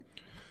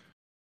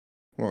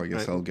Well, I guess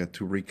Right. I'll get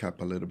to recap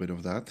a little bit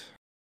of that.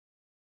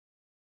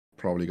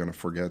 Probably gonna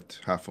forget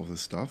half of the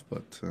stuff,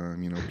 but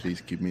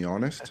please keep me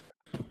honest.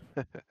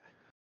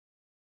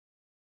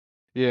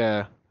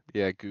 Yeah,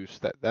 yeah, Goose.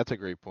 That's a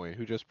great point.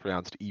 Who just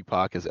pronounced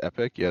Epoch as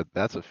epic? Yeah,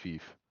 that's a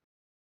fief.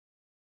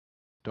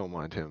 Don't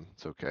mind him.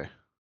 It's okay.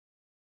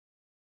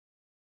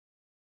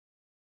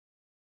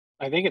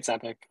 I think it's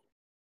epic.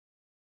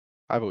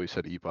 I've always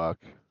said Epoch.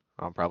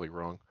 I'm probably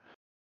wrong.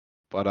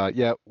 But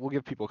yeah, we'll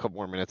give people a couple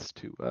more minutes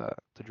to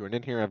join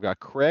in here. I've got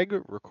Craig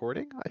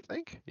recording, I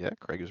think. Yeah,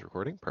 Craig is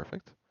recording.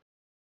 Perfect.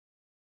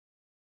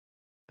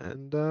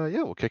 And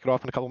yeah, we'll kick it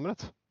off in a couple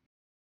minutes.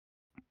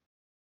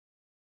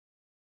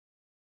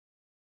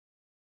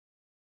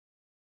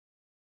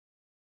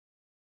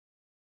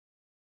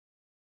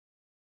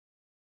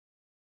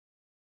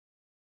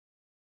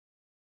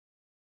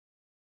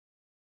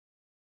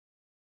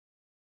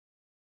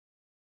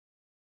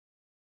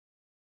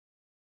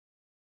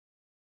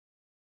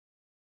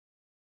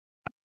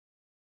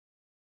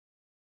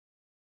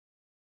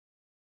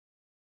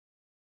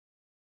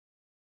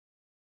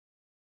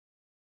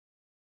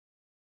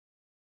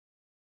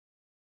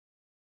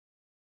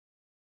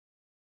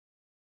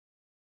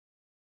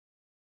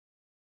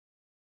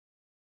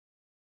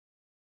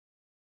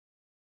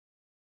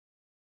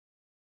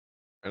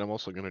 And I'm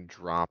also gonna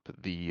drop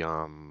the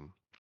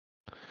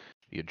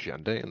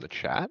agenda in the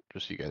chat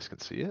just so you guys can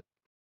see it.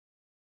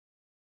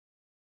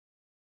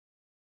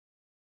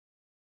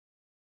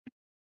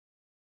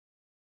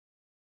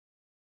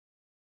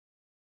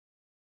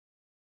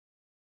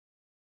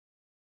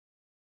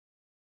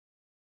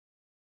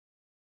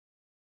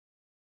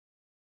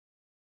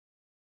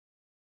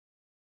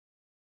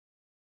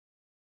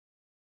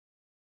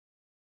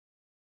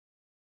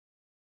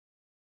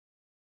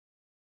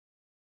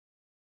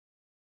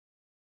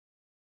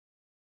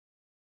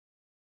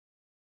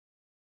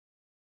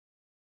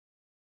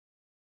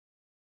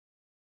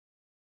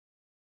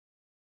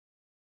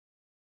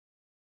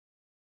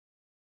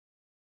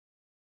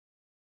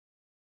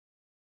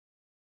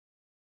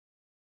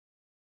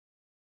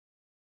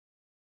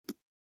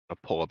 I'll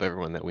pull up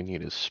everyone that we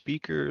need as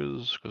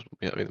speakers because we'll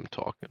be having them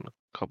talk in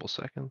a couple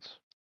seconds.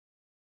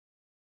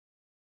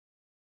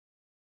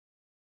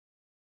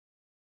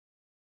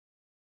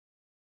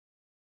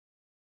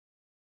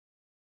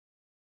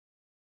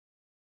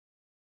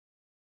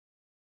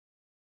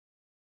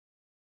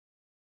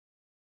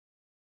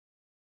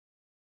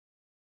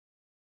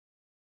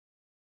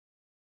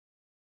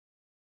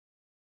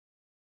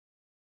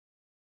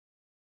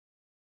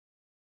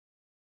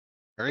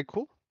 All right,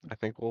 cool. I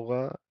think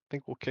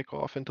we'll kick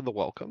off into the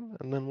welcome,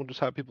 and then we'll just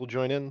have people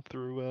join in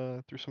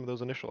through some of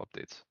those initial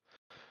updates.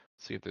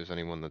 See if there's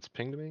anyone that's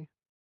pinged me.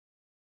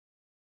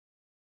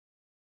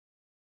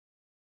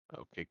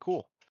 Okay,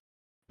 cool.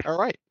 All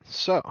right,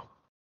 so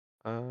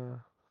oh,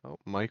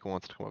 Mike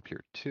wants to come up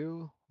here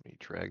too. Let me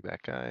drag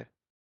that guy.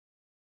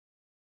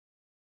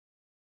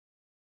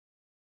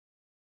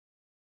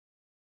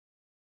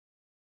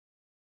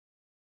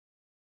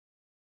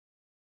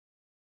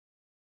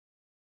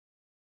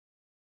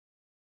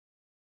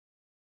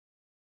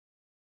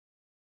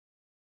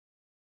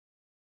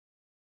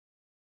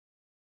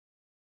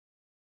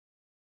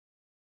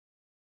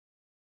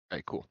 All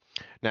right, cool.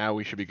 Now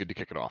we should be good to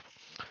kick it off.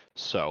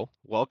 So,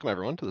 welcome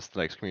everyone to this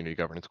next community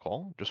governance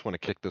call. Just want to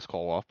kick this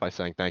call off by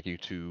saying thank you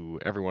to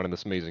everyone in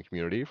this amazing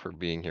community for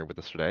being here with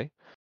us today.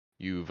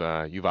 You've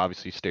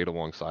obviously stayed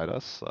alongside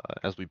us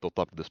as we built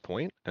up to this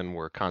point, and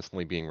we're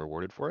constantly being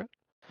rewarded for it.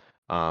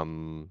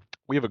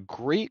 We have a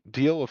great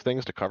deal of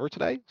things to cover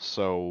today,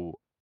 so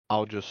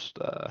we'll just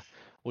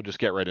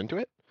get right into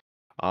it.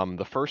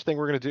 The first thing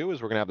we're going to do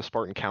is we're going to have the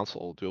Spartan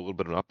Council do a little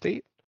bit of an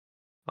update.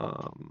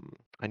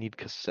 I need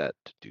Cassette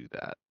to do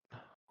that.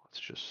 Let's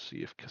just see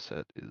if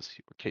Cassette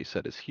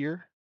is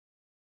here.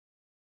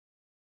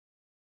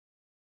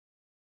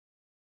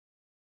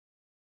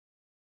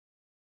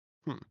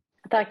 I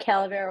thought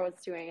Calavera was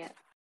doing it.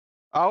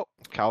 Oh,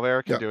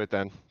 Calvera can Yeah. do it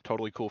then.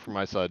 Totally cool from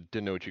my side.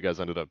 Didn't know what you guys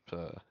ended up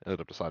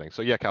deciding.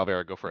 So yeah,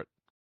 Calvera, go for it.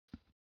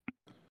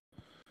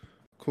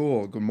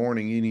 Cool. Good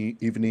morning,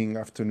 evening,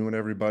 afternoon,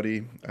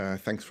 everybody.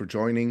 Thanks for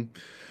joining.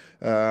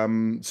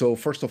 So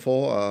first of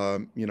all,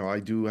 I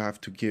do have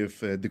to give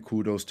the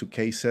kudos to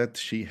KSET.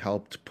 She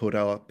helped put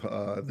up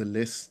the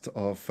list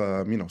of,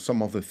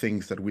 some of the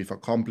things that we've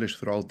accomplished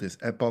throughout this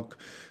epoch.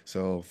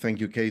 So thank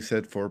you,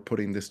 KSET, for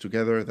putting this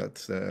together.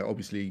 That's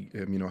obviously,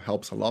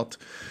 helps a lot.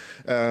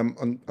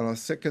 On a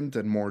second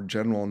and more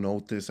general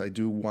notice, I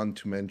do want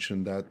to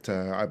mention that,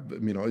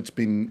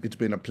 it's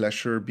been a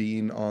pleasure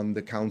being on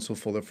the council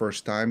for the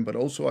first time, but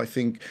also I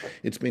think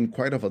it's been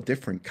quite of a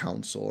different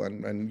council,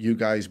 and you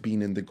guys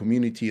being in the community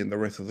community and the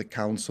rest of the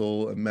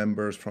council and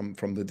members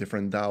from the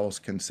different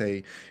DAOs can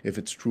say if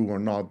it's true or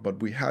not.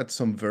 But we had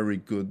some very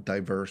good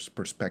diverse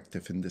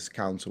perspective in this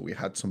council. We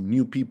had some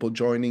new people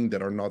joining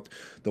that are not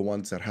the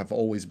ones that have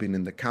always been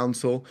in the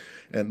council.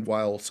 And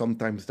while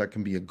sometimes that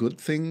can be a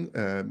good thing,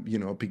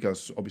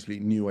 because obviously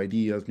new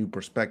ideas, new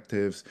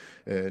perspectives,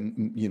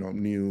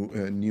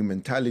 new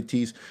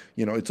mentalities,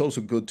 it's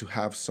also good to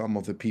have some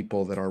of the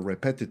people that are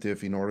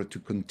repetitive in order to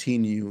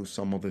continue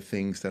some of the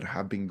things that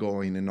have been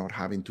going and not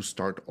having to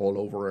start all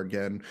over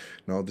again.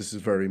 Now, this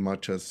is very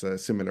much as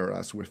similar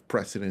as with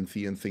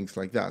presidency and things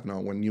like that. Now,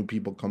 when new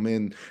people come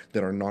in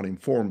that are not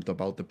informed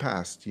about the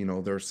past,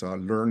 there's a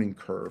learning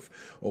curve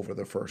over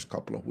the first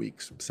couple of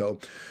weeks. So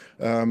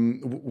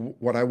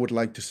what I would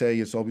like to say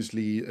is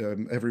obviously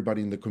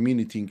everybody in the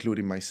community,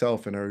 including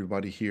myself and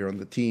everybody here on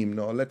the team,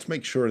 let's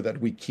make sure that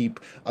we keep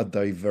a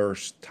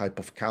diverse type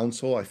of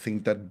council. I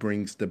think that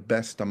brings the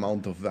best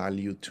amount of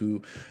value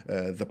to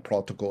the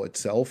protocol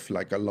itself.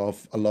 Like I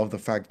love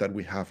the fact that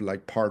we have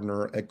like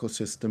partner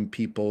ecosystem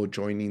people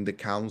joining the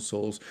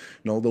councils.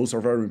 Those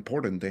are very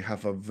important.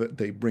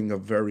 They bring a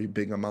very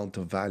big amount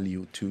of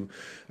value to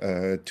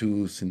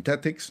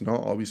Synthetix.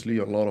 Obviously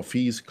a lot of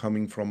fees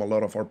coming from a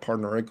lot of our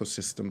partner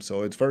ecosystem.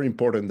 So it's very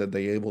important that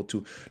they're able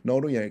to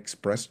not only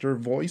express their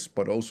voice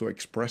but also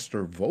express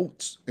their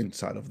votes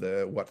inside of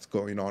what's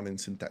going on in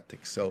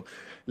Synthetix. So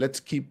let's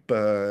keep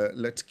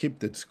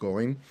this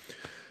going.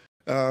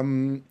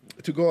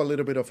 To go a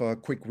little bit of a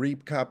quick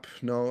recap,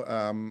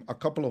 a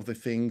couple of the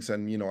things,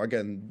 and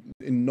again,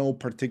 in no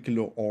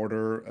particular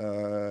order,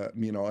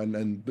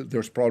 and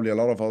there's probably a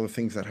lot of other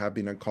things that have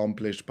been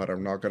accomplished, but are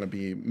not going to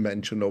be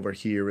mentioned over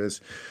here.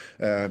 Is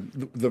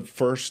the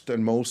first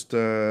and most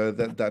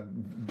that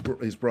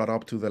is brought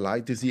up to the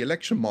light is the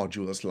election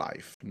module is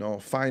live.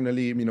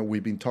 Finally,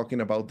 we've been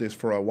talking about this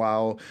for a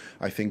while.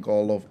 I think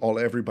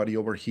everybody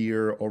over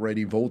here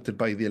already voted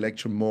by the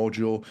election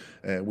module.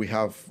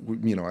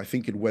 I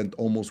think it went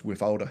almost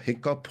without a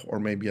hiccup, or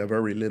maybe a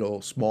very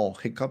little small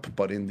hiccup,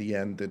 but in the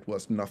end it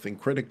was nothing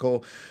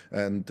critical.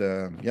 And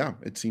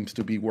it seems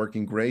to be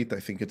working great. I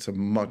think it's a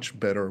much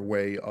better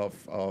way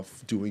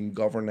of doing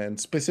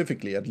governance,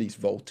 specifically at least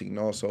voting.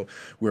 So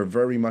we're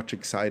very much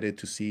excited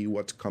to see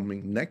what's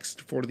coming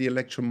next for the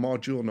election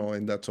module.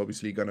 And that's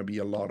obviously going to be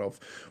a lot of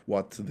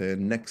what the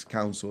next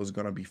council is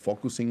going to be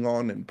focusing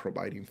on and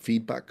providing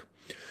feedback.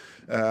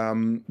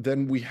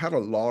 Then we had a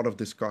lot of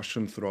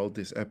discussion throughout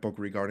this epoch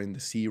regarding the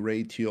C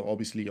ratio.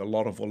 Obviously, a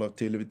lot of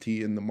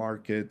volatility in the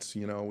markets.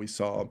 We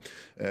saw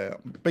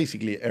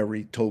basically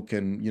every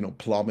token,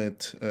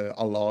 plummet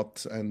a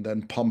lot and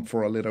then pump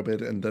for a little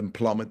bit and then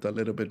plummet a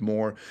little bit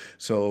more.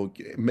 So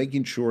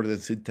making sure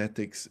that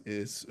Synthetix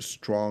is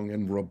strong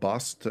and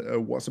robust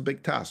was a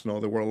big task.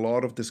 There were a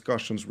lot of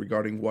discussions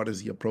regarding what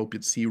is the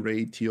appropriate C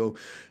ratio.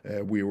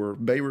 We were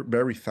very,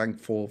 very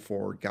thankful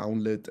for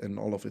Gauntlet and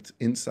all of its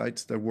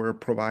insights that were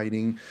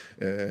providing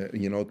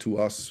to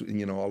us,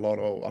 a lot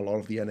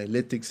of the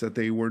analytics that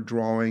they were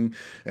drawing.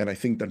 And I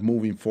think that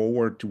moving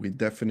forward, we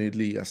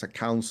definitely as a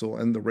council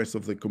and the rest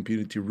of the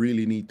community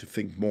really need to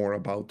think more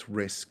about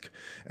risk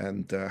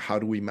and how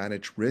do we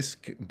manage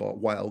risk but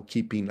while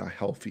keeping a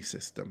healthy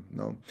system.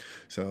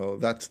 So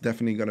that's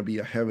definitely going to be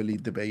a heavily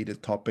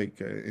debated topic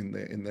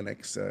in the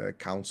next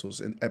councils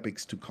and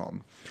epochs to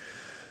come.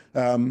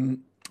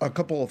 A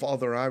couple of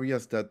other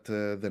areas that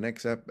the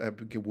next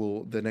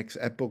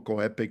epoch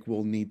or epoch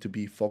will need to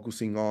be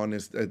focusing on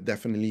is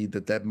definitely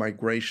the debt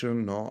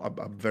migration,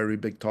 a very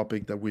big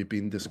topic that we've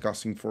been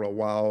discussing for a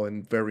while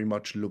and very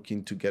much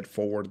looking to get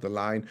forward the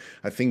line.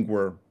 I think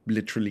we're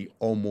literally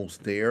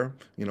almost there,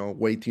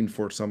 waiting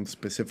for some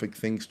specific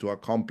things to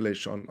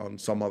accomplish on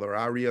some other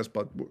areas,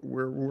 but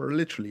we're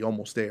literally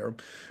almost there.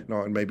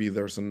 And maybe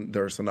there's an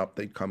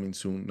update coming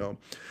soon.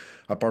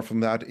 Apart from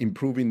that,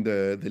 improving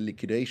the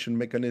liquidation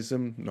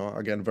mechanism,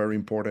 again, very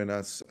important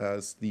as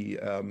the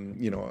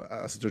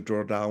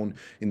drawdown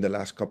in the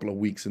last couple of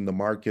weeks in the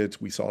markets.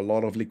 We saw a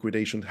lot of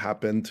liquidation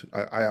happened.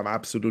 I am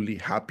absolutely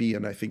happy,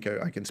 and I think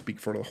I can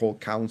speak for the whole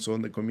council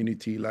and the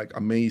community, like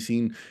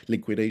amazing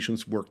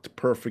liquidations worked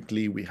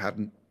perfectly.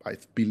 I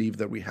believe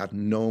that we had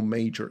no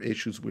major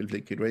issues with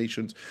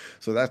liquidations.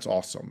 So that's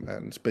awesome.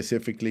 And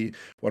specifically,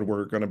 what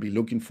we're going to be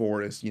looking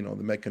for is, the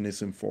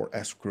mechanism for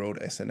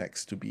escrowed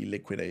SNX to be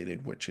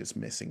liquidated, which is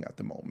missing at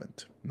the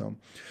moment.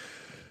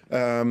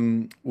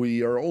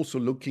 We are also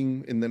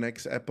looking in the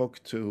next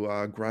epoch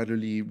to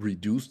gradually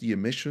reduce the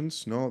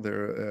emissions,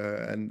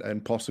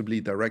 and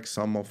possibly direct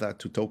some of that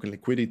to token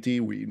liquidity.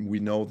 We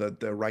know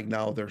that right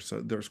now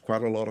there's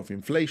quite a lot of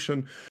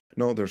inflation.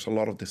 There's a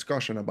lot of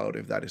discussion about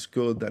if that is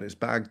good, that is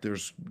bad.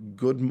 There's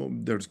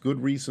good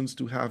reasons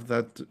to have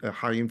that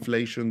high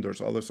inflation.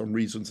 There's some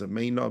reasons that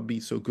may not be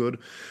so good.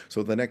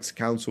 So the next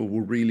council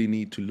will really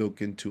need to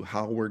look into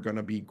how we're going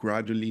to be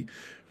gradually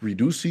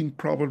reducing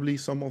probably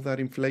some of that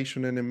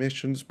inflation and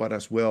emissions, but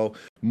as well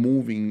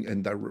moving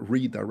and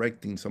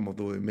redirecting some of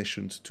those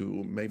emissions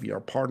to maybe our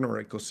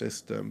partner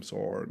ecosystems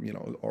or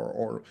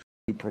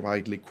to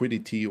provide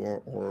liquidity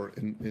or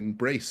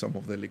embrace some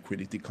of the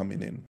liquidity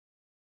coming in.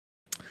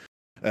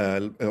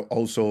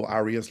 Also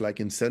areas like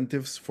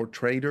incentives for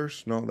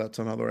traders. No, that's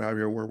another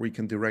area where we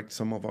can direct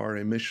some of our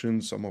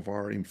emissions, some of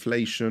our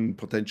inflation,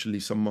 potentially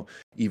some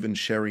even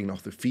sharing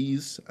of the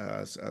fees,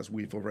 as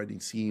we've already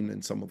seen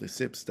in some of the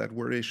SIPs that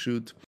were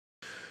issued.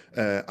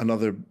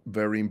 Another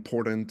very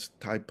important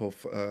type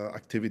of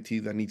activity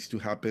that needs to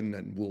happen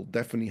and will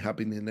definitely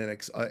happen in the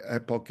next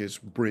epoch is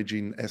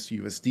bridging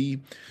SUSD,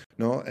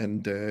 no,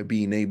 and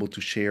being able to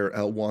share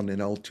L1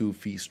 and L2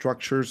 fee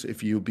structures.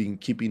 If you've been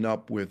keeping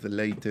up with the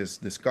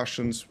latest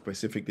discussions,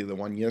 specifically the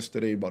one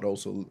yesterday, but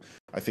also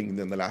I think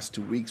in the last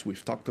 2 weeks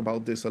we've talked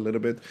about this a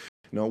little bit.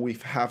 We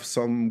have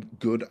some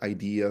good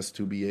ideas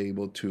to be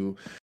able to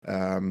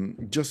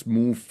just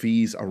move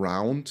fees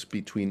around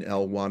between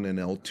L1 and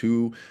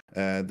L2.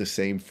 The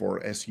same for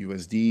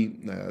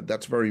SUSD.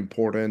 That's very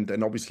important.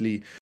 And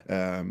obviously,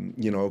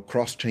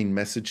 cross-chain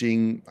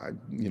messaging,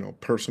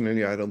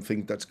 personally, I don't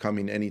think that's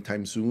coming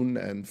anytime soon.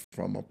 And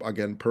from,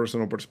 again,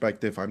 personal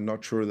perspective, I'm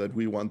not sure that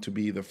we want to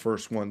be the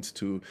first ones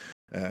to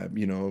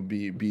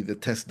be the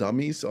test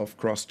dummies of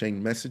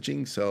cross-chain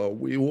messaging. So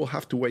we will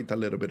have to wait a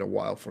little bit a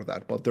while for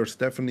that. But there's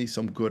definitely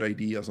some good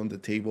ideas on the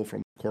table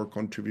from core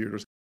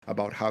contributors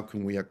about how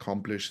can we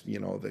accomplish,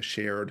 the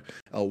shared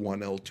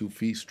L1, L2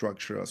 fee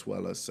structure, as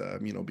well as,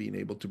 being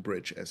able to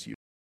bridge SU.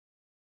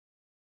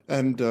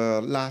 And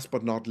last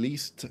but not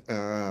least,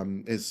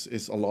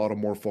 is a lot of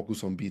more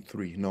focus on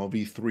V3. Now,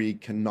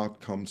 V3 cannot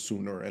come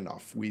sooner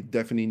enough. We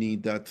definitely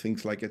need that.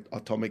 Things like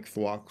atomic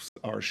clocks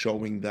are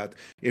showing that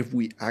if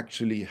we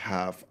actually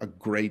have a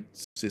great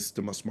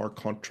system of smart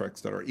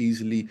contracts that are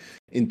easily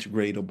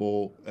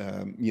integratable,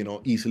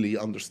 easily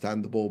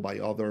understandable by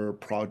other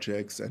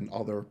projects and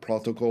other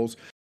protocols,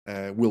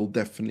 we'll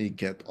definitely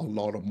get a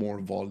lot of more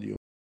volume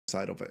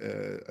inside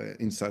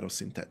of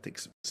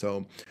Synthetix.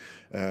 So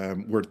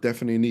we're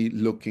definitely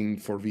looking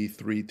for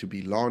V3 to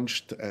be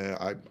launched.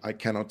 I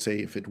cannot say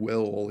if it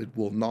will or it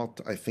will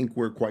not. I think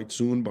we're quite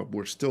soon, but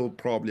we're still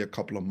probably a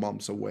couple of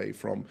months away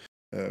from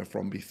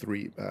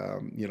V3,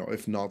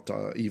 if not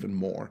even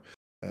more.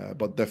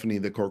 But definitely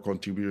the core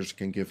contributors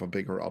can give a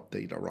bigger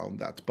update around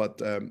that.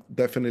 But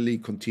definitely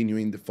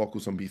continuing the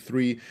focus on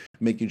V3,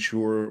 making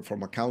sure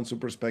from a council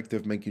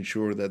perspective, making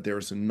sure that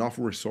there's enough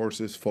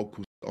resources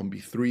focused on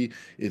V3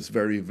 is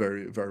very,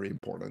 very, very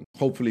important.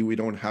 Hopefully we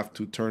don't have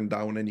to turn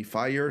down any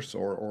fires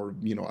or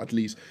at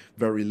least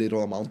very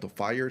little amount of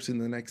fires in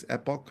the next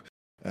epoch.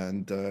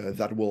 And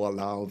that will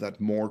allow that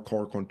more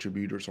core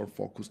contributors are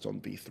focused on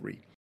V3.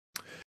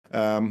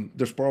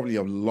 There's probably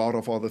a lot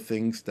of other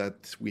things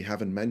that we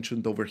haven't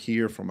mentioned over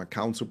here from a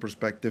council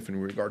perspective in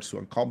regards to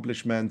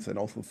accomplishments, and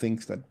also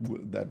things that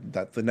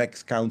the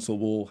next council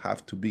will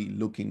have to be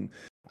looking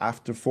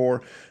after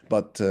for.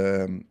 But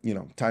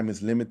time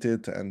is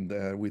limited, and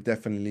we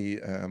definitely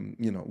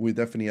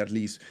at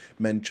least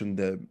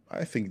mentioned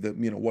I think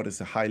what is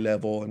the high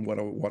level and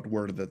what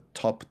were the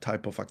top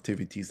type of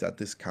activities that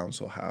this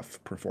council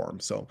have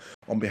performed. So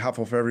on behalf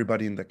of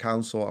everybody in the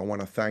council, I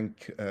want to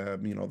thank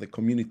the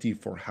community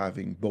for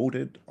having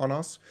voted on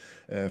us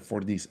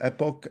for this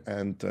epoch,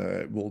 and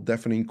we'll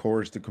definitely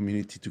encourage the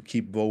community to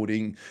keep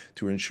voting,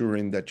 to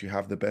ensuring that you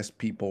have the best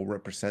people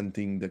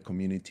representing the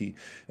community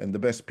and the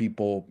best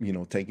people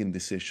taking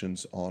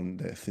decisions on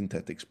the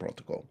Synthetix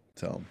protocol.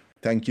 So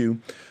thank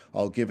you.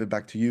 I'll give it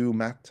back to you,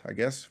 Matt, I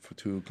guess,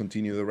 to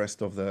continue the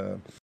rest of the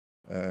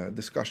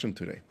discussion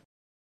today.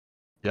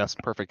 Yes,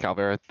 perfect,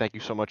 Calvera. Thank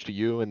you so much to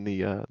you and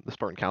the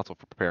Spartan Council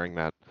for preparing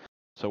that.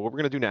 So what we're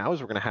going to do now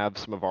is we're going to have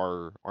some of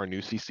our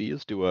new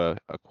CCs do a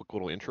quick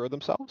little intro of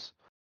themselves.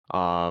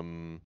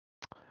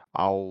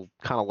 I'll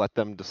kind of let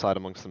them decide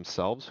amongst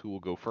themselves who will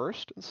go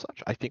first and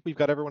such. I think we've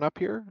got everyone up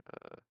here.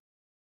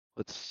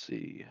 Let's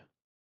see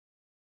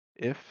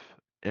if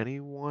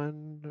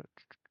anyone.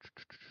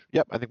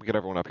 Yep, I think we got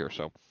everyone up here.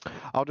 So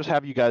I'll just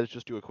have you guys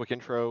just do a quick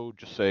intro.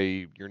 Just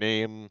say your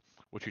name,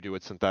 what you do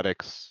at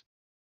Synthetix.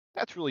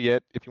 That's really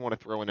it. If you want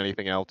to throw in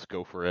anything else,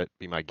 go for it.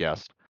 Be my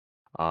guest.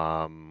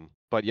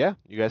 But yeah,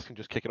 you guys can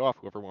just kick it off.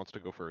 Whoever wants to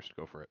go first,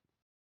 go for it.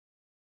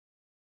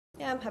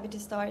 Yeah, I'm happy to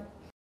start.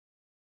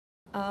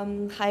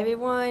 Hi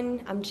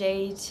everyone, I'm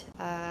Jade.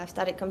 I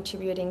started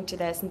contributing to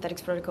the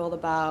Synthetix protocol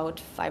about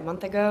 5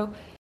 months ago.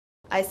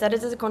 I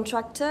started as a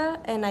contractor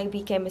and I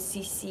became a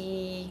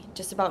CC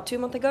just about 2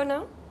 months ago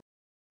now.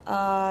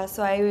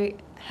 So I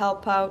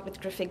help out with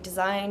graphic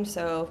design,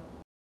 so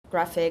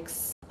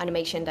graphics,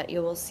 animation that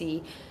you will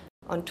see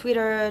on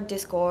Twitter,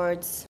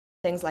 Discords,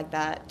 things like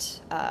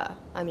that.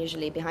 I'm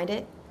usually behind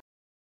it.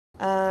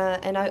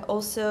 And I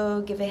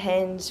also give a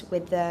hand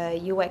with the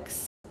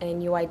UX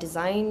and UI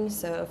design.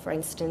 So for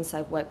instance,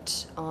 I've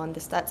worked on the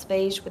stats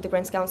page with the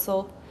Grants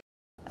Council.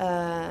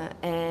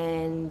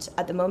 And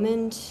at the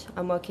moment,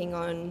 I'm working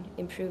on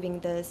improving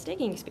the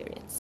staking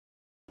experience.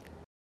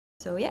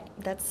 So yeah,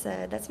 that's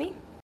me.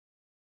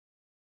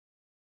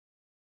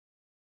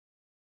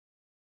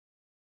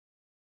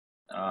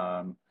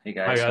 Hey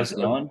guys, how's it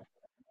going?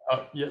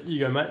 Yeah, you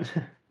go, mate.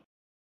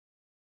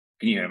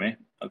 Can you hear me?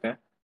 Okay.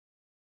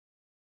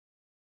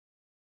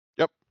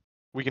 Yep,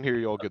 we can hear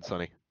you all good,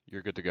 Sonny.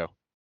 You're good to go.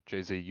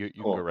 Jay-Z, you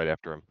can go right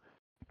after him.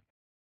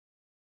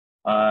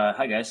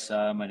 Hi guys,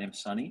 my name's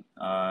Sunny.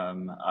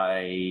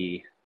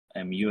 I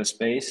am US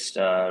based,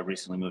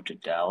 recently moved to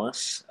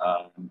Dallas.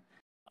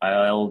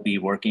 I'll be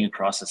working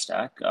across the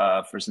stack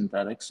for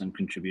Synthetics and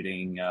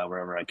contributing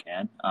wherever I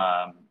can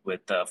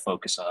with the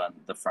focus on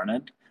the front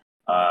end.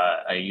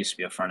 I used to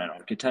be a front end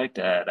architect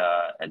at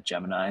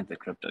Gemini, the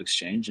crypto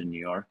exchange in New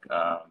York.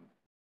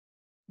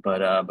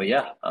 But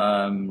yeah,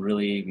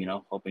 really,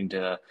 hoping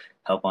to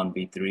help on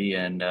V3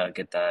 and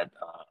get that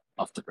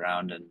off the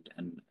ground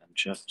and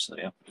ship. So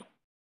yeah.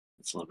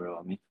 That's a little bit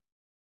about me.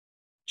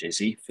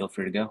 JC, feel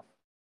free to go.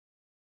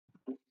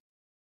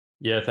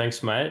 Yeah,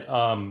 thanks, mate.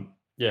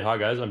 Yeah, hi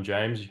guys, I'm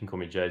James. You can call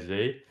me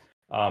Jay-Z.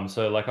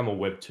 So like I'm a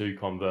Web 2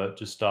 convert,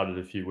 just started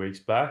a few weeks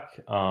back.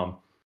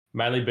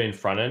 Mainly been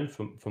front end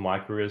for my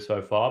career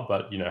so far,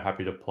 but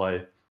happy to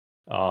play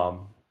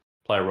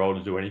a role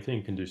to do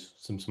anything. Can do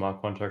some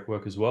smart contract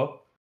work as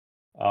well.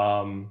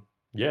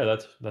 Yeah,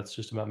 that's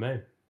just about me.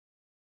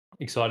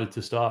 Excited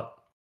to start.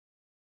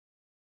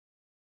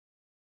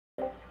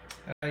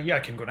 Yeah, I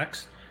can go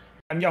next.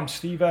 And yeah, I'm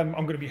Steve. I'm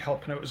going to be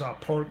helping out as a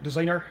product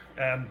designer.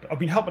 I've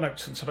been helping out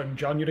since around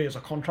January as a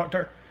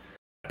contractor.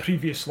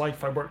 Previous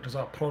life, I worked as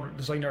a product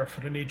designer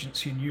for an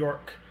agency in New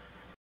York,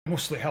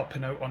 mostly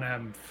helping out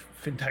on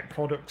fintech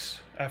products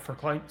for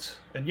clients.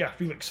 And yeah,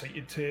 really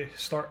excited to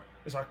start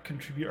as a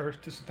contributor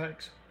to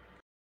Synthetics.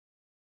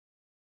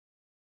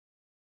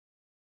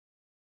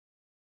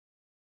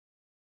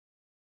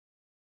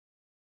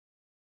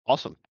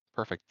 Awesome.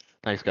 Perfect.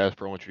 Thanks, guys,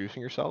 for all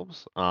introducing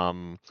yourselves.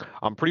 I'm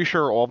pretty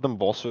sure all of them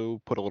have also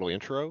put a little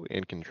intro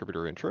in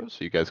contributor intro,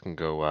 so you guys can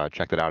go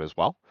check that out as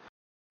well.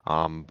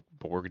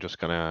 But we're just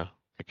gonna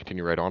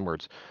continue right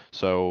onwards.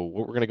 So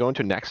what we're gonna go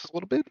into next a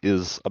little bit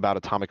is about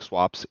atomic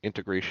swaps,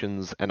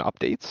 integrations, and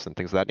updates and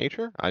things of that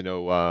nature. I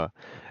know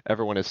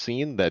everyone has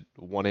seen that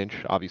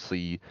 1inch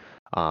obviously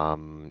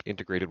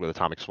integrated with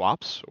atomic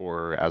swaps,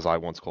 or as I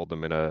once called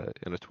them in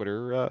a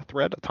Twitter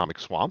thread, atomic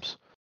swamps.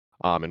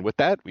 And with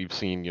that, we've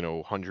seen,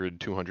 $100,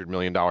 $200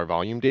 million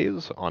volume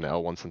days on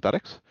L1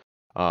 Synthetics.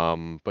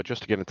 But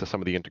just to get into some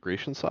of the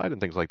integration side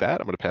and things like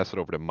that, I'm going to pass it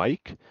over to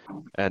Mike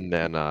and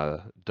then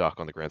Duck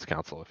on the Grants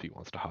Council if he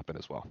wants to hop in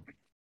as well.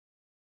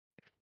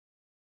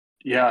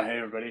 Yeah, hey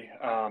everybody.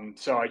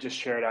 So I just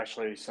shared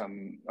actually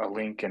a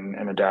link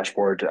and a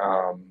dashboard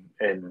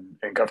in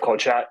GovCall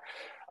chat.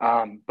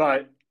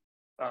 But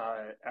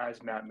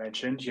as Matt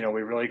mentioned,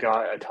 we really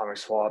got atomic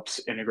swaps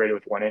integrated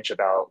with 1inch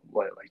about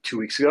like 2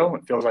 weeks ago.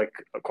 It feels like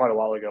quite a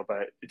while ago,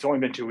 but it's only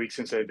been 2 weeks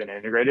since they've been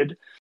integrated,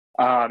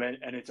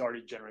 and it's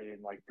already generated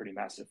like pretty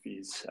massive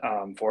fees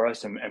for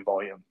us and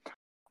volume.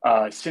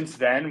 Since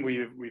then,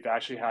 we've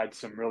actually had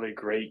some really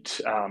great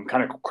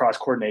kind of cross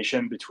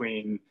coordination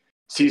between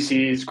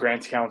CC's,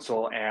 Grants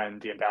Council,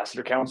 and the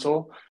Ambassador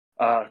Council,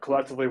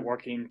 collectively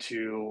working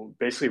to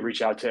basically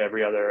reach out to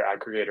every other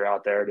aggregator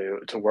out there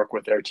to work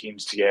with their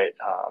teams to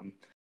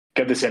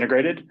get this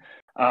integrated.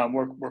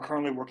 We're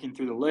currently working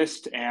through the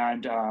list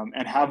and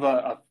have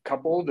a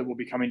couple that will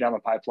be coming down the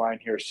pipeline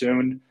here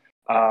soon.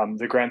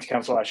 The Grants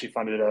Council actually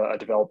funded a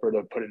developer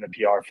to put in a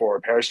PR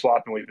for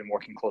Paraswap, and we've been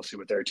working closely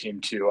with their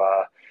team to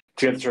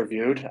get this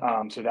reviewed.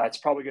 So that's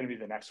probably going to be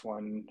the next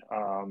one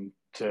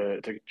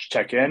to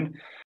check in.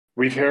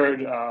 We've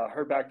heard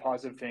back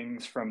positive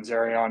things from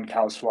Zerion,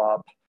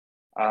 CalSwap,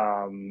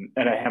 and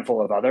a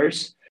handful of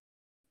others.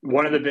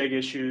 One of the big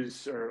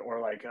issues or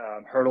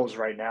hurdles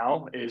right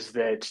now is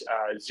that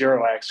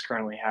 0x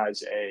currently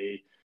has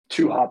a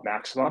 2-hop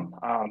maximum,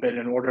 but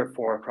in order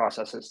for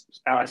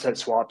cross-asset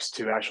swaps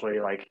to actually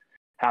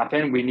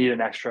happen, we need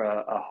an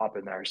extra hop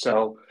in there.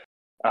 So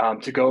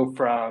to go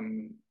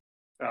from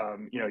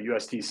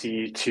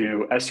USDC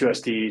to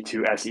SUSD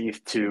to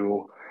SETH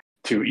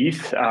to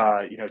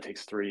ETH,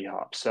 takes 3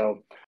 hops.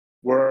 So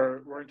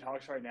we're in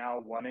talks right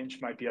now. 1inch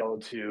might be able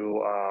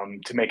to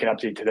make an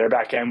update to their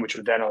backend, which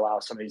would then allow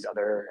some of these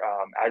other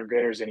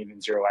aggregators and even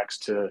 0x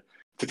to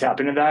tap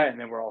into that. And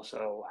then we'll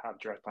also have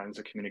direct lines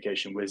of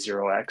communication with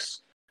 0x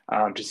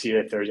to see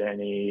if there's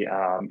any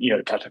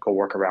technical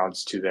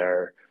workarounds to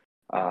their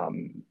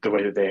the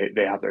way that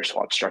they have their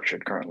swap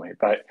structured currently.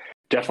 But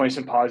definitely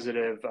some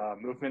positive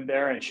movement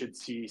there, and should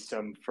see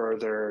some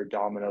further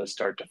dominoes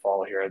start to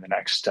fall here in the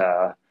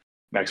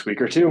next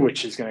week or two,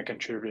 which is going to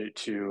contribute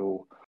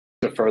to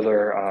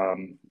further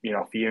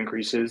fee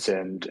increases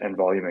and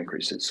volume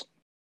increases.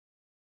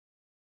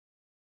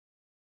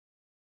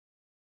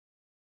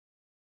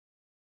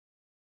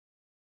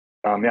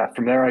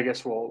 From there, I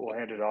guess we'll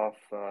hand it off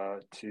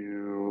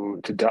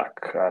to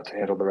Duck to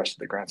handle the rest of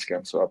the Grants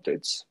Council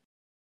updates.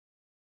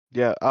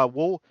 Yeah,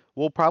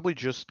 we'll probably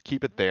just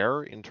keep it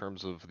there in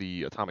terms of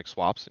the atomic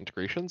swaps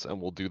integrations, and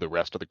we'll do the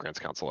rest of the Grants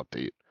Council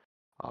update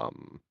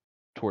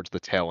towards the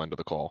tail end of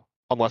the call.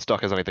 Unless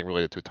Duck has anything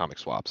related to atomic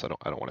swaps, I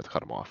don't want to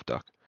cut him off,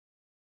 Duck.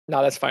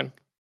 No, that's fine.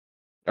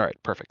 All right,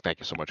 perfect. Thank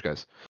you so much,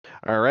 guys.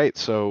 All right,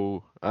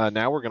 so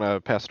now we're gonna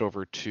pass it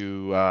over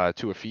to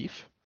Afif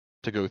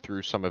to go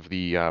through some of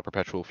the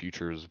Perpetual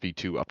Futures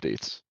V2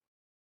 updates.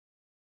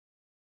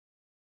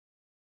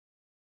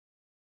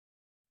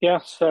 Yeah,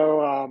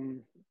 so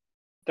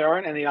there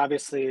aren't any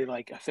obviously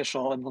like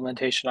official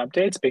implementation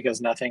updates because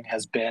nothing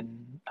has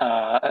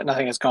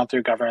gone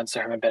through governance.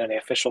 There haven't been any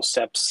official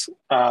steps.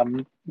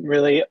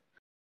 Really,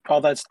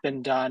 all that's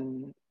been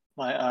done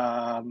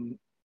has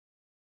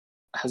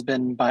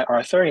been by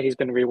Arthur. He's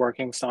been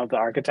reworking some of the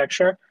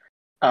architecture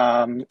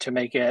to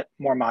make it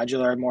more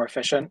modular and more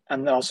efficient,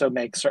 and also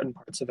make certain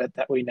parts of it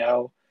that we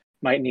know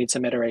might need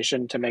some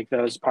iteration to make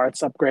those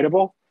parts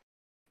upgradable.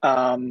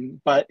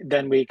 But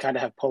then we kind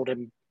of have pulled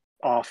him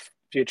off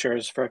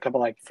futures for a couple,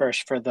 like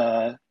first for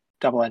the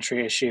double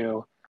entry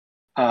issue.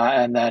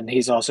 And then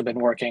he's also been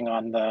working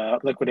on the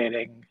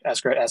liquidating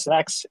escrow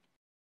SNX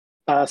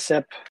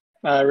SIP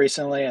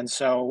recently. And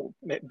so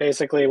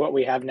basically what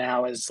we have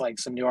now is like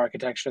some new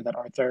architecture that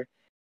Arthur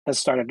has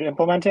started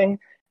implementing,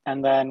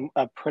 and then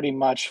a pretty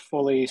much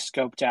fully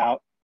scoped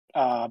out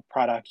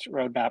product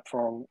roadmap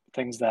for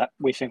things that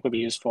we think would be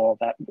useful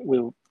that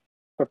we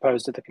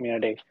proposed to the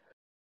community.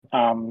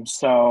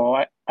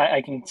 So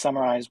I can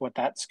summarize what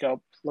that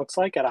scope looks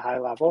like at a high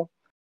level.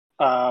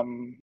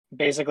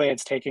 Basically,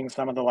 it's taking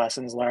some of the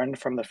lessons learned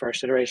from the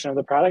first iteration of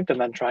the product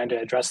and then trying to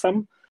address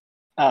them.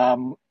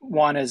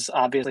 One is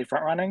obviously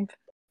front running.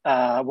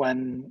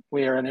 When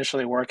we were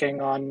initially working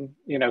on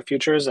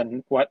futures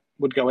and what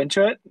would go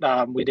into it,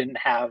 we didn't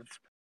have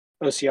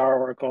OCR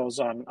oracles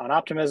on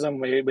Optimism.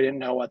 We didn't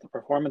know what the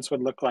performance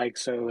would look like,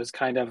 so it was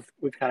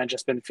we've kind of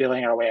just been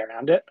feeling our way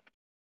around it.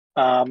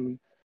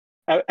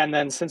 And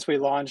then since we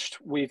launched,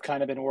 we've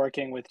kind of been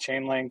working with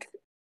Chainlink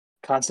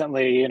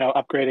constantly,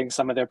 upgrading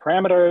some of their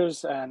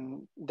parameters,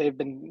 and they've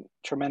been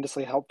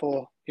tremendously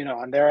helpful,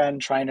 on their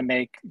end, trying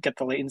to get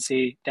the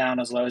latency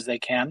down as low as they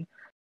can.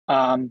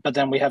 But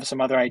then we have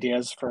some other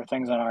ideas for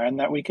things on our end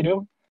that we could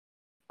do.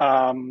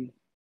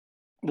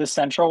 The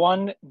central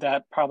one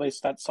that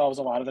solves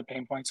a lot of the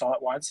pain points all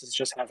at once is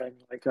just having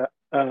like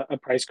a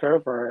price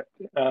curve or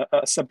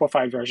a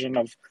simplified version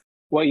of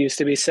what used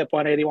to be SIP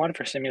 181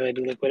 for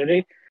simulated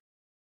liquidity.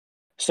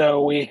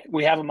 So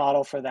we have a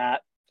model for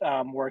that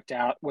worked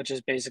out, which is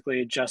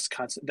basically just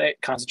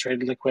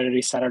concentrated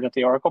liquidity centered at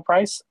the Oracle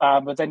price.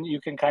 But then you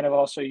can kind of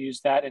also use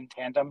that in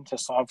tandem to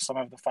solve some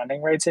of the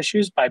funding rates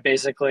issues by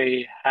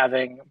basically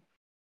having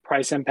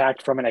price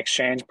impact from an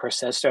exchange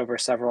persist over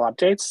several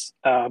updates.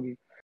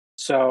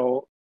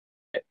 So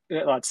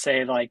let's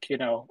say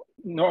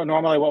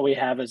normally what we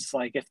have is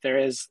like if there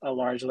is a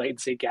large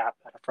latency gap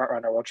that a front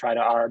runner will try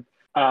to arb,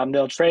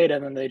 they'll trade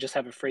and then they just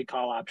have a free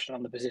call option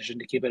on the position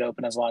to keep it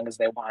open as long as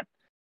they want.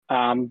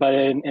 But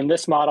in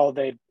this model,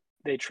 they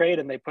trade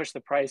and they push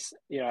the price,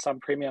 some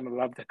premium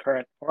above the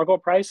current Oracle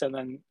price, and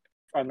then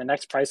on the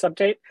next price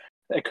update,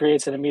 it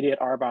creates an immediate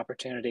arb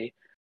opportunity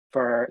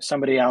for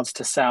somebody else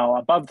to sell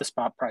above the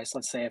spot price,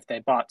 let's say if they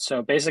bought.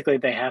 So basically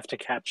they have to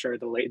capture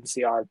the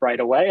latency arb right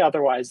away.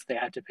 Otherwise they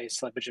had to pay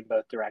slippage in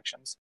both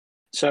directions.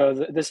 So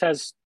this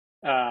has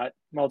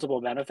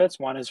multiple benefits.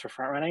 One is for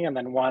front running. And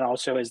then one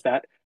also is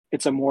that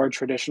it's a more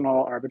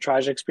traditional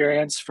arbitrage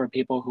experience for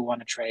people who want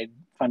to trade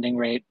funding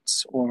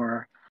rates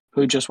or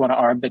who just want to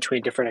arb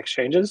between different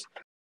exchanges.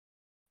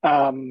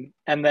 And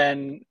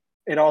then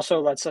it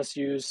also lets us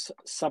use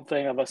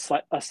something of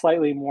a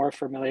slightly more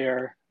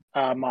familiar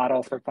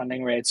model for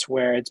funding rates,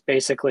 where it's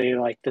basically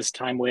like this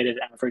time-weighted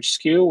average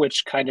skew,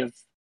 which kind of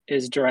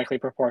is directly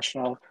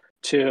proportional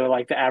to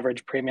like the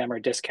average premium or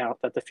discount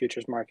that the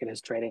futures market is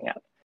trading at.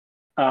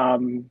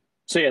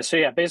 So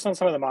yeah, based on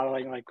some of the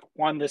modeling, like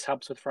one, this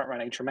helps with front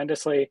running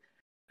tremendously,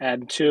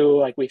 and two,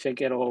 like we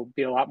think it'll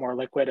be a lot more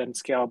liquid and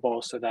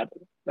scalable so that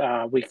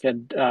we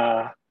could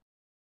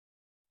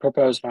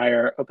propose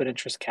higher open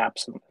interest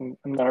caps and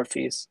lower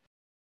fees.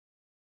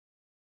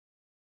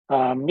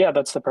 Yeah,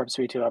 that's the Perps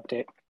v2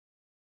 update.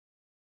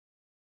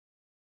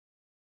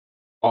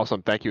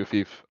 Awesome. Thank you,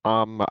 Afif.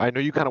 I know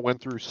you kind of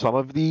went through some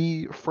of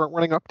the front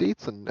running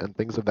updates and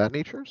things of that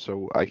nature.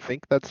 So I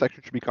think that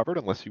section should be covered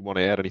unless you want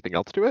to add anything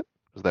else to it,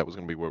 because that was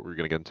going to be what we were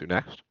going to get into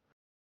next.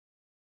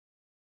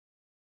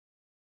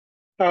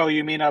 Oh,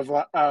 you mean of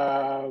what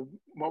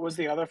was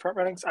the other front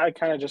runnings? I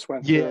kind of just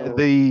went through.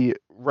 The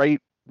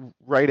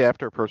right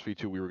after Perps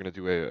v2, we were going to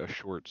do a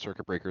short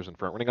circuit breakers and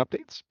front running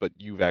updates, but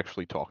you've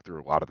actually talked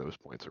through a lot of those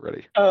points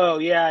already. Oh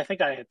yeah, I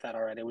think I hit that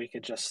already. We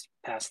could just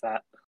pass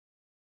that.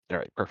 All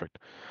right, perfect.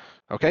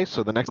 Okay,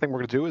 so the next thing we're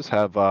going to do is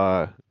have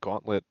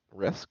Gauntlet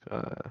Risk,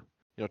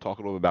 talk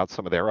a little bit about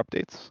some of their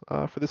updates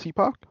for this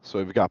epoch. So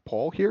we've got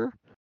Paul here.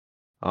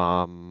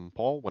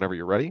 Paul, whenever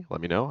you're ready,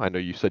 let me know. I know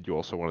you said you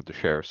also wanted to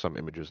share some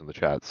images in the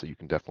chat, so you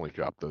can definitely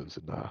drop those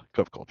in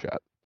GovCall chat.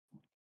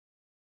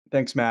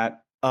 Thanks,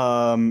 Matt.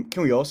 Can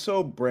we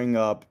also bring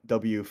up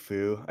W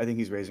Fu? I think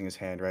he's raising his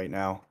hand right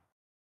now.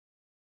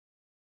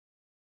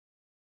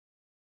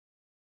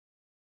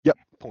 Yep,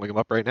 pulling him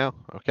up right now.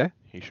 Okay,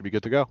 he should be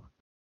good to go.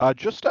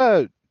 Just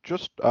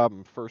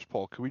first,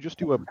 Paul, could we just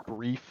do a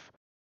brief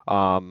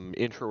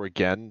intro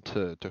again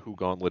to who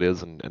Gauntlet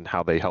is and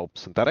how they help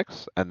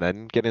Synthetix, and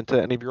then get into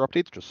any of your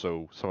updates, just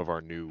so some of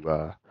our new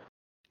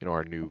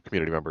our new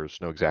community members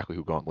know exactly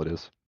who Gauntlet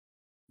is.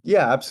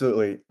 Yeah,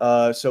 absolutely.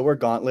 So we're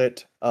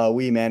Gauntlet.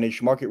 We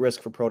manage market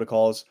risk for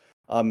protocols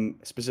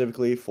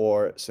Specifically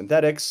for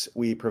synthetics,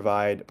 we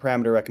provide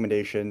parameter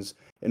recommendations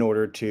in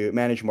order to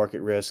manage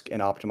market risk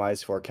and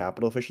optimize for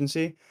capital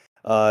efficiency.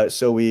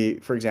 So we,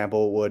 for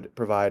example, would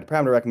provide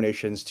parameter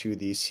recommendations to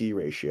the C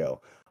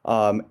ratio.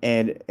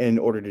 And in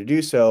order to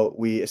do so,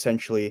 we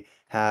essentially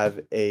have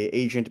a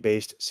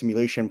agent-based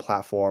simulation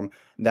platform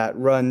that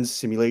runs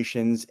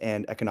simulations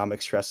and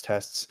economic stress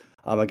tests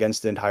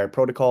against the entire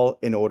protocol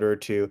in order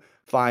to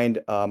find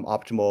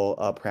optimal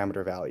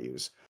parameter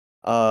values.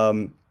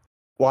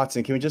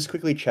 Watson, can we just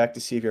quickly check to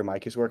see if your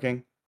mic is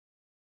working?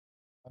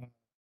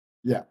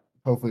 Yeah,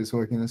 hopefully it's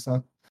working this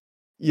time.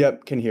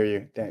 Yep, can hear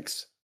you.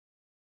 Thanks.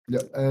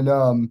 Yep,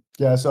 and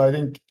yeah, so I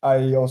think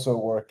I also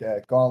work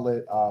at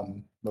Gauntlet,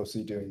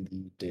 mostly doing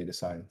the data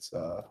science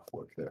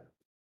work there.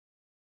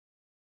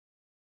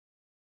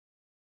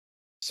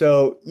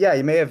 So yeah,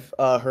 you may have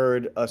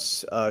heard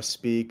us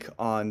speak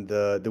on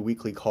the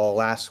weekly call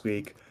last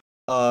week.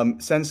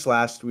 Since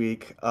last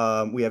week,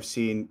 we have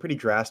seen pretty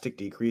drastic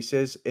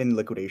decreases in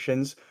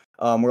liquidations.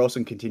 We're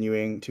also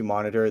continuing to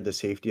monitor the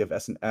safety of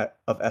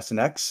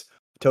SNX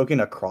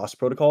token across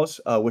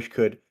protocols, which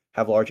could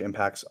have large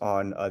impacts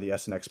on the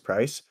SNX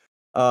price.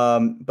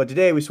 But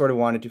today we sort of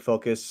wanted to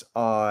focus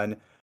on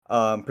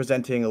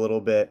presenting a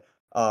little bit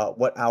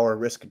what our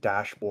risk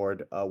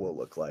dashboard will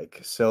look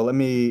like. So let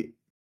me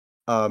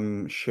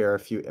share a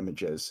few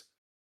images.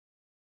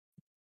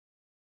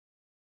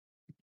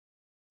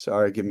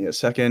 Sorry, give me a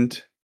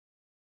second.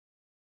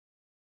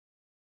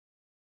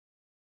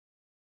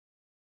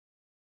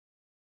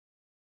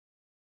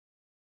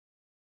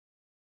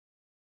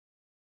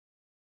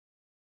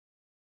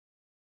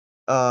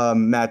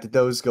 Matt, did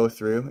those go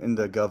through in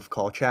the Gov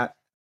call chat?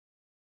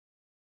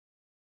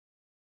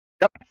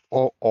 Yep,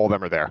 all of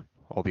them are there.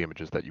 All the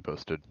images that you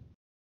posted.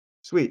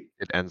 Sweet.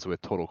 It ends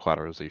with total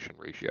collateralization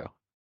ratio.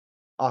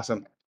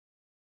 Awesome.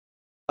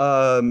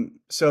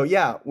 So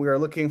yeah, we are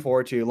looking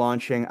forward to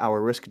launching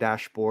our risk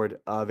dashboard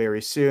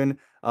very soon.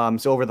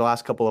 So over the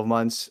last couple of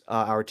months,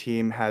 our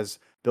team has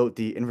built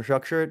the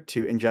infrastructure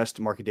to ingest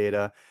market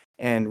data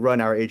and run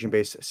our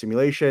agent-based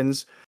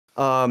simulations.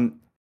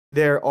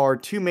 There are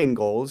two main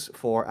goals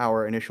for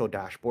our initial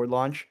dashboard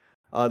launch.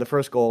 The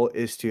first goal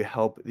is to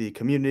help the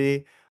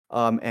community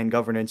and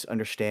governance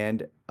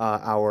understand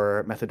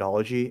our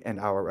methodology and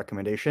our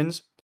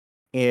recommendations.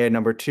 And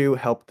number two,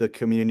 help the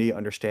community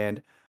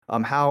understand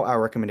how our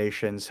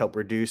recommendations help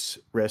reduce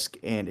risk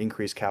and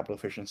increase capital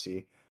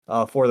efficiency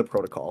for the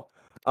protocol.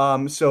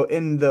 So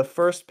in the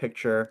first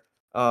picture,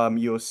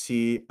 you'll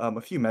see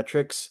a few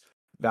metrics: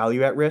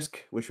 value at risk,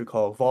 which we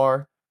call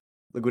VAR,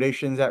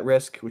 liquidations at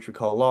risk, which we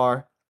call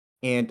LAR,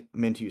 and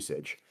mint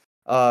usage.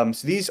 So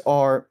these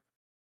are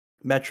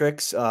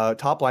metrics,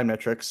 top-line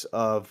metrics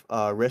of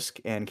risk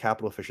and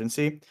capital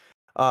efficiency.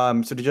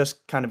 So to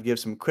just kind of give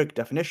some quick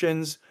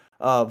definitions,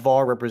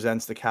 VAR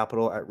represents the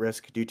capital at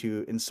risk due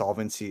to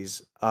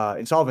insolvencies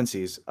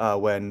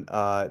when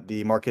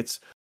the markets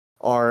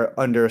are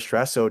under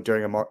stress. So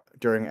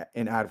during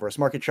an adverse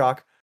market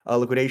shock.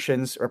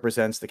 Liquidations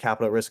represents the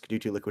capital at risk due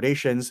to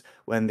liquidations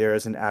when there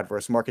is an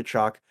adverse market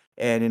shock.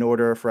 And in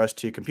order for us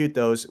to compute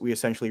those, we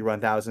essentially run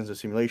thousands of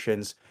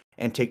simulations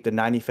and take the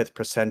 95th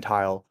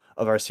percentile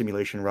of our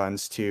simulation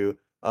runs to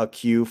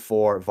Q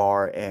for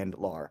VAR and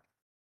LAR.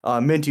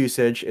 Mint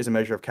usage is a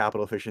measure of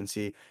capital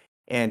efficiency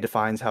and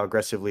defines how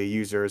aggressively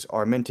users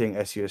are minting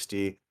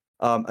SUSD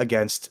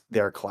against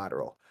their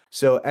collateral.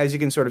 So as you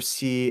can sort of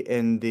see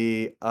in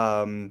the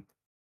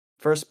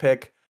first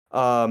pick,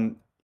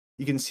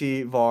 you can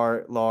see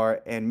VAR,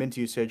 LAR, and mint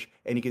usage,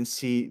 and you can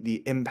see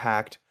the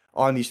impact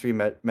on these three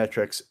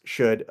metrics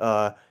should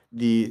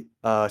the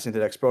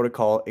Synthetix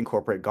protocol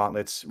incorporate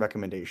Gauntlet's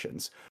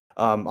recommendations.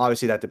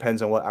 Obviously, that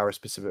depends on what our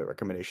specific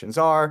recommendations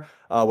are,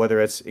 whether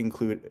it's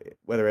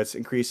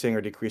increasing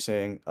or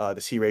decreasing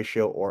the C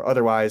ratio or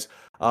otherwise.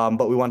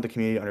 But we want the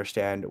community to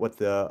understand what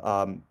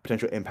the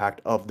potential impact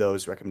of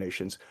those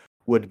recommendations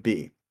would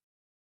be.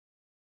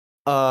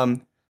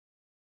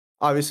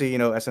 Obviously,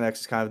 SNX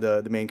is kind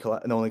of the main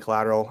and only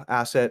collateral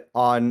asset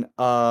on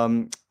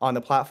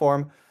the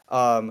platform.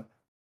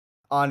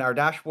 On our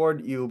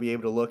dashboard, you will be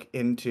able to look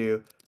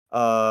into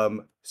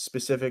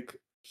specific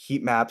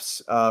heat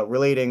maps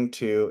relating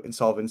to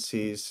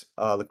insolvencies,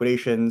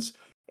 liquidations,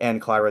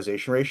 and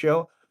collateralization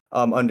ratio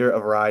under a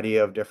variety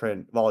of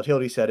different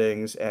volatility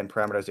settings and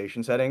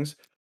parameterization settings.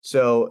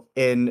 So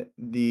in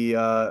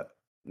the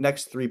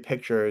next three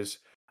pictures,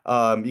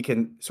 you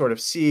can sort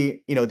of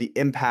see, the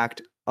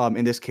impact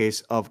in this case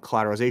of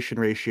collateralization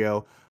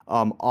ratio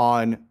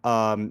on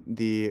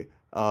the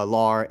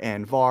LAR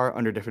and VAR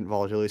under different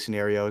volatility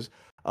scenarios.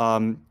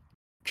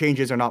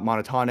 Changes are not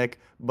monotonic,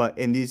 but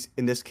in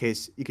this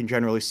case, you can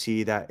generally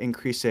see that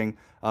increasing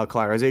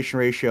collateralization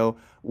ratio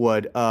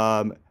would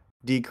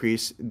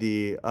decrease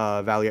the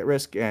value at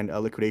risk and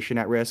liquidation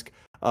at risk.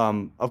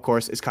 Of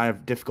course, it's kind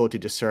of difficult to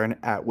discern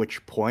at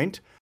which point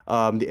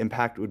the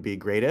impact would be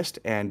greatest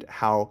and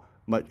how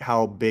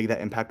big that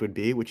impact would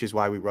be, which is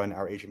why we run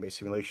our agent-based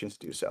simulations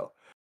to do so.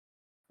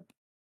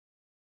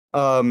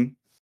 On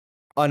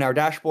our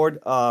dashboard,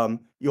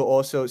 you'll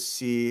also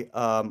see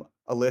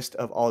a a list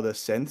of all the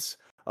synths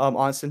on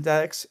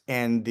Synthetix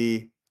and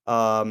the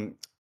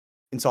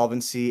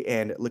insolvency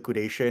and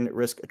liquidation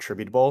risk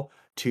attributable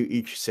to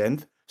each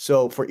synth.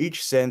 So for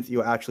each synth,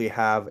 you actually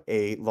have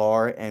a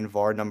LAR and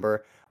VAR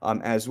number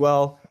as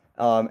well.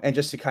 And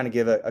just to kind of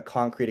give a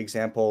concrete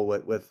example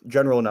with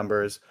general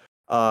numbers,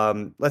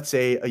 let's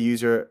say a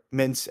user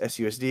mints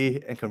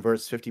SUSD and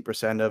converts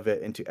 50% of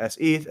it into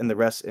SETH and the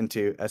rest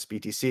into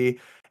SBTC.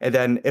 And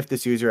then if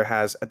this user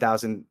has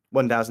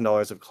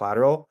 $1,000 of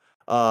collateral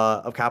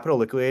of capital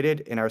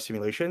liquidated in our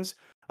simulations,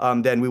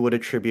 then we would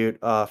attribute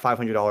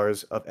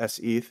 $500 of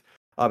SETH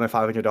and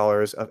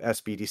 $500 of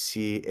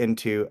SBTC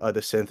into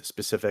the synth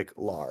specific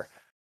LAR.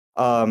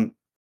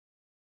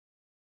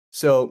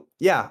 So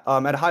yeah,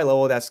 at a high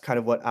level, that's kind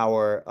of what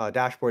our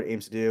dashboard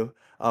aims to do.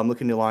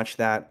 Looking to launch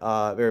that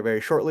very, very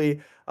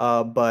shortly.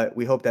 But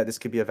we hope that this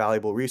could be a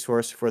valuable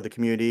resource for the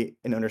community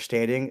in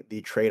understanding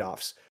the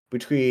trade-offs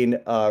between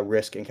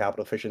risk and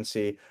capital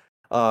efficiency.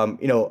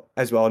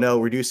 As we all know,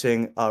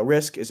 reducing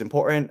risk is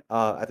important.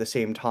 At the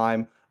same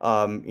time,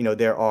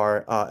 there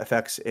are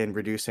effects in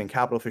reducing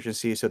capital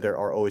efficiency, so there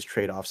are always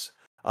trade-offs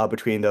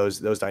between those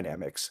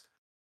dynamics.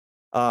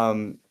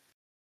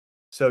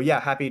 So yeah,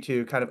 happy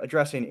to kind of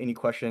address any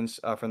questions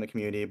from the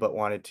community, but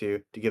wanted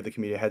to give the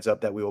community a heads up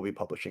that we will be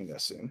publishing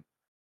this soon.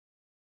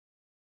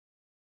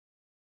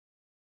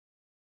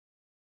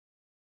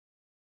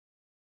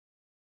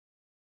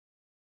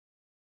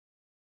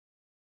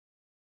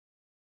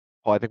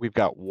 Well, I think we've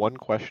got one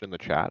question in the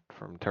chat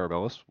from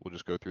Terabellus. We'll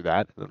just go through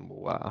that, and then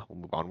we'll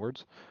move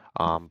onwards.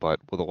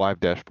 But with a live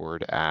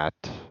dashboard at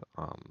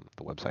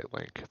the website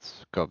link,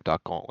 it's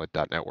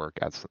gov.gauntlet.network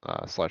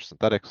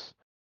 /synthetics.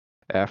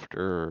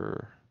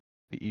 After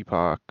the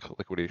epoch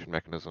liquidation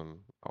mechanism,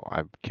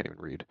 I can't even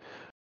read.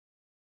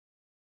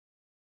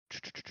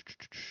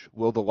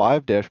 Will the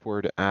live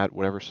dashboard at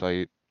whatever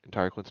site,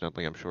 entirely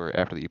coincidentally, I'm sure,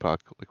 after the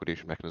epoch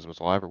liquidation mechanism is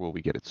live, or will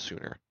we get it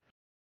sooner?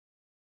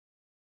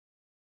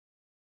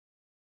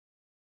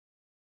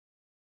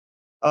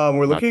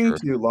 We're looking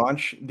to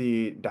launch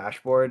the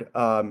dashboard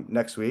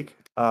next week.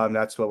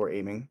 That's what we're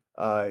aiming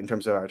in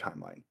terms of our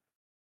timeline.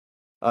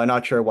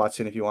 Not sure,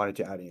 Watson, if you wanted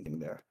to add anything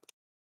there.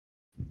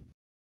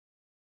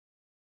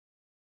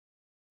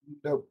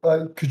 No,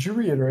 could you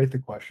reiterate the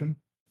question?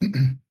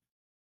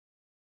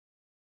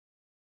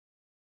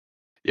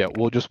 Yeah,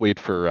 we'll just wait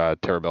for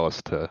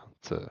Terabellus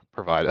to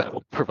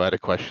provide a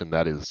question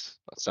that is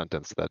a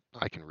sentence that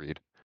I can read.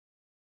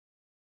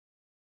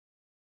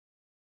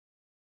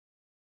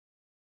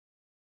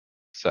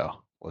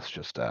 So let's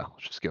just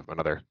give him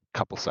another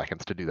couple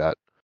seconds to do that.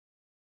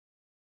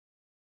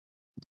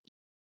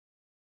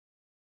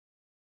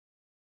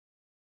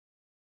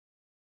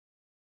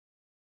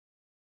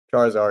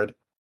 Charizard.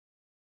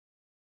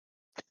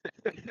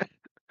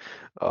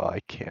 Oh, I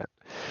can't.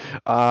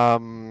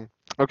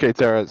 Okay,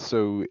 Tara.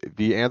 So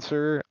the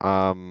answer,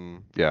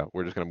 yeah,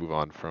 we're just gonna move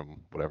on from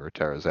whatever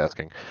Tara's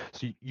asking.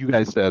 So you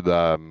guys said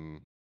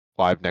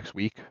live next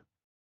week.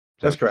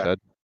 That's correct. Said?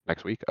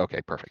 Next week.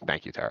 Okay, perfect.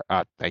 Thank you, Tara.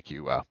 Thank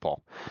you,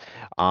 Paul.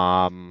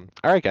 All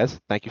right,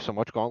 guys. Thank you so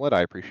much, Gauntlet.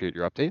 I appreciate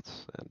your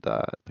updates, and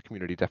the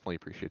community definitely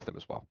appreciates them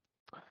as well.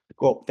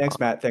 Cool. Thanks,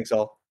 Matt. Thanks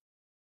all.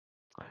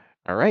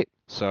 All right.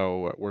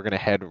 So we're gonna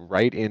head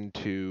right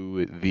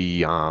into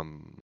the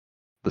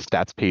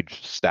stats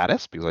page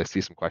status because I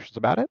see some questions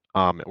about it.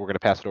 And we're gonna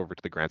pass it over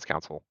to the Grants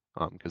Council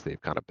because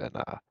they've kind of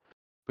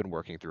been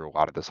working through a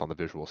lot of this on the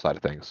visual side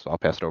of things. So I'll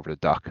pass it over to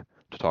Duck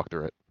to talk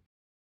through it.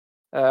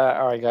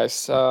 All right, guys.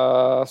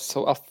 So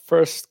I'll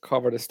first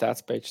cover the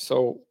stats page.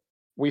 So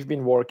we've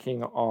been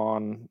working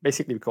on,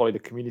 basically we call it the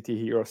community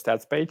hero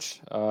stats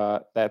page.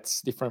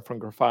 That's different from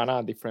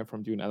Grafana, different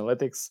from Dune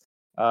Analytics,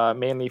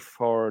 mainly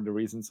for the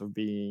reasons of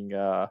being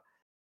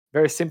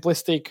very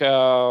simplistic,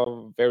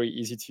 very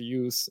easy to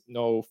use,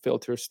 no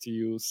filters to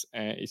use,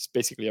 and it's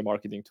basically a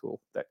marketing tool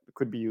that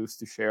could be used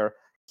to share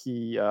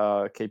key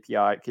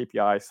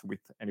KPIs with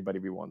anybody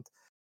we want.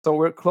 So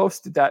we're close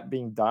to that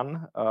being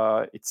done.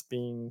 It's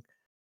being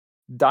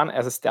done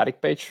as a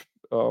static page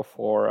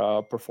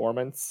for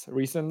performance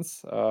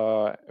reasons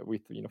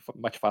with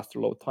much faster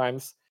load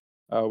times.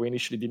 We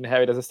initially didn't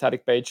have it as a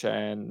static page,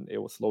 and it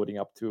was loading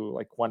up to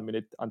like 1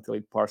 minute until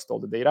it parsed all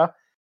the data.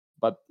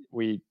 But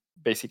we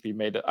basically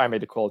I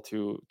made a call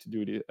to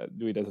do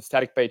it as a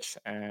static page,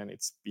 and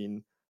it's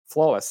been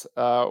flawless.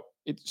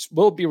 It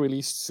will be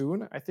released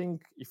soon. I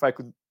think if I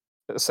could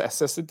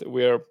assess it,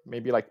 we're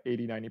maybe like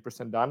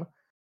 80-90% done.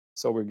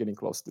 So we're getting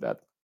close to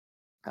that.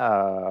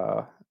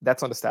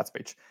 That's on the stats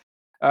page.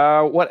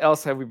 What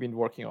else have we been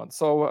working on?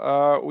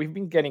 So we've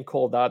been getting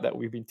called out that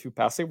we've been too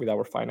passive with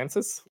our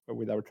finances,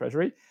 with our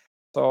treasury.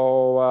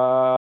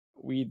 So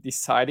we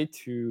decided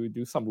to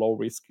do some low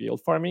risk yield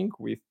farming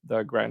with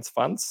the grants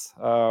funds.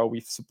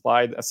 We've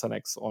supplied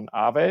SNX on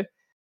Aave.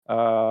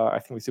 I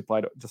think we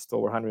supplied just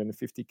over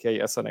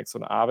 150K SNX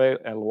on Aave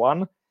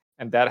L1,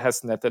 and that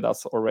has netted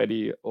us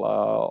already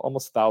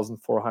almost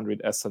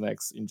 1,400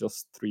 SNX in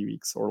just 3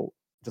 weeks, or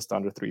just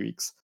under 3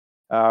 weeks.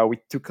 We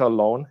took a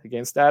loan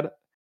against that,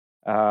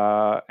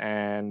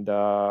 and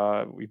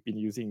we've been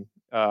using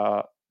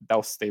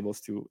those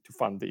stables to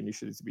fund the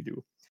initiatives we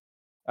do.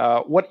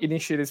 What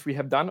initiatives we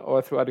have done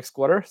throughout this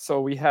quarter?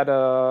 So we had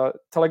a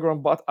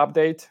Telegram bot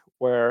update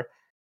where,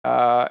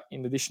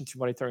 in addition to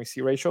monitoring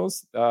C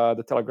ratios,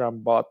 the Telegram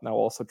bot now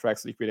also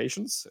tracks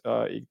liquidations.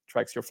 It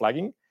tracks your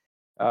flagging,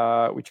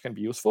 which can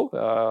be useful,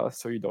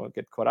 so you don't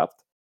get caught up.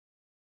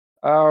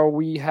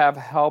 We have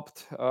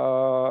helped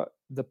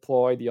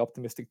deploy the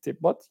optimistic tip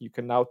bot. You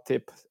can now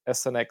tip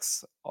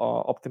SNX,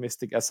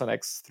 optimistic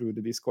SNX through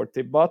the Discord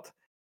tip bot.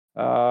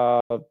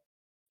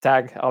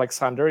 Tag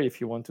Alexander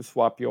if you want to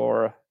swap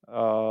your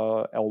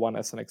L1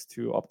 SNX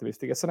to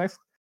optimistic SNX.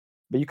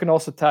 But you can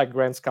also tag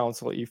Grants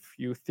Council if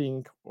you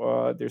think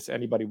there's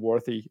anybody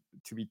worthy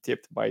to be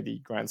tipped by the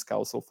Grants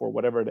Council for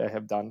whatever they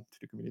have done to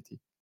the community.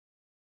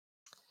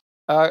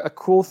 A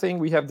cool thing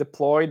we have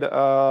deployed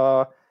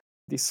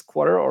this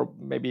quarter, or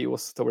maybe it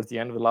was towards the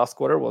end of the last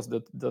quarter, was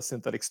the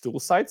Synthetics tool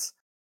sites.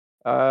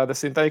 The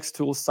Synthetics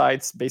tool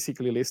sites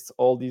basically lists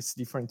all these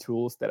different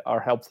tools that are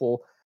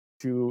helpful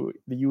to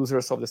the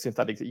users of the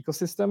Synthetics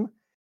ecosystem.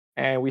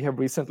 And we have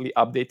recently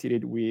updated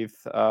it with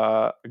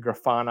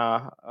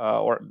Grafana,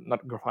 or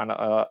not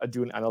Grafana, a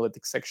Dune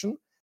Analytics section,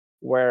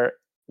 where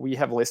we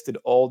have listed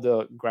all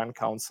the Grand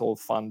Council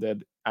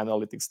funded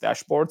analytics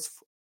dashboards,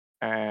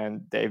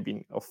 and they've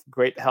been of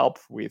great help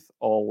with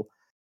all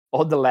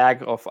the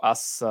lag of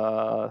us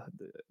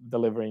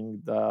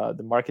delivering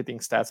the marketing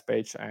stats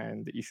page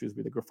and the issues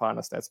with the Grafana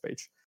stats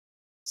page.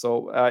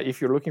 So if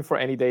you're looking for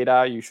any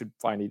data, you should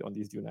find it on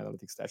these Dune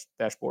Analytics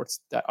dashboards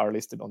that are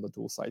listed on the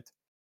tool site.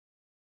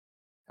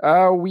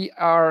 We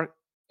are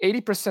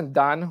 80%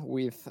 done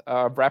with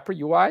Wrapper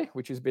UI,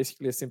 which is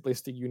basically a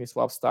simplistic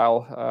Uniswap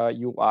style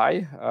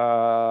UI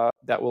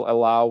that will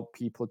allow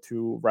people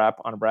to wrap,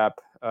 unwrap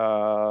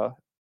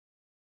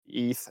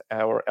ETH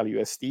or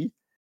LUSD.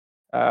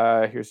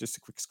 Here's just a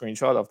quick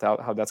screenshot of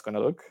how that's going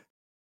to look.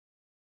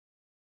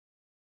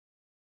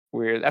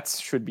 That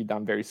should be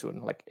done very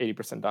soon, like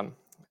 80% done.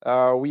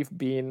 We've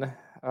been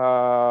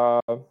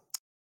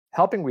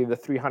helping with the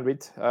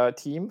 300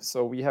 team.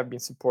 So we have been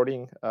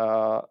supporting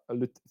a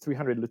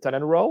 300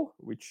 lieutenant role,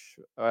 which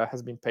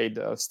has been paid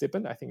a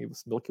stipend. I think it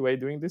was Milky Way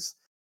doing this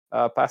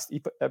past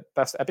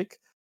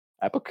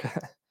Epoch.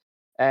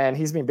 And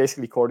he's been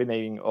basically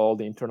coordinating all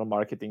the internal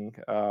marketing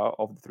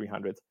of the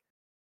 300.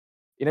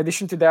 In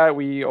addition to that,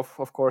 we,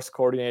 of course,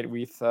 coordinate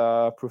with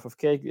Proof of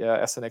Cake,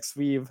 SNX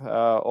Weave,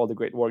 all the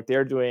great work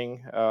they're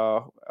doing.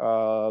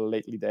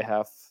 Lately, they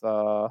have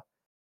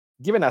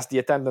given us the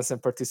attendance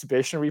and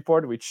participation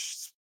report,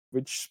 which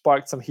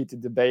sparked some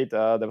heated debate.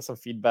 There was some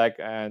feedback,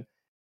 and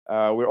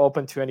we're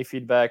open to any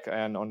feedback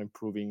and on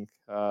improving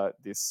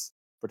this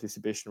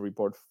participation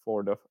report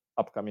for the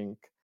upcoming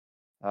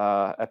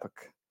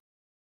Epoch.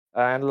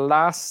 And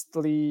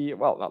lastly,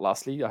 well, not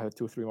lastly, I have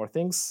 2 or 3 more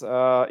things.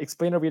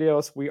 Explainer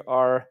videos. We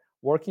are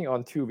working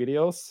on 2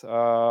 videos.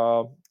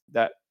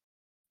 That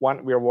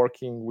one, we are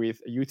working with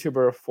a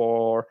YouTuber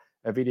for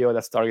a video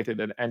that's targeted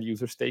at end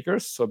user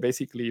stakers. So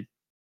basically,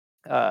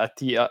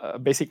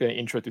 basically an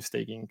intro to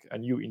staking, a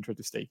new intro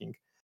to staking.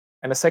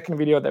 And a second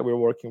video that we're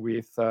working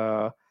with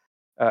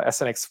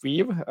SNX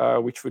Weave,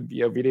 which would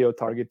be a video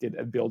targeted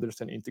at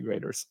builders and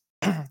integrators.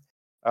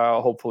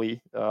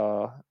 Hopefully,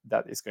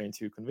 that is going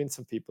to convince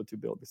some people to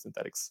build the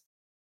Synthetics.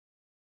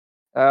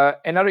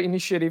 Another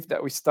initiative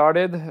that we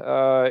started,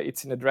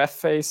 it's in the draft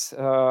phase.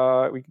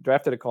 We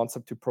drafted a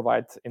concept to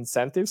provide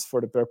incentives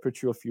for the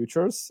perpetual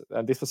futures.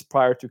 And this was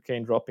prior to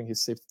Kane dropping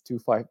his SIP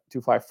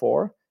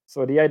 254.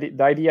 So the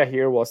idea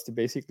here was to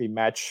basically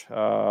match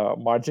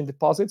margin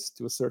deposits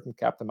to a certain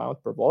capped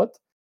amount per wallet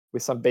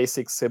with some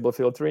basic Sybil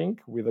filtering,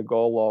 with a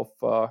goal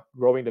of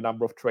growing the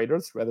number of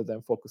traders rather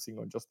than focusing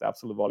on just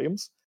absolute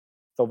volumes.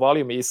 So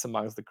volume is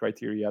amongst the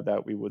criteria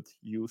that we would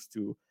use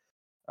to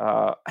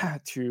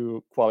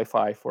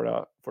qualify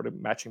for the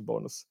matching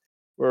bonus.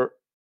 We're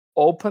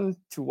open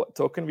to what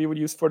token we would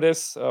use for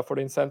this, for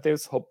the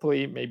incentives.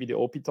 Hopefully, maybe the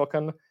OP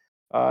token.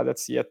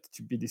 That's yet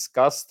to be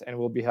discussed, and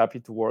we'll be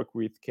happy to work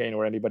with Kane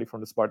or anybody from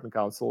the Spartan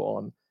Council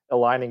on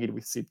aligning it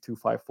with SIP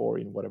 254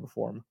 in whatever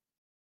form.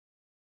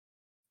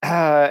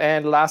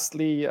 And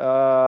lastly,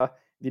 the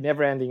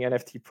never-ending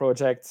NFT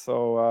project.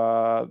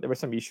 So there were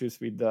some issues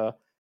with the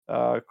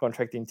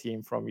contracting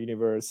team from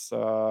Universe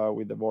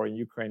with the war in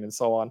Ukraine and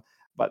so on.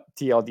 But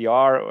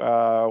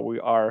TLDR, we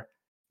are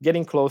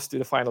getting close to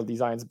the final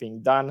designs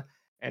being done,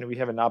 and we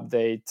have an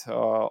update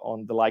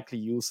on the likely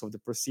use of the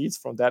proceeds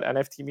from that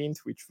NFT mint,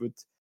 which would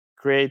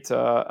create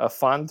a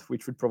fund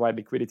which would provide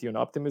liquidity on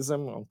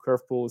Optimism, on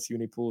Curve Pools,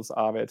 Unipools,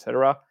 Aave,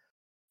 etc.,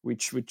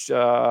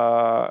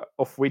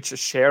 of which a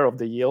share of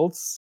the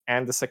yields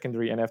and the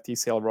secondary NFT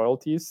sale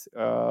royalties,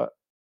 a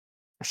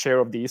share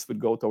of these would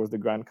go towards the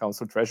Grand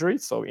Council treasury.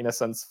 So in a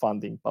sense,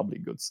 funding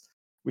public goods,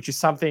 which is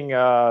something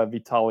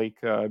Vitalik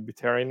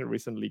Buterin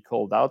recently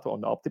called out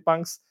on the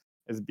OptiPunks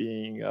as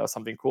being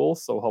something cool.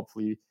 So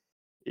hopefully,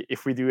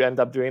 if we do end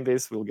up doing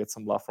this, we'll get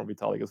some love from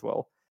Vitalik as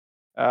well.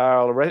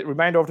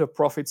 Reminder of the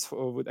profits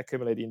would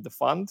accumulate in the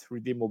fund,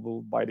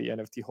 redeemable by the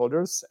NFT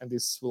holders, and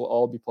this will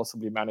all be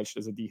possibly managed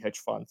as a DHedge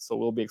fund. So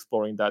we'll be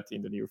exploring that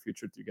in the near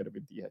future together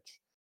with DHedge.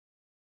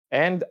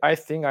 And I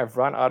think I've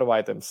run out of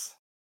items.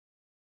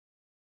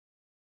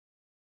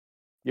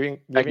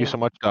 Thank you so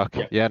much, Duck.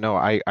 Yeah. Yeah, no,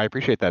 I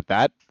appreciate that.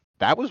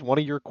 That was one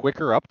of your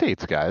quicker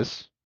updates,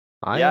 guys.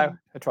 Yeah,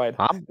 I tried.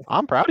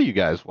 I'm proud of you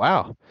guys.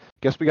 Wow.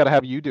 Guess we got to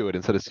have you do it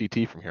instead of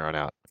CT from here on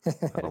out.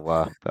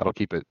 That'll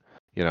keep it,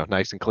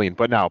 nice and clean.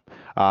 But no,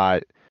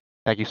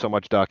 thank you so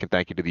much, Duck, and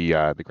thank you to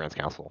the Grants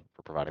Council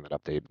for providing that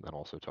update and then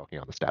also talking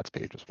on the stats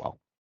page as well.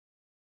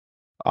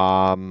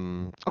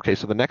 Okay,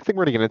 so the next thing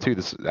we're gonna get into,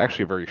 this is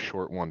actually a very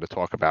short one to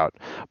talk about,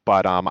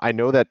 but I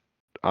know that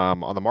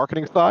on the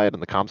marketing side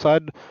and the comm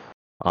side,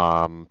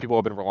 people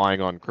have been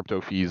relying on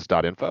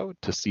cryptofees.info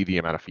to see the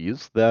amount of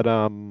fees that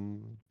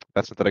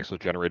Synthetix was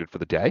generated for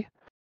the day.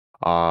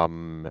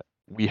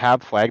 We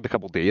have flagged a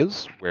couple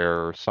days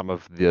where some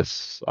of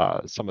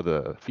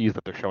the fees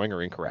that they're showing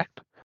are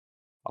incorrect.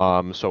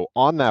 So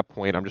on that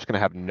point, I'm just going to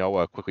have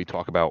Noah quickly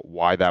talk about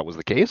why that was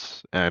the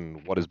case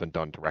and what has been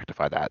done to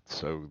rectify that,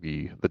 so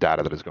the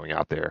data that is going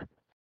out there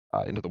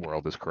into the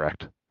world is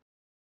correct.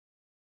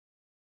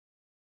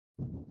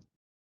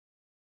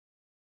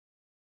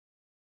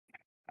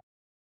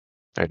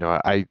 I know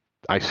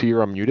I see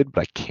you're unmuted,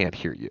 but I can't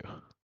hear you.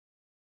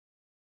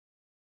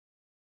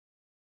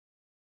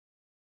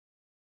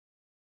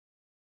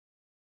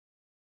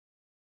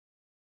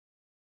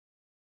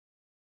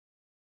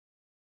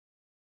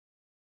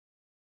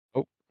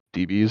 Oh,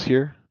 DB is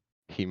here.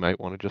 He might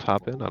want to just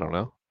hop in. I don't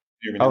know.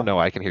 Hear me Oh now? no,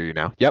 I can hear you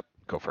now. Yep,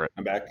 go for it.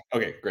 I'm back.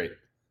 Okay, great.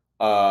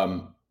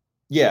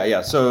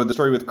 Yeah. So the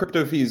story with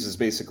crypto fees is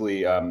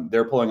basically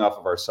they're pulling off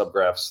of our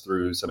subgraphs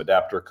through some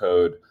adapter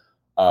code.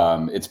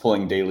 It's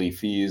pulling daily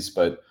fees,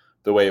 but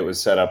the way it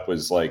was set up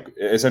was like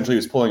essentially it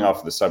was pulling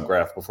off the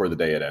subgraph before the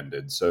day had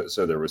ended.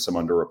 So there was some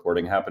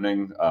underreporting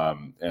happening,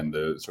 and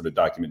the sort of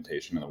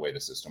documentation and the way the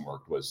system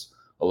worked was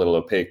a little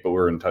opaque. But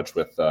we're in touch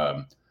with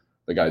the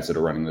guys that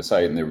are running the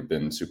site, and they've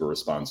been super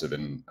responsive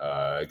in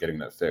getting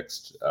that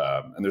fixed.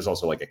 And there's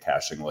also like a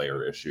caching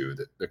layer issue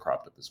that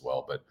cropped up as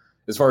well. But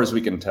as far as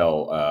we can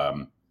tell,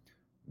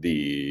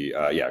 the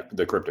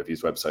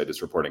CryptoFees website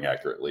is reporting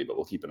accurately, but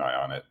we'll keep an eye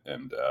on it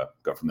and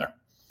go from there.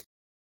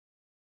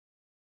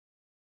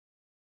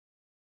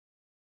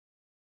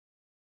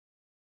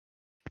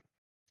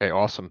 Okay,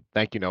 awesome.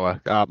 Thank you,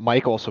 Noah.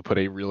 Mike also put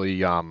a really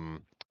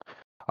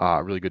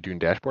good Dune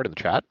dashboard in the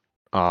chat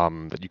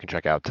that you can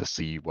check out to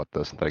see what the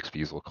Synthetix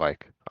fees look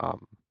like.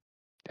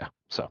 Yeah,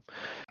 so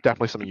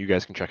definitely something you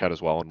guys can check out as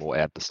well, and we'll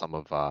add to some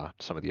of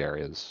the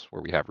areas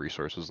where we have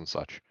resources and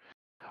such.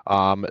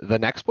 The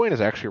next point is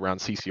actually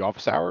around CC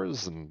office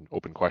hours and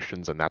open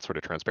questions and that sort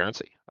of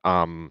transparency.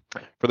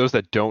 For those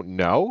that don't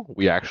know,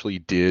 we actually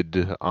did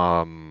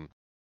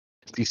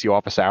CC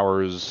office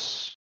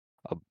hours.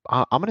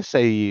 I'm going to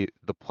say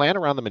the plan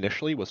around them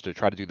initially was to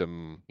try to do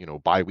them,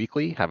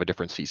 bi-weekly, have a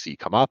different CC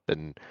come up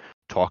and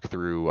talk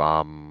through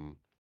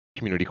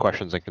community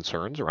questions and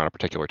concerns around a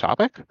particular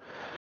topic.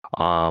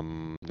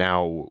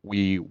 Now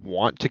we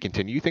want to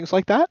continue things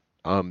like that.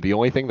 The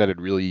only thing that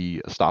had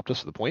really stopped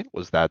us at the point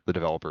was that the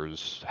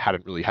developers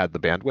hadn't really had the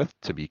bandwidth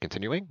to be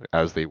continuing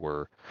as they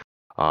were,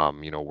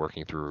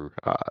 working through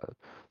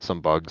some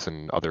bugs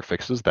and other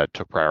fixes that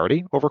took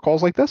priority over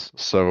calls like this.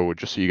 So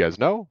just so you guys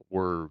know,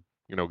 we're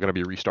going to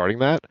be restarting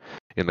that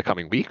in the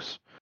coming weeks.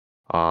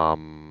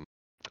 And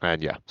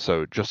yeah,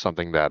 so just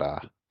something that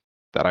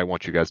I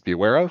want you guys to be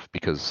aware of,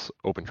 because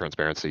open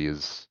transparency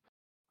is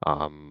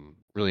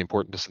really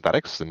important to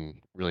Synthetix and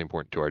really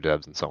important to our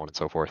devs and so on and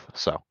so forth.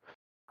 So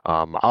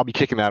I'll be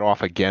kicking that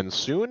off again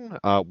soon.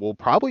 We'll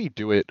probably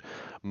do it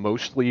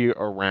mostly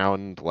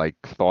around like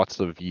thoughts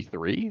of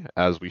E3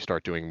 as we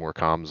start doing more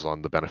comms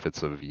on the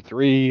benefits of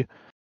E3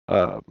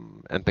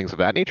 and things of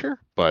that nature.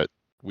 But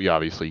we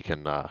obviously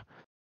can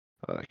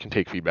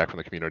take feedback from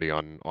the community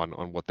on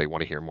what they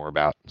want to hear more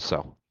about.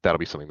 So that'll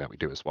be something that we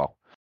do as well.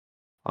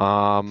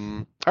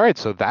 All right,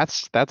 so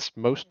that's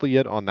mostly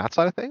it on that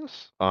side of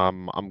things.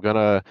 I'm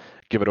gonna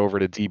give it over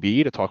to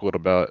DB to talk a little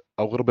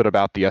bit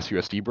about the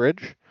SUSD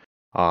bridge,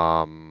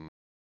 and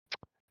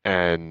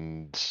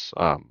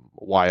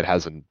why it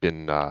hasn't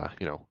been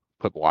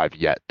put live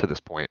yet to this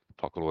point.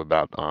 Talk a little bit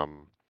about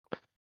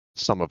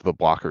some of the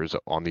blockers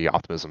on the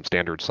Optimism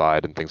standard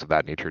side and things of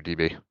that nature.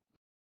 DB.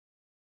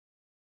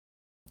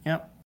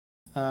 Yep.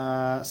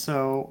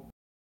 So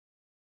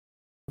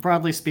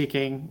broadly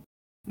speaking,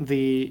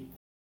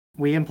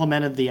 we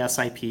implemented the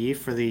SIP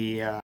for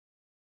the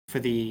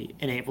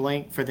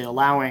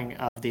allowing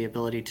of the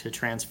ability to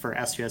transfer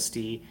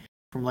SUSD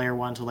from layer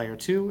 1 to layer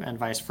 2 and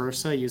vice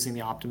versa using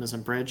the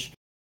Optimism bridge,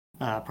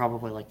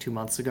 probably like 2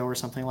 months ago or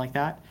something like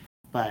that.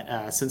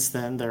 But since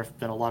then, there have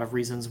been a lot of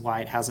reasons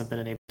why it hasn't been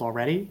enabled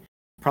already.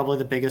 Probably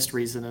the biggest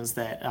reason is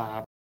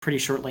that pretty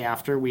shortly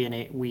after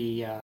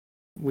we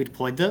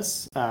deployed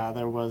this,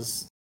 there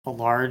was a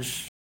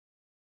large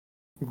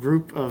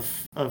group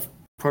of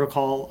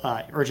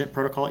urgent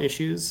protocol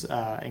issues,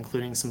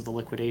 including some of the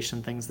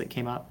liquidation things that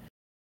came up,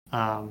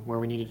 where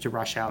we needed to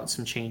rush out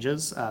some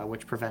changes,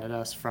 which prevented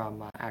us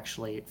from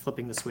actually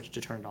flipping the switch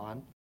to turn it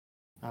on.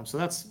 So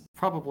that's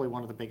probably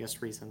one of the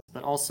biggest reasons.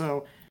 But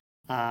also,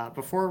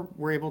 before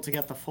we're able to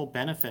get the full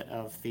benefit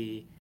of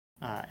the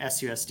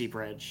SUSD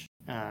bridge,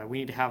 we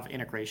need to have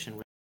integration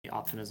with the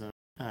Optimism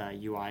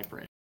UI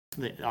bridge,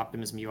 the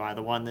Optimism UI,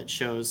 the one that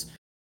shows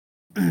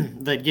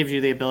that gives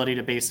you the ability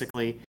to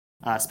basically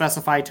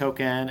specify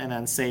token and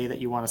then say that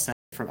you want to send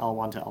it from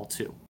L1 to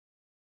L2.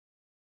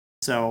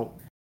 So,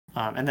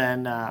 and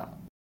then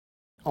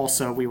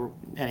also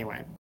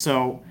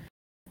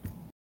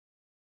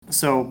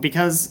so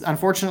because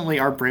unfortunately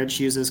our bridge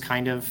uses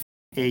kind of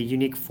a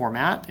unique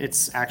format.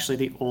 It's actually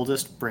the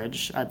oldest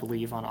bridge, I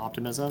believe, on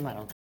Optimism. I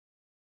don't think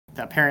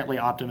that apparently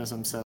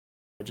Optimism says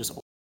it's just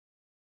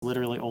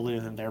literally older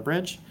than their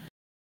bridge.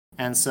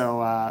 And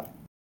so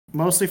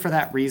mostly for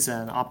that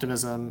reason,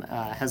 Optimism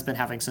has been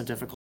having some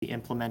difficulty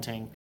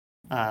implementing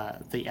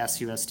the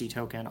SUSD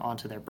token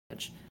onto their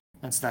bridge.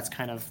 And so that's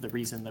kind of the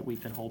reason that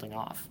we've been holding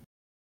off.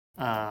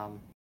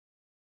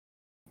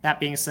 That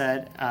being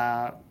said,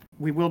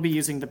 we will be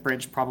using the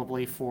bridge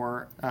probably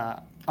for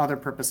other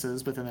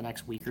purposes within the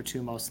next week or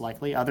two, most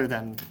likely, other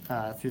than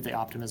through the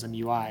Optimism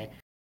UI.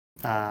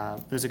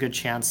 There's a good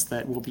chance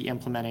that we'll be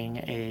implementing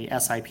a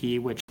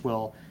SIP, which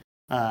will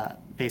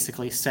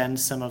basically send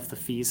some of the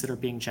fees that are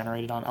being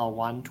generated on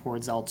L1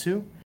 towards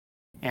L2.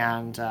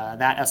 And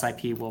that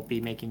SIP will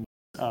be making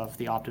use of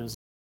the Optimism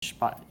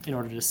in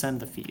order to send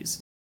the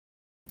fees.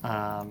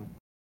 And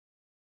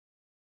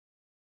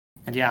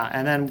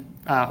then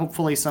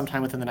hopefully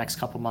sometime within the next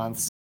couple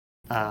months,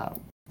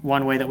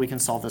 one way that we can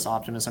solve this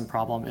Optimism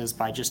problem is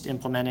by just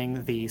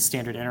implementing the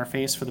standard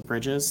interface for the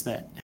bridges that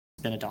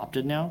has been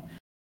adopted now.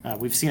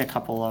 We've seen a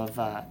couple of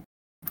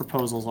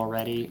proposals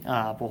already,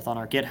 both on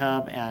our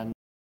GitHub and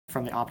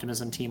from the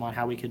Optimism team on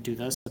how we could do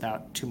this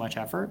without too much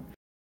effort.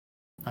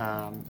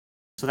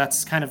 So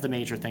that's kind of the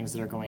major things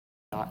that are going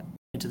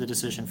into the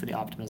decision for the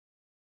Optimism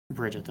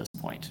bridge at this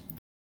point.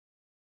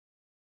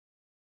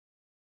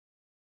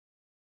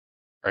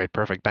 All right,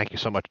 perfect. Thank you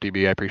so much,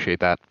 DB. I appreciate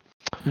that.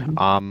 So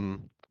what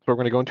we're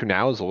going to go into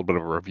now is a little bit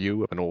of a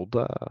review of an old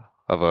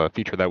of a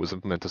feature that was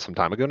implemented some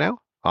time ago now,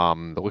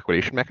 the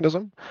liquidation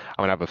mechanism.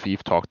 I'm going to have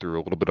Afif talk through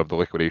a little bit of the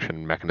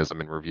liquidation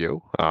mechanism in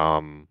review,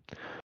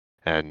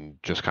 and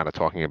just kind of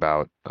talking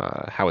about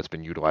how it's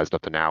been utilized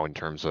up to now in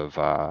terms of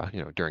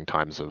during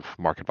times of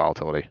market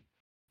volatility.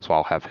 So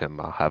I'll have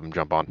him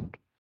jump on.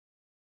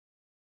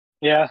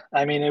 Yeah,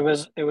 I mean it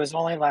was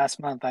only last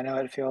month. I know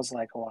it feels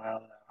like a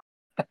while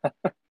though.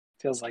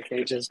 Feels like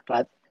ages,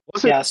 but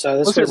Was it, yeah. So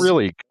this was it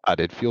really? God,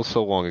 it feels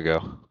so long ago.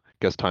 I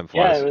guess time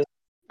flies. Yeah,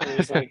 it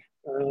was like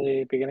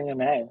early beginning of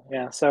May.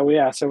 Yeah. So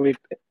we've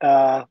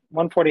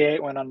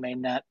 148 went on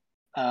mainnet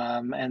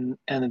in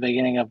the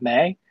beginning of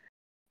May.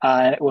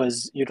 And it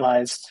was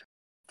utilized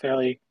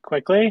fairly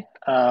quickly.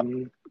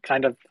 The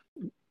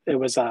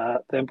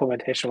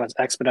implementation was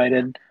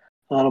expedited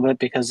a little bit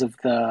because of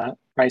the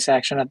price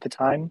action at the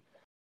time.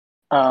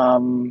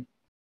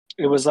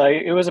 It was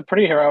a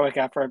pretty heroic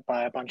effort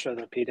by a bunch of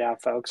the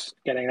PDAP folks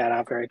getting that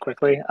out very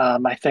quickly.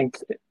 I think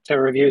to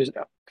review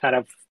kind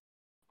of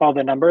all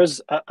the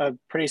numbers, a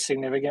pretty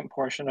significant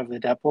portion of the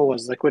DEP pool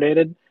was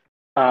liquidated,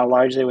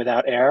 largely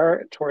without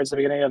error towards the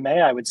beginning of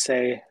May. I would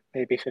say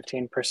maybe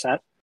 15%,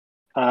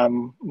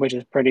 which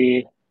is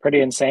pretty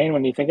insane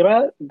when you think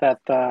about it. That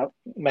the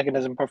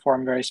mechanism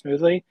performed very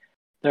smoothly.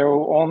 The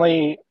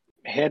only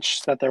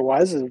hitch that there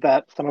was is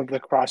that some of the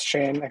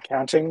cross-chain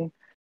accounting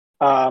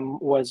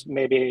was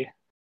maybe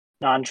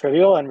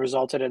non-trivial and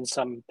resulted in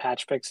some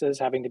patch fixes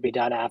having to be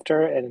done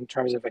after, and in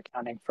terms of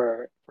accounting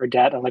for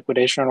debt and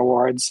liquidation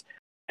rewards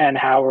and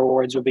how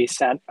rewards would be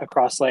sent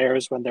across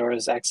layers when there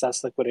was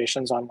excess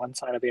liquidations on one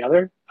side or the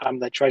other.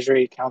 The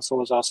Treasury Council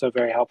was also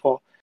very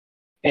helpful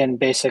in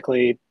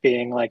basically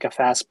being like a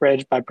fast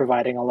bridge by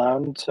providing a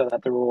loan so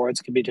that the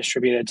rewards could be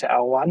distributed to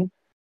L1.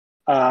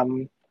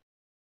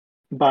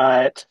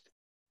 But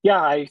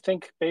yeah, I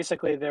think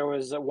basically there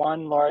was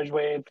one large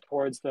wave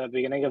towards the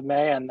beginning of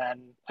May, and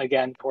then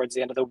again towards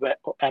the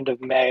end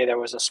of May there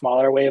was a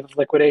smaller wave of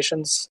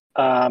liquidations.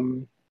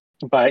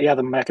 But yeah,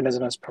 the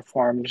mechanism has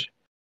performed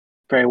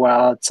very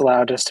well. It's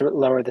allowed us to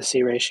lower the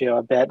C ratio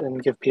a bit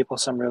and give people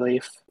some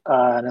relief,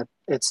 and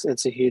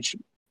it's a huge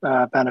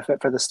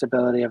benefit for the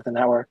stability of the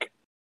network.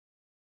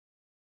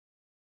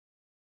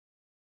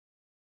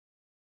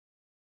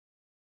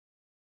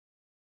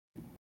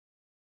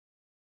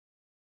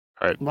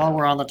 All right. While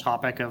we're on the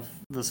topic of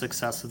the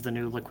success of the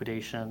new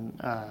liquidation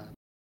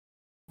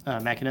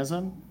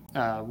mechanism,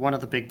 one of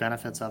the big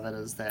benefits of it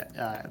is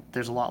that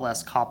there's a lot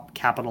less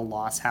capital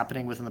loss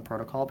happening within the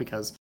protocol,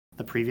 because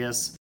the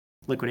previous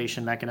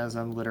liquidation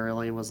mechanism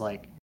literally was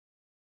like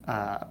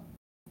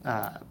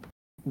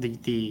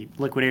the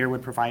liquidator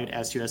would provide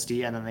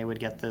SUSD and then they would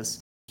get this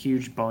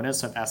huge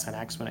bonus of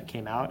SNX when it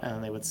came out, and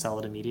then they would sell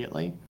it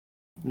immediately.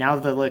 Now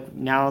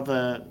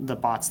the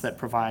bots that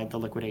provide the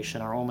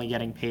liquidation are only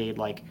getting paid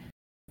like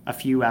a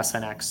few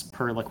SNX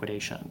per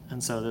liquidation,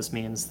 and so this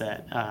means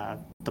that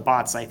the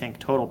bots, I think,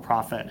 total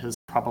profit has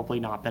probably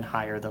not been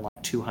higher than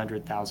like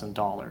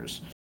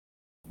 $200,000,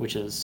 which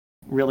is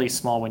really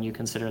small when you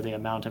consider the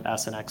amount of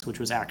SNX which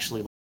was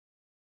actually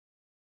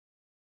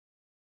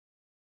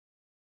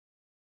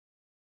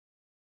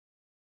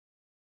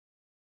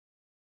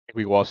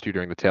think we lost you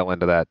during the tail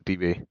end of that,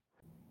 DB.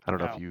 I don't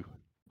know Oh. if you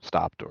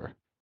stopped or.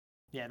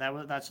 Yeah,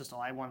 that's just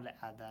all. I wanted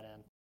to add that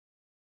in.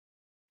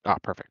 Ah,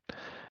 perfect.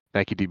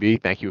 Thank you,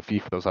 DB. Thank you,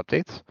 Afi, for those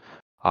updates.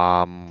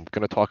 Going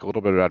to talk a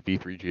little bit about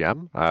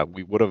V3GM.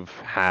 We would have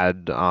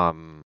had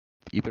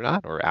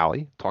Ethernet or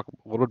Ali talk a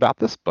little bit about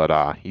this,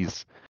 but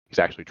he's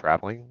actually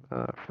traveling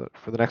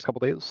for the next couple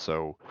days,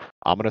 so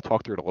I'm going to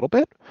talk through it a little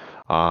bit.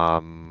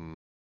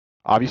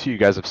 Obviously, you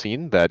guys have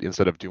seen that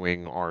instead of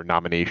doing our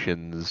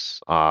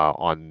nominations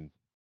on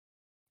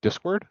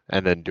Discord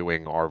and then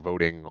doing our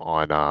voting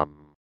on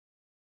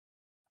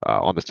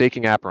the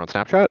staking app or on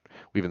Snapchat,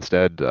 we've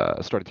instead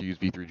started to use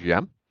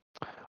V3GM.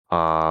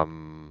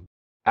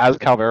 As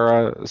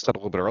Calvera said a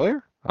little bit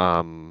earlier,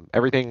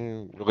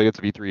 everything related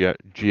to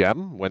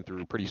V3GM went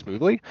through pretty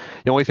smoothly.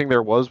 The only thing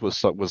there was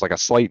like a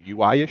slight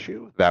UI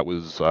issue that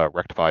was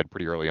rectified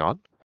pretty early on.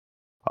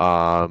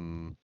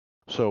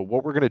 So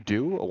what we're going to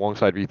do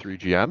alongside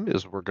V3GM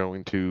is we're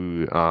going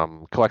to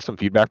collect some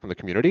feedback from the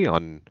community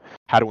on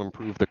how to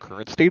improve the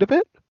current state of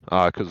it,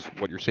 because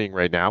what you're seeing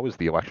right now is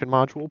the election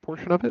module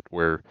portion of it,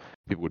 where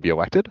people would be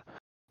elected.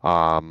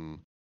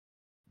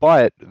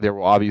 But there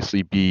will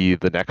obviously be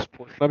the next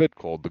portion of it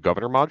called the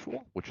governor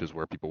module, which is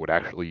where people would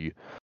actually,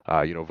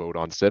 vote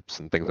on SIPs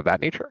and things of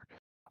that nature.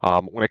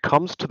 When it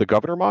comes to the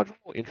governor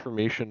module,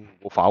 information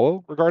will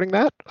follow regarding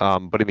that.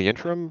 But in the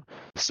interim,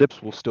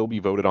 SIPs will still be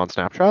voted on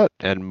Snapchat,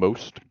 and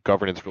most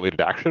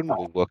governance-related action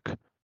will look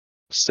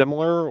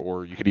similar,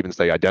 or you could even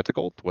say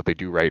identical to what they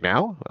do right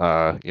now.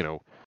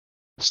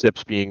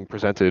 SIPs being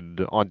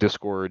presented on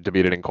Discord,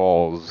 debated in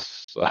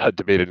calls,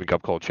 debated in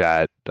GovCall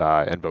chat,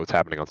 and votes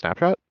happening on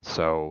Snapchat.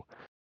 So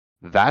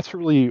that's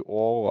really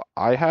all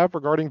I have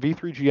regarding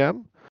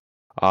V3GM.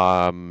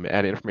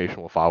 And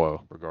information will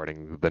follow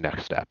regarding the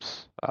next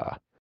steps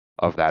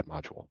of that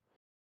module.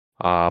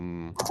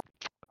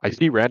 I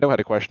see Rando had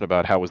a question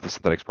about how was the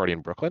Synthetix party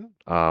in Brooklyn.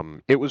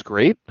 It was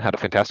great. Had a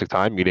fantastic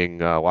time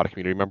meeting a lot of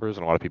community members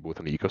and a lot of people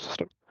within the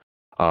ecosystem.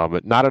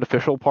 Not an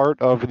official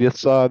part of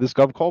this this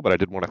gov call, but I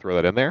did want to throw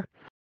that in there.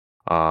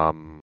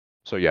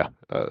 So yeah,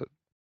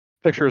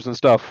 pictures and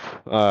stuff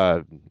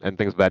and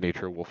things of that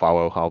nature will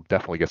follow. I'll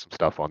definitely get some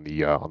stuff on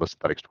the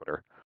Synthetix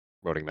Twitter,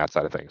 promoting that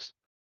side of things.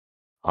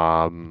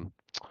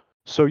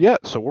 So yeah,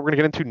 so what we're gonna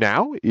get into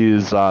now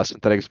is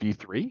Synthetix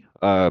V3.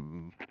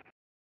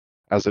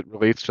 As it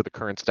relates to the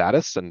current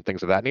status and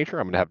things of that nature,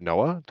 I'm gonna have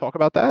Noah talk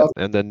about that,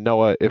 and then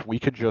Noah, if we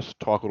could just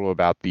talk a little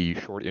about the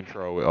short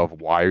intro of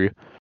why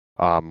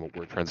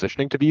we're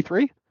transitioning to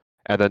V3,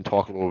 and then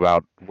talk a little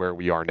about where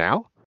we are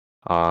now.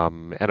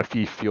 And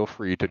Afi, feel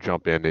free to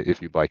jump in if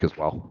you'd like as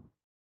well.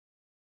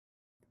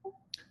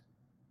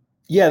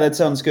 Yeah, that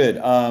sounds good.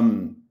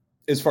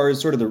 As far as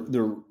sort of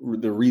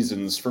the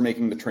reasons for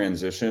making the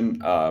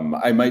transition,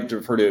 I might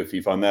defer to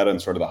Afif on that, on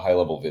sort of the high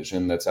level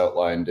vision that's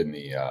outlined in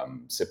the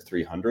SIP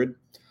 300.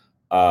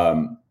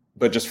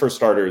 But just for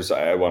starters,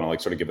 I want to like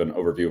sort of give an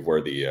overview of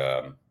where the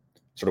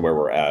sort of where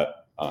we're at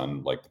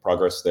on like the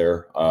progress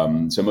there.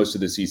 So most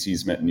of the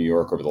CCs met in New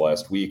York over the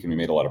last week, and we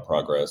made a lot of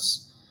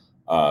progress.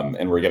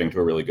 And we're getting to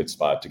a really good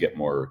spot to get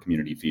more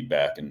community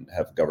feedback and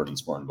have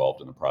governance more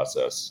involved in the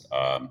process.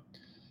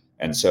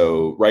 And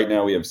so right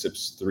now we have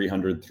SIPs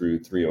 300 through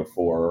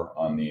 304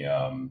 on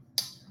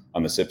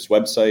the SIPs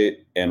website,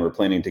 and we're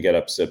planning to get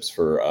up SIPs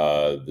for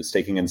the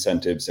staking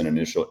incentives and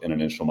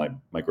initial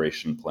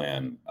migration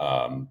plan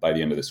by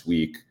the end of this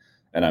week.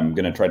 And I'm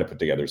going to try to put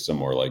together some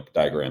more like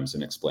diagrams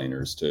and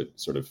explainers to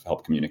sort of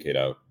help communicate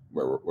out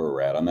where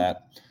we're at on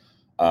that.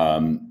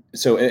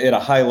 So at a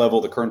high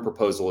level, the current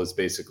proposal is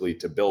basically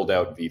to build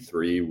out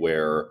V3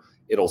 where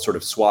it'll sort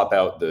of swap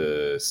out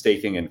the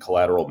staking and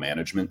collateral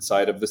management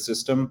side of the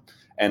system,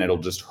 and it'll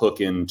just hook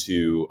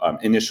into,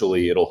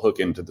 initially it'll hook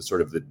into the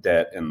sort of the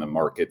debt and the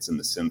markets and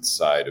the synth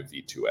side of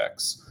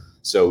V2X.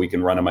 So we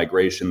can run a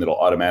migration that'll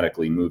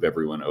automatically move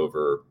everyone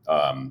over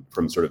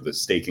from sort of the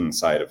staking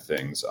side of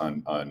things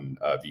on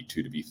V2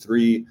 to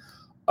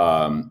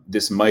V3.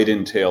 This might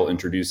entail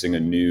introducing a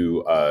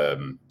new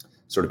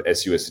sort of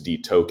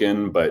SUSD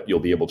token, but you'll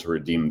be able to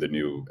redeem the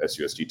new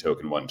SUSD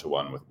token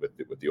one-to-one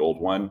with the old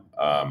one.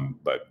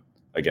 But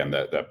again,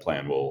 that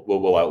plan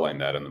we'll outline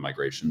that in the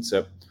migration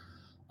SIP.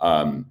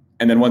 And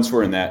then once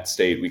we're in that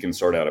state, we can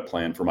sort out a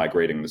plan for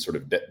migrating the sort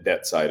of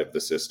debt side of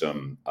the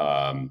system,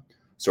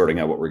 sorting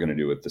out what we're going to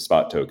do with the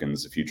spot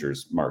tokens, the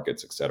futures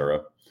markets, et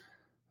cetera.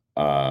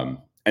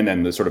 And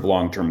then the sort of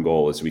long-term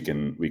goal is we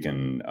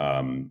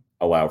can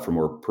allow for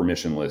more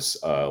permissionless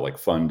like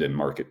fund and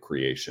market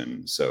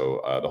creation.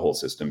 So the whole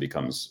system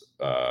becomes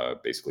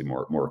basically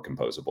more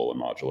composable and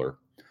modular.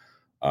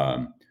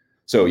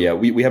 So yeah,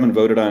 we haven't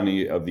voted on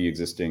any of the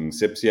existing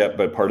SIPs yet,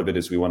 but part of it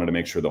is we wanted to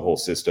make sure the whole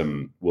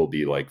system will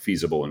be like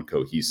feasible and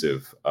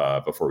cohesive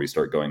before we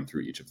start going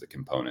through each of the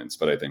components.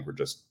 But I think we're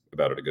just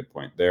about at a good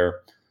point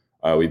there.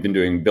 We've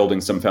been building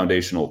some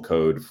foundational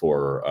code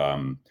for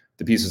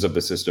the pieces of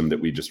the system that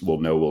we just will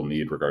know we'll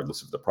need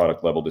regardless of the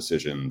product level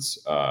decisions,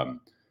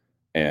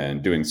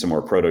 and doing some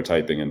more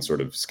prototyping and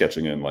sort of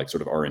sketching in like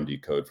sort of R&D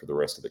code for the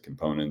rest of the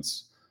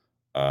components.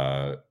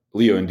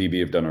 Leo and DB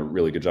have done a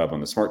really good job on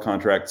the smart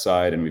contract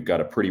side, and we've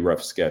got a pretty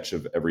rough sketch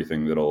of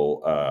everything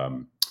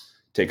that'll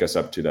take us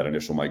up to that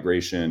initial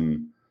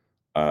migration.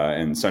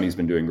 And Sunny's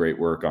been doing great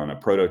work on a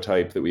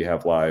prototype that we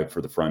have live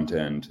for the front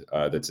end.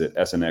 That's at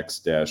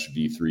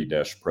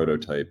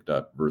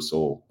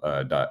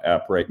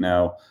snx-v3-prototype.vercel.app right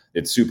now.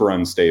 It's super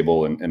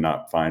unstable and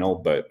not final,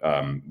 but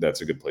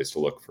that's a good place to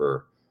look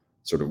for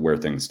sort of where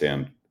things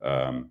stand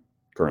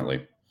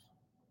currently.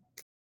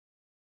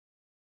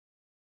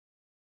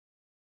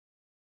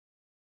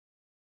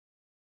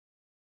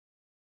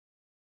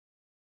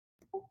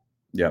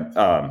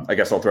 Yeah, I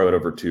guess I'll throw it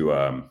over to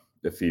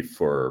Afif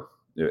for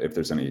if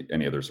there's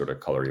any other sort of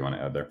color you want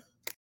to add there.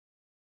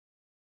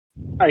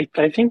 I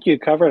think you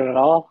covered it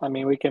all. I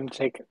mean, we can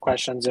take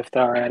questions if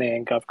there are any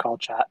in GovCall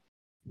chat.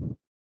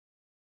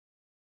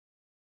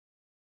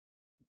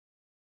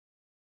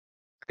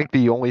 I think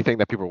the only thing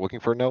that people are looking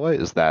for, Noah,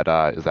 is that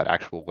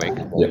actual link.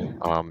 Yep.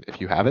 If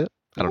you have it,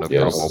 I don't know if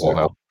Yes, you're on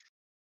mobile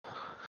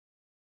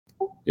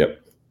though.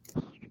 Yep.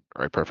 All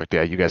right, perfect.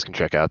 Yeah, you guys can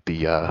check out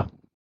the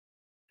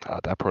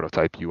that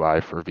prototype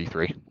UI for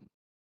V3.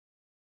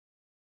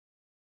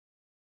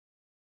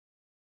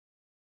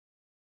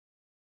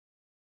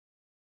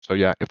 So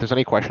yeah, if there's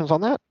any questions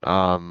on that,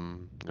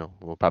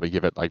 we'll probably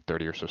give it like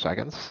 30 or so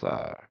seconds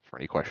for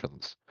any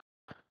questions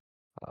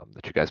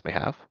that you guys may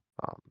have.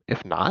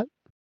 If not,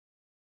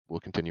 we'll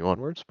continue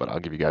onwards, but I'll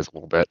give you guys a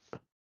little bit.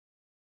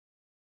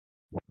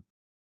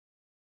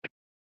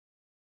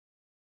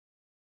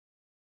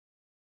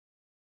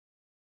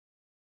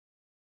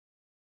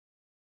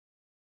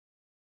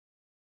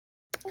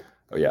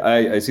 Oh yeah,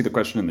 I see the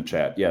question in the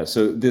chat. Yeah,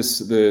 so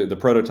the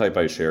prototype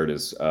I shared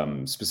is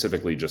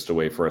specifically just a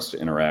way for us to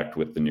interact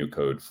with the new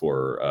code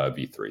for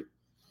V3.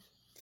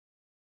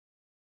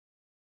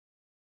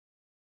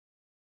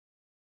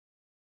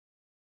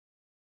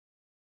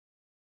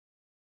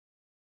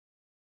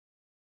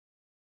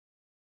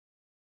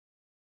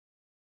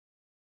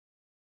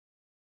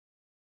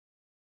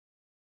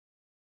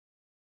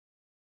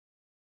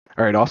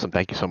 All right, awesome.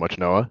 Thank you so much,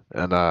 Noah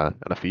and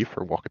Afif,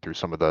 for walking through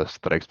some of the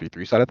Synthetics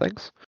V3 side of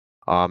things.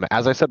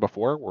 As I said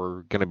before,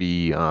 we're going to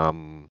be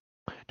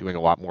doing a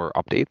lot more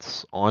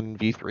updates on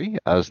V3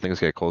 as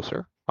things get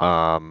closer.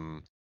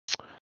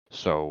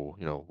 So,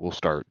 we'll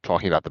start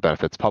talking about the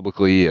benefits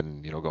publicly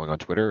and, going on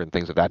Twitter and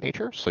things of that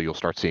nature. So you'll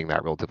start seeing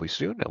that relatively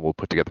soon, and we'll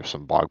put together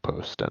some blog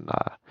posts and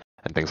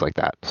things like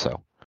that.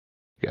 So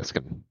you guys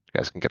can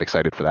get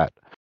excited for that.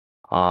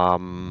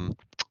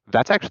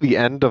 That's actually the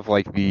end of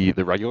like the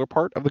regular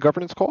part of the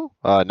governance call.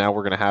 Now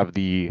we're going to have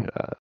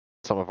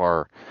some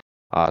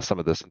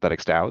of the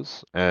Synthetics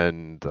DAOs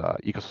and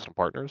ecosystem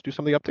partners do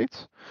some of the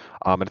updates.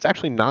 And it's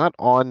actually not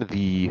on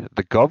the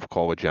Gov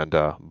call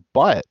agenda,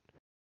 but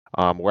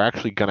we're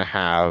actually going to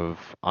have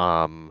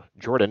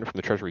Jordan from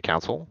the Treasury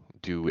Council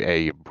do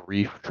a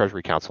brief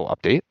Treasury Council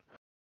update.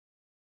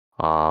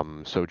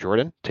 So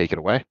Jordan, take it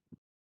away.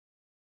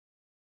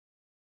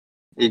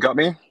 You got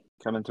me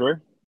coming through?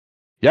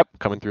 Yep,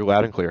 coming through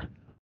loud and clear.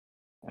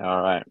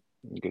 All right,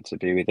 good to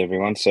be with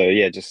everyone. So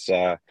yeah, just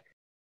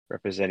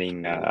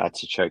representing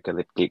Artichoke,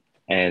 Elliptic,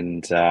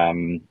 and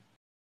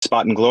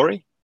Spartan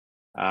Glory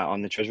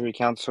on the Treasury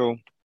Council.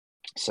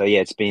 So yeah,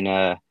 it's been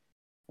an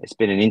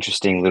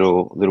interesting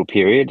little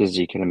period, as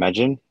you can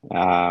imagine.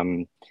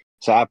 So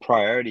our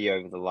priority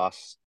over the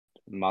last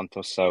month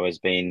or so has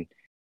been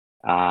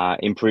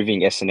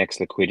improving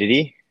SNX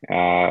liquidity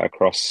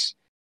across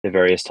the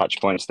various touch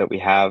points that we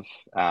have,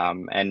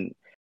 and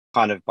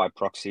kind of by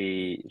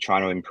proxy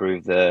trying to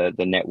improve the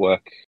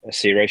network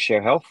C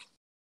ratio health,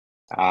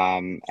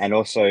 and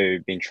also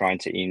been trying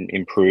to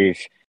improve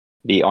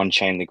the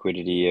on-chain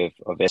liquidity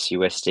of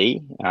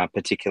SUSD,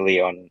 particularly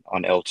on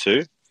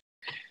L2.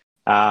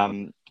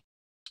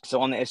 So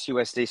on the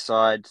SUSD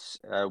side,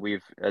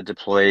 we've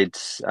deployed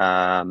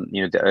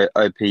the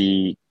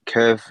OP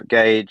curve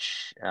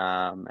gauge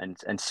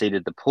and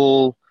seeded the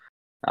pool.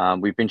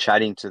 We've been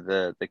chatting to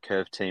the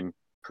curve team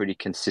pretty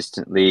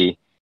consistently.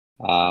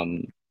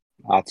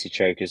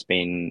 Artichoke has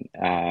been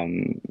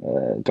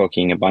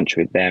talking a bunch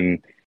with them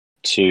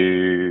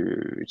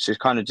to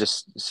kind of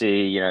just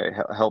see,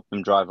 help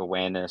them drive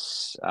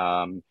awareness,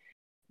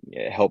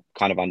 help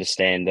kind of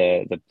understand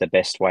the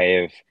best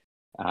way of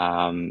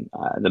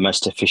the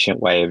most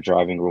efficient way of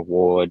driving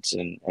rewards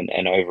and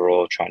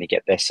overall trying to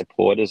get their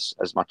support as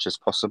much as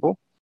possible.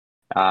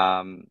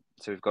 So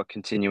we've got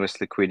continuous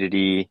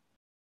liquidity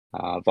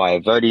via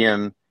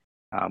Vodium,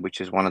 which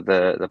is one of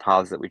the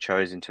paths that we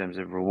chose in terms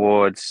of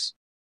rewards.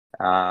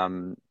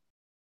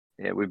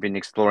 We've been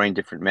exploring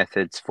different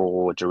methods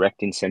for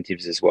direct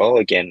incentives as well.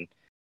 Again,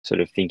 sort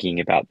of thinking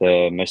about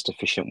the most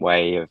efficient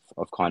way of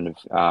kind of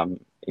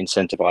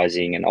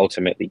incentivizing and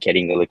ultimately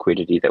getting the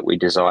liquidity that we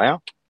desire.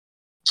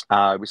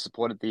 We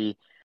supported the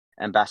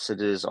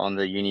ambassadors on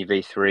the Uni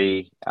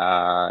V3,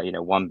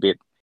 1 BIP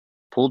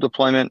pool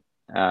deployment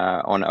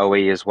on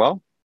OE as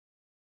well.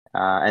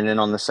 And then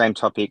on the same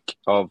topic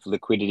of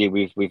liquidity,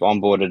 we've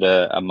onboarded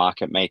a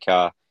market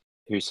maker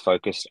who's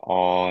focused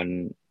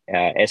on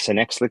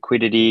SNX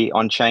liquidity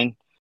on chain.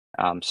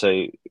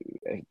 So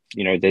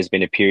there's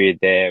been a period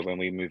there when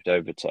we moved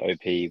over to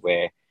OP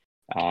where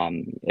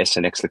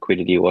SNX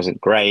liquidity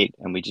wasn't great,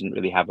 and we didn't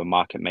really have a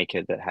market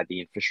maker that had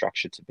the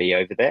infrastructure to be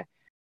over there.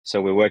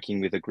 So we're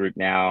working with a group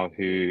now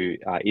who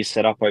is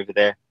set up over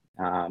there.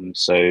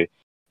 So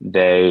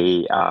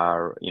they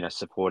are,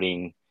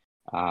 supporting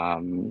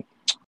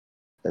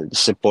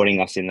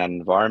us in that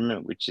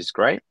environment, which is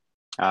great.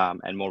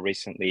 And more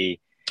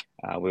recently,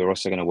 we're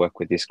also going to work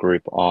with this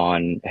group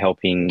on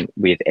helping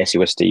with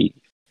SUSD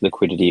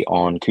liquidity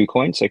on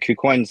KuCoin. So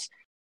KuCoin's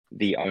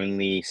the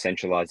only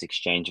centralized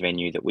exchange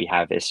venue that we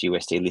have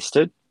SUSD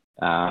listed.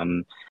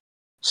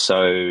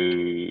 So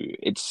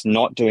it's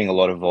not doing a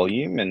lot of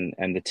volume,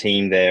 and the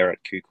team there at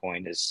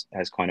KuCoin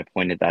has kind of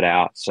pointed that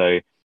out. So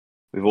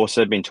we've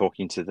also been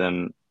talking to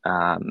them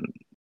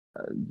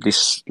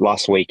this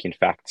last week, in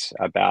fact,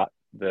 about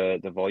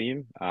the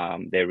volume.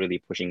 They're really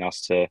pushing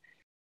us to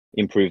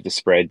improve the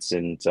spreads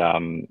and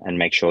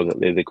make sure that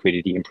the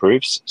liquidity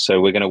improves.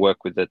 So we're going to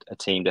work with a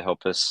team to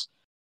help us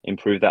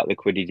improve that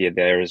liquidity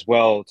there as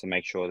well, to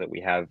make sure that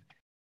we have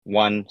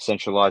one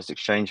centralized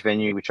exchange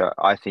venue, which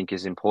I think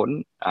is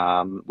important.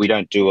 We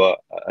don't do a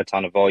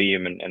ton of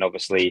volume, and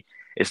obviously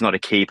it's not a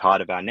key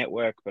part of our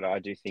network, but I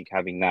do think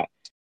having that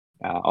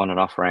on and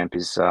off ramp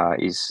is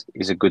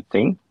a good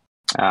thing.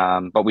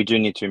 But we do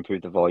need to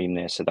improve the volume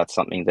there, so that's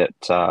something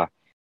that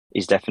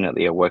is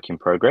definitely a work in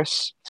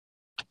progress.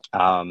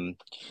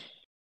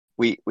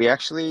 We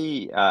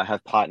actually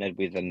have partnered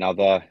with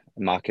another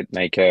market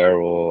maker,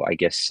 or I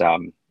guess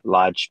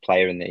large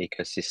player in the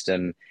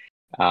ecosystem,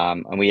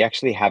 and we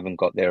actually haven't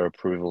got their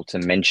approval to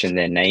mention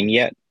their name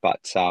yet,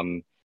 but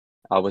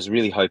I was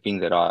really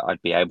hoping that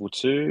I'd be able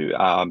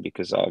to,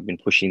 because I've been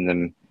pushing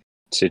them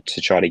to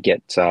try to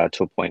get to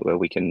a point where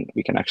we can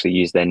actually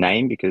use their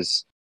name,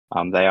 because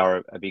they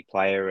are a big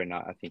player, and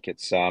I think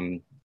it's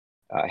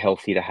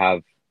healthy to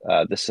have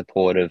the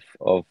support of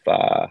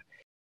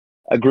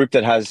a group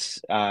that has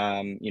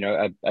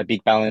a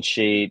big balance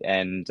sheet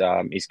and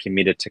is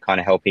committed to kind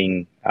of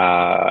helping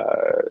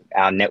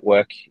our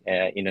network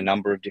in a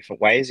number of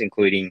different ways,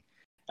 including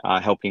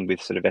helping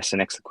with sort of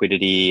SNX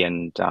liquidity,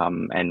 and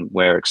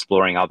we're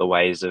exploring other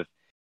ways of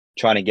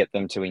trying to get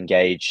them to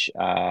engage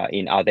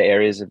in other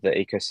areas of the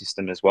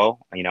ecosystem as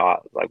well.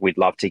 We'd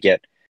love to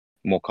get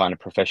more kind of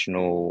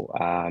professional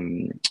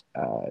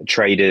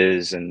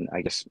traders, and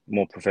I guess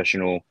more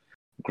professional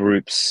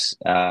groups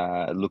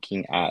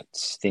looking at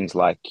things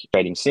like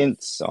trading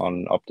synths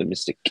on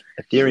optimistic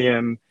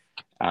Ethereum,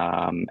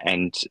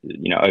 and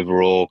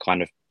overall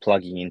kind of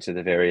plugging into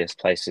the various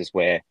places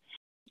where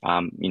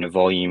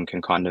volume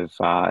can kind of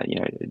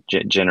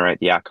generate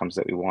the outcomes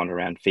that we want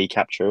around fee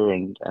capture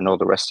and all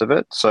the rest of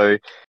it. So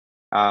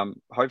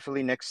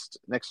hopefully next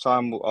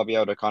time I'll be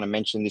able to kind of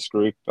mention this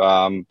group,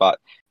 but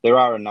there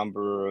are a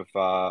number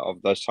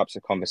of those types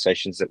of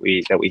conversations that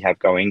we have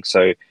going.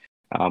 So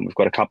we've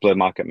got a couple of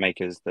market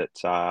makers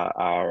that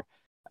are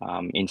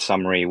in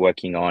summary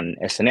working on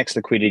SNX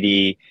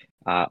liquidity,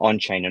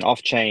 on-chain and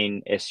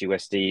off-chain,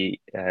 SUSD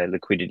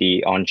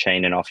liquidity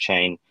on-chain and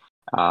off-chain,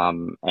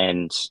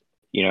 and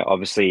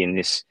obviously in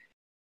this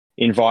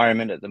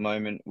environment at the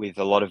moment with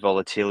a lot of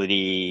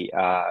volatility,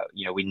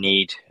 we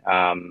need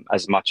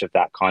as much of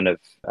that kind of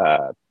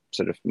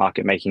sort of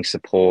market making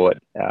support,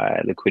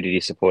 liquidity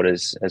support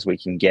as we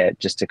can get,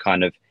 just to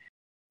kind of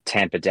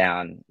tamper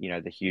down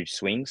the huge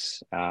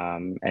swings,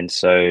 and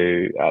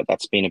so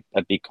that's been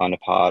a big kind of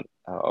part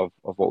of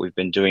what we've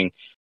been doing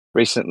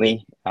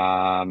recently.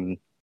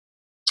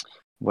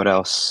 What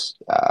else?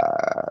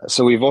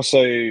 So we've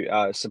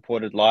also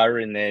supported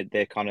Lyra in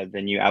their kind of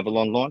the new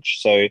Avalon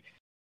launch. So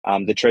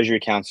the Treasury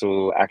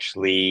Council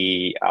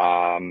actually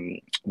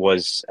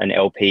was an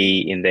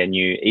LP in their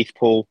new ETH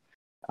pool.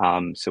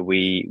 So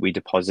we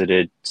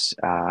deposited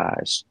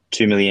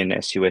 2 million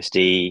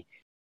SUSD.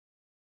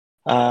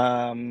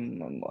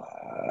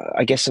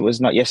 I guess it was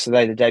not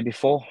yesterday, the day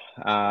before.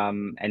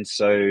 And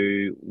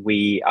so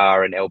we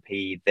are an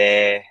LP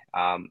there.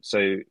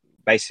 So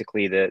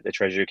basically the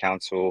Treasury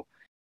Council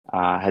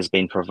has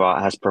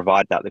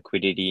provided that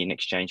liquidity in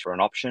exchange for an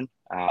option,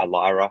 a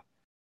Lyra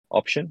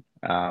option.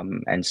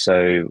 And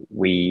so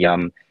we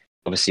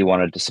obviously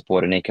wanted to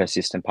support an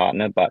ecosystem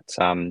partner, but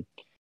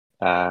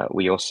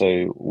we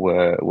also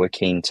were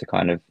keen to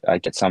kind of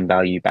get some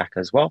value back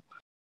as well.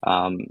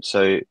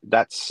 So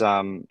that's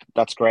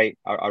great.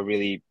 I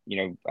really,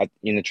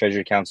 in the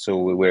Treasury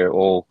Council, we're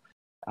all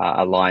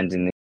aligned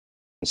in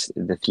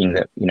the thing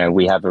that,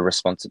 we have a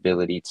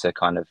responsibility to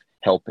kind of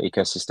help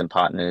ecosystem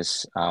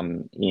partners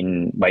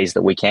in ways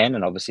that we can.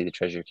 And obviously the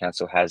Treasury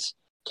Council has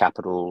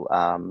capital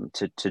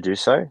to do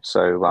so.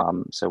 So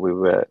we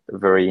were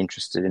very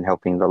interested in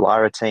helping the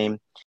Lyra team.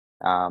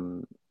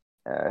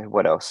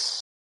 What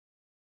else?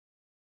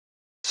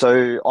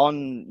 So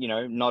on,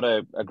 not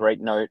a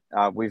great note,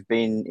 we've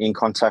been in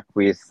contact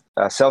with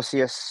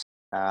Celsius,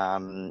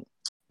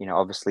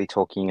 obviously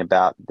talking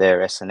about their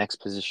SNX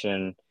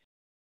position,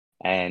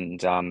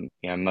 and,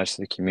 most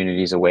of the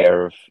community is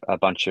aware of a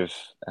bunch of,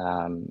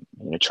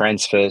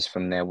 transfers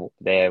from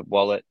their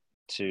wallet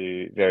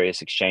to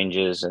various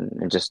exchanges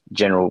and just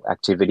general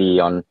activity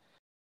on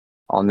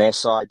their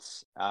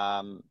sides.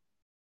 Not,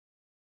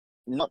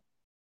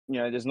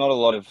 there's not a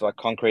lot of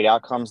concrete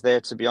outcomes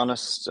there, to be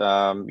honest.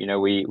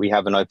 We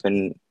have an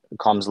open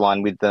comms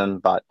line with them,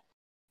 but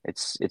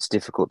it's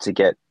difficult to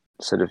get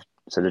sort of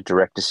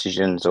direct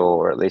decisions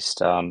or at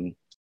least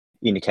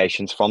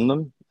indications from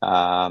them.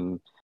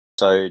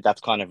 So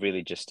that's kind of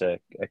really just a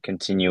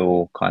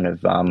continual kind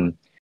of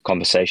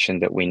conversation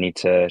that we need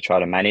to try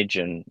to manage,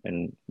 and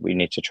we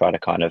need to try to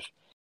kind of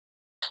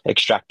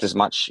extract as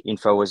much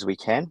info as we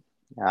can.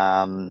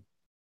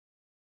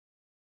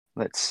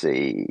 Let's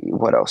see,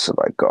 what else have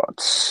I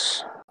got?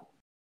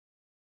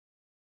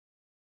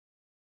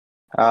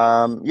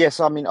 Yes,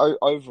 I mean,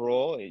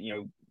 overall,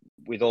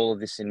 with all of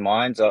this in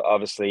mind,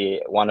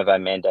 obviously one of our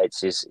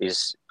mandates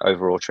is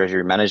overall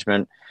treasury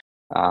management.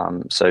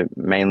 So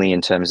mainly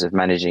in terms of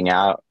managing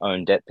our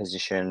own debt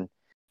position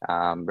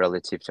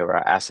relative to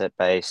our asset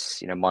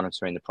base,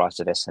 monitoring the price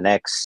of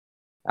SNX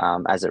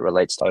as it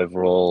relates to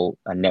overall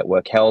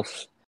network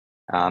health.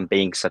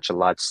 Being such a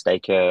large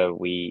staker,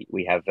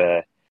 we have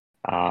a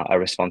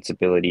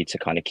responsibility to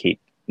kind of keep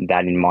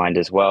that in mind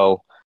as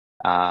well.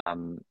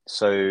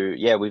 So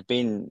yeah, we've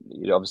been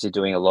obviously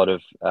doing a lot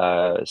of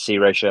C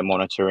ratio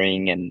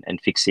monitoring and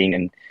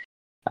fixing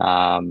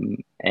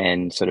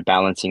and sort of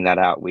balancing that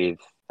out with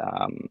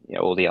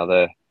all the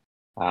other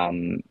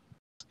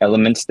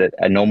elements that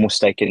a normal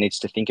staker needs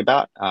to think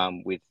about,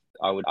 with,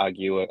 I would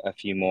argue, a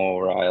few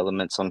more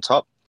elements on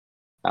top.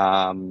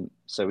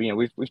 So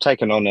we've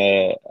taken on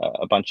a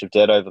bunch of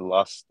debt over the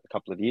last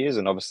couple of years,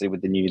 and obviously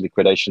with the new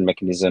liquidation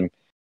mechanism,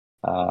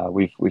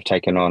 we've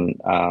taken on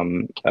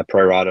a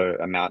pro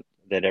rata amount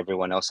that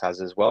everyone else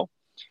has as well.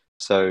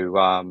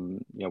 So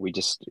we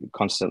just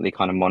constantly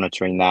kind of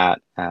monitoring that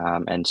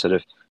and sort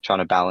of trying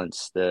to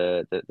balance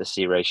the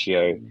C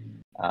ratio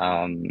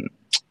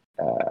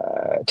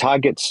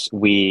targets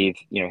with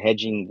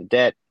hedging the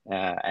debt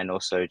and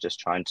also just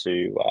trying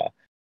to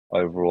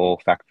overall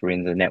factor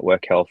in the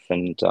network health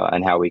and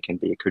how we can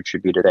be a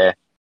contributor there.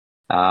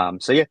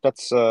 So yeah,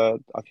 that's I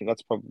think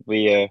that's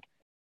probably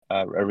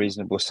a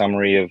reasonable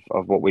summary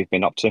of what we've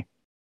been up to.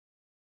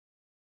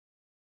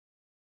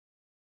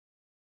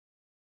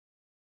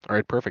 All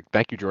right, perfect.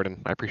 Thank you,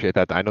 Jordan. I appreciate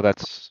that. I'm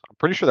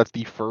pretty sure that's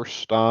the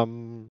first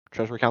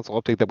Treasury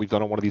Council update that we've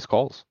done on one of these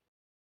calls.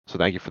 So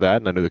thank you for that,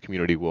 and I know the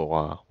community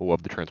will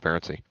love the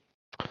transparency.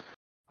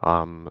 So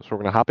we're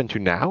going to hop into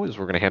now is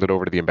we're going to hand it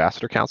over to the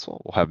Ambassador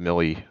Council. We'll have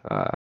Millie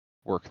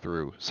work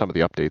through some of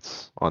the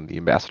updates on the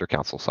Ambassador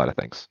Council side of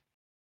things.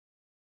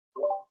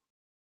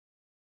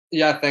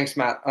 Yeah, thanks,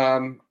 Matt.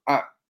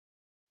 Out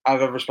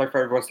of respect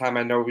for everyone's time,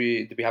 I know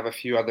we have a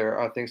few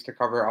other things to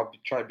cover. I'll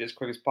try to be as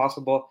quick as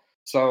possible.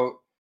 So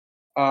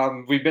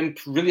we've been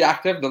really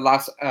active the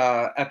last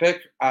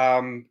epoch.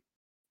 On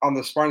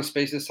the Spartan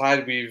Spaces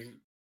side, we've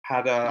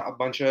had a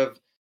bunch of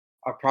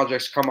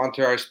projects come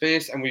onto our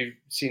space, and we've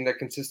seen that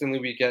consistently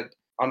we get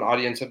an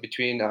audience of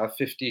between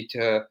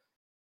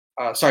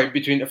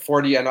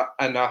 40 and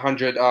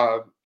 100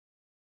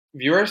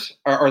 viewers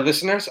or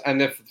listeners.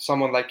 And if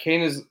someone like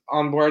Kane is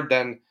on board,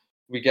 then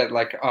we get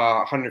like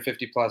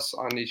 150 plus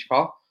on each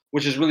call,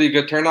 which is really a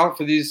good turnout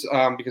for these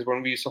because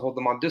when we used to hold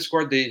them on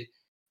Discord, they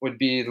would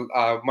be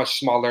much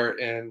smaller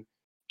in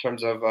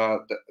terms of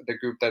the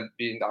group that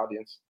be in the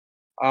audience.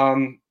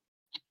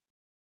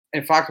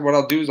 In fact, what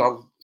I'll do is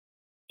I'll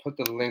put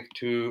the link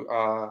to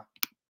all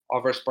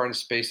of our Spartan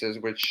Spaces,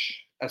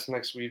 which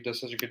SNX Weave does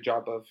such a good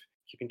job of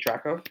keeping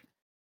track of.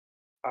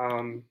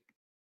 And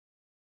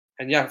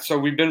yeah, so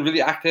we've been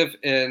really active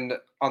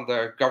on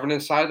the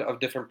governance side of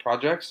different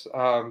projects.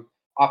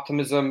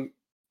 Optimism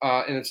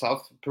in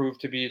itself proved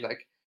to be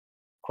like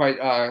quite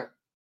a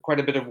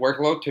bit of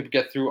workload to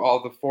get through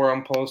all the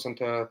forum posts and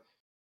to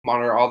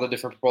monitor all the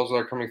different proposals that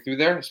are coming through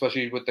there,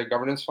 especially with the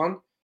governance fund.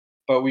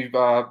 But we've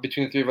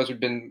between the three of us, we've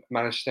been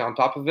managed to stay on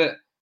top of it.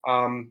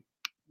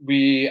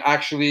 We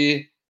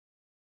actually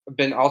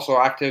been also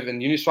active in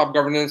Uniswap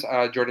governance.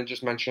 Jordan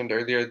just mentioned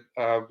earlier,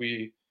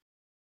 we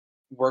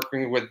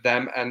working with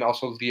them and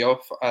also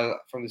Leo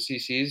from the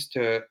CCs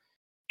to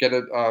get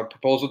a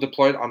proposal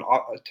deployed on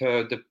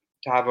to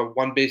have a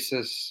 1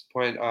 basis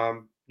point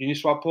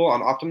Uniswap pool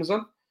on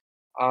Optimism.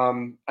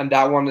 And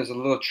that one is a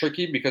little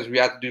tricky because we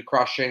had to do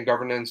cross-chain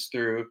governance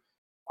through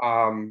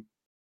Uniswap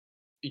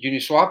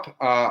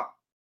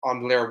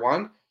on layer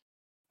 1.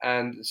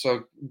 And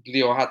so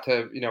Leo had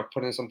to,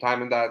 put in some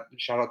time in that.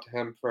 Shout out to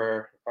him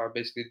for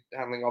basically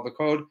handling all the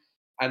code.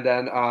 And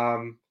then,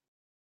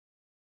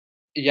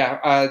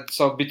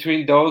 so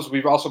between those,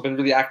 we've also been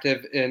really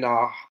active in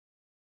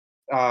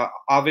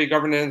Aave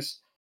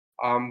governance.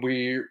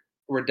 We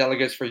were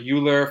delegates for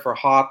Euler, for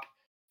Hop,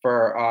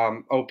 for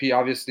OP,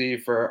 obviously,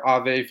 for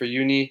Aave, for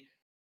Uni.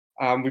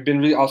 We've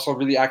been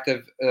really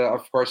active,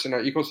 of course, in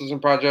our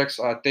ecosystem projects,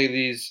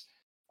 Thales,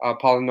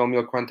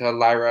 Polynomial, Quenta,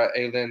 Lyra,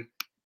 Aelin.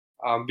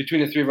 Between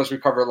the three of us, we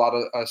cover a lot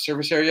of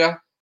service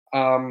area.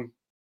 So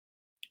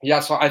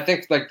I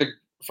think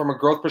from a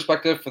growth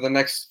perspective for the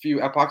next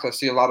few epochs, I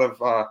see a lot of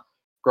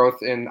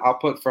growth in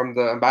output from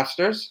the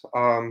ambassadors.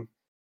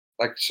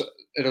 like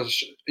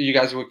you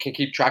guys can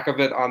keep track of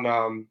it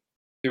on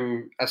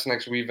through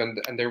SNX Weave and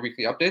their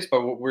weekly updates.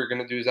 But what we're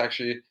going to do is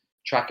actually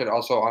track it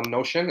also on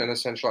Notion in a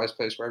centralized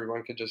place where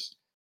everyone can just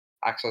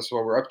access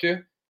what we're up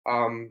to.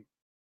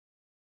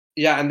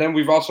 Yeah, and then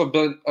we've also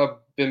been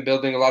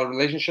building a lot of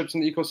relationships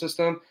in the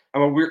ecosystem.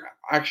 And what we're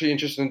actually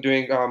interested in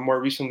doing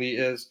more recently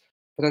is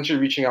potentially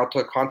reaching out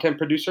to content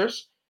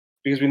producers,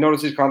 because we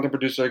notice these content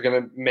producers are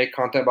going to make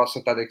content about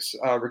synthetics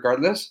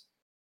regardless.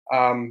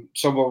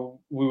 So what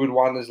we would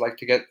want is like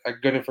to get a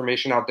good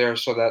information out there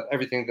so that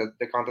everything that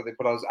the content they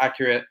put out is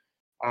accurate.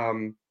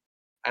 And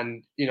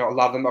a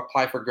lot of them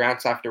apply for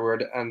grants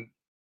afterward, and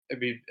it'd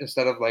be,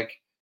 instead of like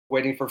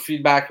waiting for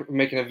feedback,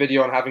 making a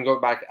video and having to go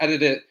back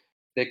edit it,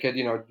 they could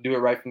do it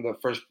right from the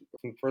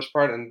first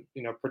part, and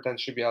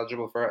potentially be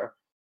eligible for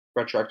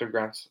retroactive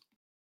grants.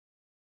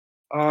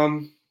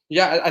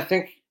 Yeah, I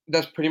think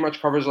that pretty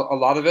much covers a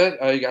lot of it.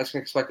 You guys can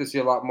expect to see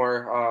a lot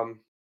more,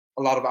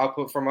 a lot of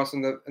output from us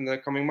in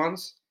the coming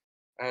months,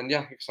 and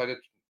yeah, excited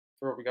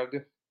for what we got to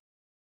do.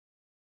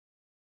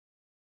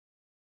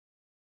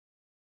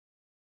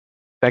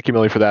 Thank you,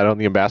 Millie, for that on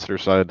the ambassador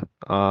side.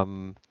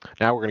 Now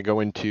we're going to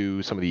go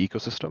into some of the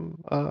ecosystem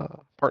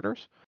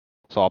partners.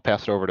 So I'll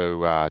pass it over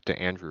to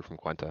Andrew from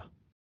Quenta.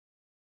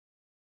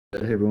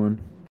 Hey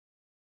everyone.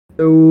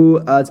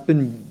 So it's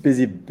been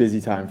busy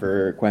time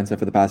for Quenta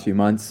for the past few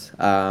months,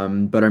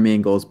 but our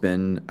main goal has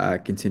been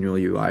continual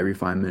UI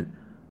refinement.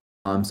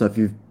 So if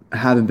you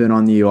haven't been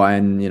on the UI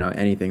in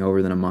anything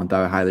over than a month,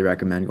 I would highly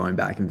recommend going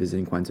back and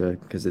visiting Quenta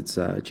because it's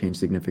changed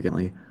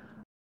significantly,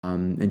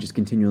 and just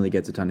continually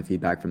gets a ton of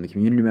feedback from the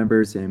community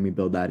members, and we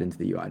build that into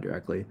the UI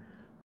directly.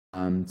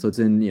 So it's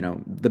in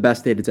the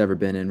best state it's ever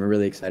been in. We're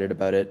really excited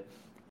about it.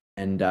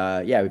 And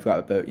yeah, we've got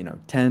about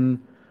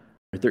 10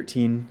 or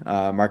 13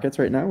 markets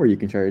right now where you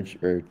can charge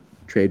or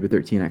trade with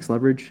 13x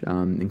leverage,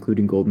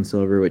 including gold and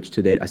silver, which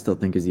to date I still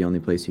think is the only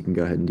place you can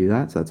go ahead and do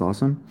that. So that's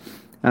awesome.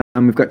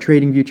 We've got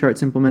trading view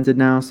charts implemented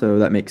now, so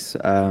that makes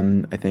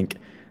I think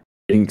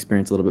trading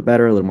experience a little bit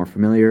better, a little more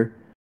familiar.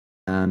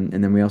 And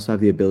then we also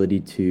have the ability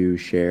to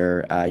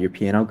share your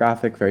P&L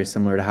graphic, very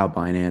similar to how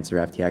Binance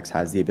or FTX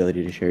has the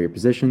ability to share your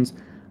positions.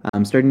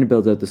 Starting to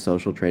build out the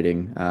social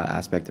trading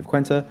aspect of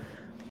Quenta.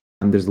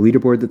 There's a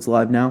leaderboard that's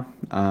live now,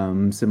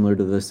 similar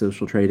to the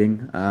social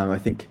trading. I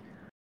think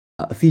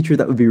a feature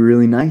that would be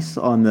really nice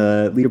on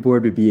the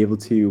leaderboard would be able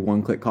to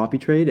one-click copy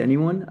trade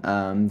anyone.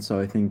 So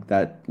I think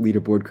that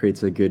leaderboard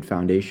creates a good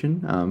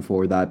foundation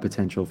for that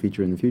potential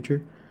feature in the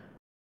future.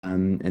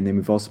 And then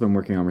we've also been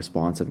working on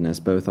responsiveness,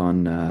 both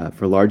on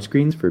for large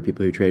screens for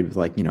people who trade with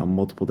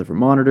multiple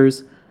different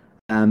monitors,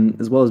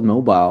 as well as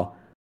mobile.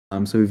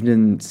 So we've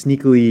been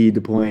sneakily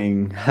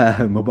deploying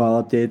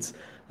mobile updates.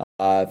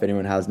 If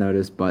anyone has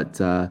noticed, but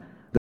there'll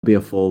be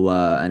a full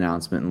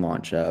announcement and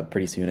launch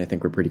pretty soon. I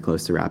think we're pretty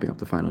close to wrapping up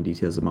the final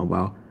details of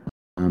mobile.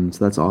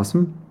 So that's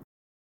awesome.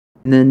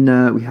 And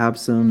then we have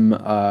some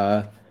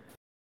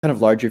kind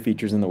of larger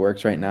features in the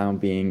works right now,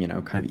 being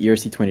kind of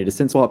ERC20 to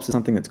SYN swaps is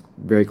something that's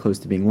very close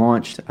to being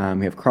launched.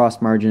 We have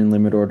cross margin,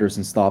 limit orders,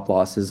 and stop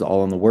losses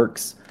all in the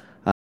works,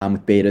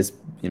 with betas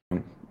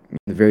in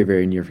the very,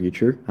 very near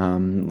future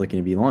looking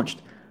to be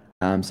launched.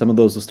 Some of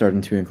those will start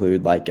to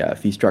include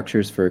fee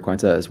structures for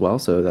Quenta as well,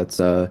 so that's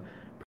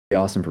pretty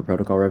awesome for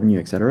protocol revenue,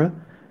 etc.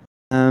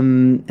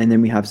 And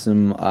then we have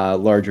some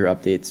larger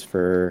updates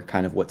for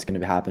kind of what's going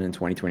to happen in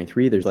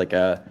 2023. There's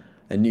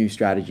a new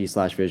strategy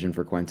 / vision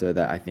for Quenta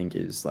that I think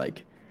is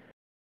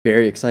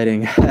very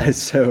exciting.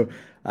 So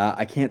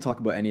I can't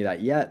talk about any of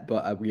that yet,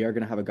 but we are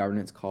going to have a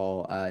governance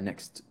call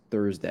next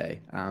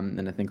Thursday,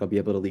 and I think I'll be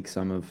able to leak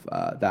some of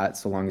that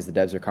so long as the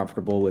devs are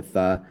comfortable with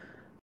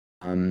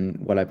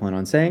what I plan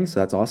on saying, so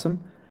that's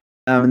awesome.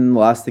 And the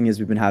last thing is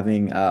we've been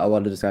having a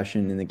lot of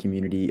discussion in the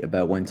community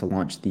about when to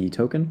launch the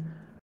token.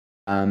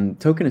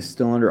 Token is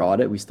still under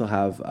audit. We still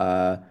have,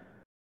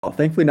 well,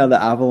 thankfully now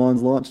that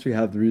Avalon's launched, we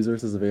have the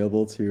resources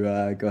available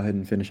to go ahead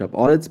and finish up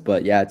audits,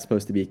 but yeah, it's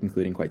supposed to be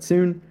concluding quite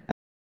soon.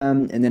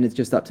 And then it's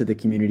just up to the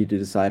community to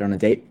decide on a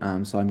date.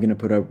 So I'm going to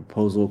put a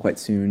proposal quite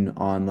soon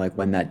on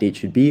when that date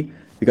should be.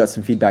 We got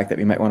some feedback that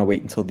we might want to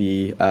wait until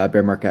the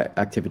bear market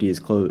activity is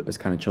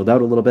kind of chilled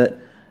out a little bit.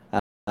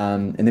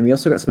 And then we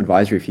also got some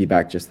advisory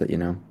feedback just that,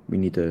 we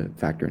need to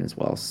factor in as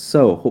well.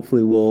 So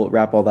hopefully we'll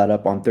wrap all that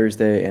up on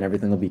Thursday and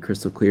everything will be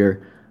crystal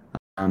clear.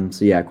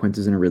 So yeah,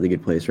 Quenta's in a really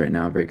good place right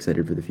now. Very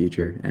excited for the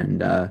future, and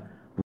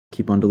we'll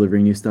keep on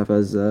delivering new stuff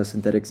as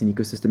Synthetix and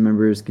ecosystem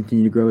members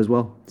continue to grow as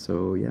well.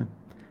 So yeah,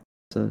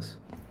 that's us.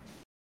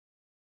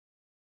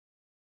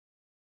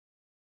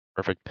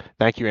 Perfect.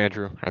 Thank you,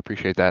 Andrew. I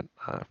appreciate that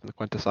from the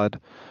Quenta side.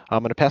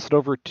 I'm going to pass it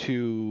over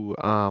to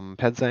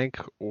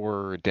Pedzank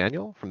or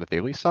Daniel from the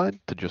Thales side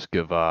to just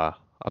give an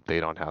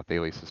update on how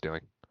Thales is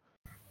doing.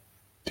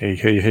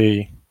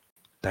 Hey.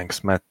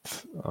 Thanks, Matt.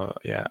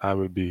 Yeah, I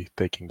will be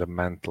taking the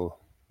mantle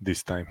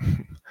this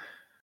time.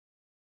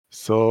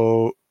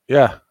 So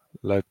yeah,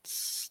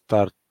 let's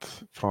start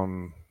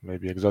from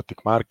maybe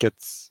exotic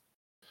markets.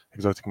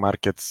 Exotic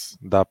markets,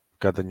 DApp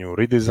got a new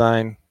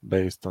redesign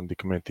based on the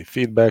community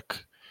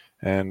feedback.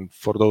 And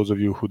for those of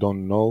you who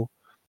don't know,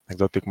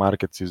 Exotic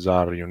markets is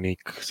our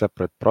unique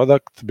separate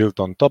product built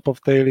on top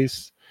of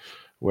Tailys,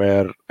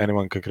 where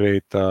anyone can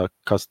create a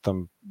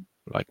custom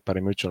like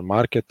parimutuel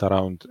market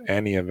around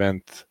any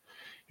event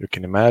you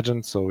can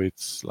imagine. So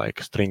it's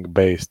like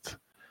string-based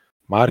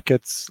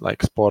markets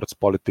like sports,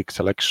 politics,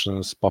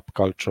 elections, pop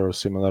culture,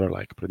 similar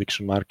like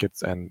prediction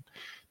markets, and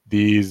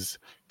these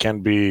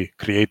can be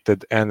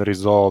created and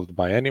resolved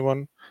by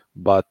anyone,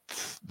 but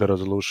the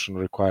resolution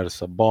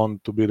requires a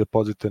bond to be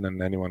deposited,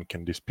 and anyone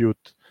can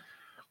dispute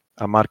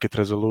a market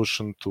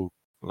resolution to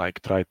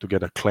like try to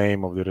get a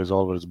claim of the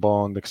resolver's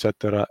bond,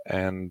 etc.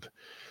 And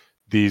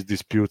these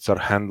disputes are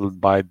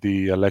handled by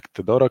the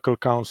elected Oracle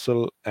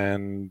Council.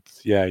 And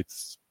yeah,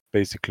 it's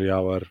basically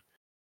our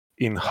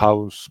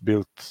in-house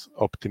built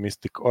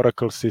optimistic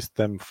Oracle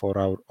system for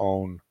our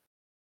own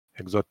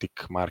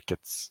exotic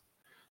markets.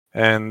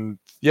 And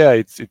yeah,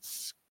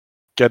 it's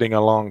getting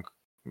along,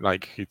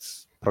 like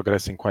it's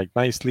progressing quite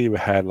nicely. We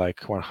had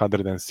like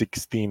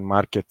 116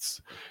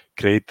 markets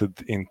created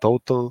in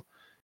total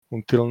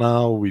until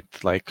now,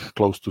 with like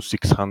close to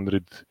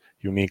 600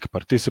 unique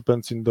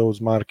participants in those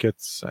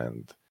markets.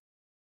 And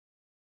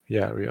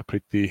yeah, we are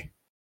pretty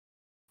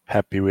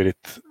happy with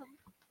it.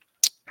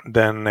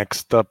 Then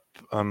next up,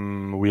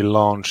 we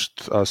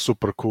launched a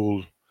super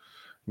cool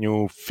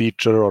new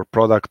feature or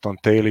product on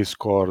Tailys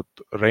called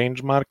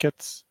range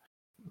markets.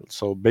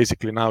 So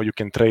basically now you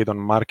can trade on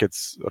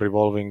markets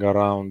revolving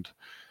around,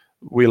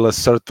 will a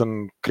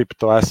certain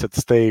crypto asset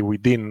stay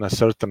within a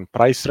certain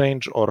price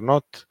range or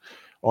not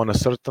on a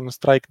certain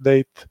strike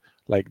date.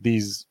 Like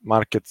these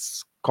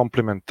markets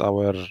complement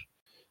our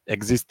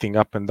existing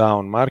up and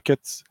down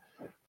markets.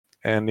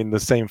 And in the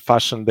same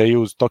fashion, they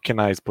use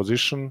tokenized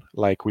position,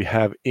 like we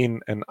have in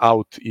and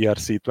out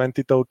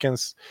ERC20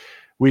 tokens,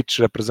 which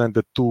represent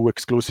the two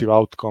exclusive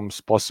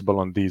outcomes possible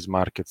on these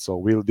markets. So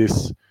will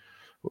this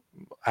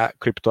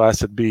crypto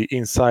asset be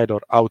inside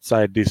or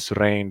outside this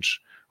range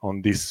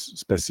on this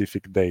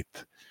specific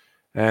date?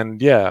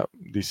 And yeah,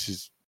 this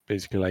is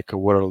basically like a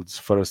world's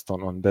first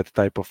on that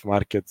type of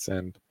markets.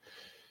 And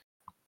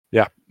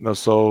yeah,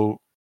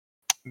 so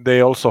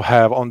they also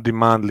have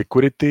on-demand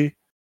liquidity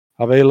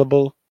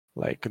available.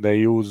 Like they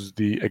use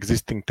the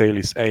existing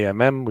Tailys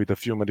AMM with a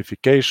few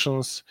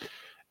modifications.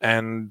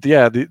 And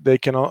yeah, they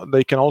can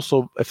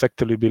also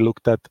effectively be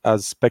looked at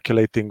as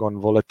speculating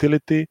on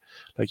volatility.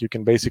 Like you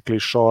can basically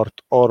short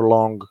or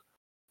long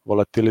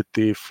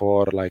volatility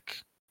for like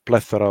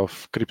plethora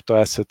of crypto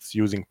assets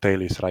using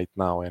Tailys right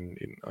now and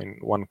in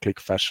one-click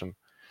fashion.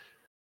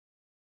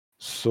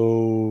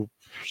 So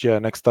yeah,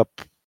 next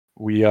up,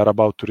 we are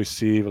about to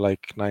receive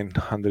like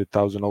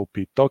 900,000 OP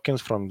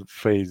tokens from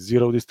phase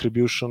 0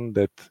 distribution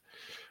that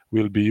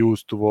will be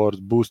used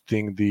towards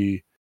boosting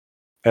the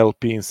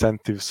LP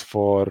incentives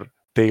for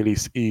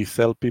Tailys ETH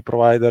LP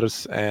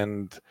providers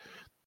and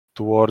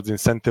towards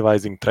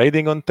incentivizing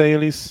trading on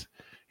Tailys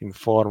in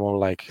form of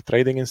like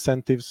trading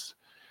incentives.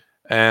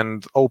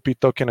 And OP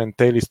token and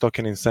Tailys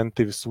token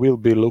incentives will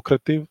be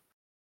lucrative.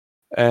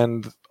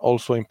 And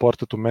also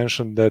important to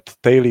mention that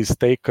Tailys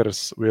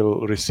stakers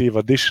will receive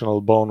additional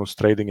bonus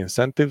trading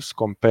incentives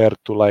compared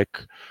to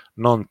like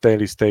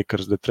non-Tailys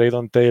stakers that trade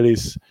on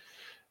Tailys.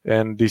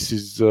 And this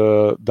is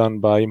done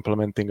by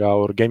implementing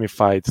our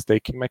gamified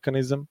staking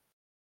mechanism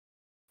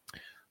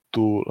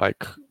to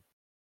like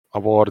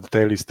award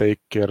Tailys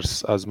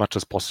stakers as much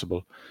as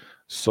possible.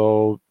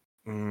 So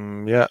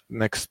yeah,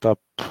 next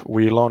up,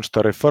 we launched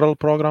a referral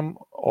program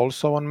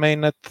also on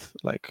mainnet,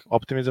 like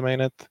Optimism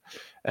mainnet.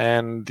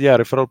 And yeah,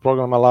 referral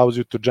program allows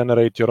you to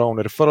generate your own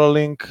referral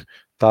link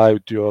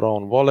tied to your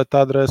own wallet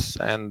address,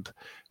 and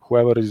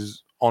whoever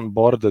is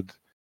onboarded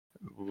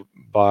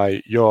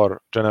by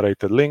your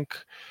generated link,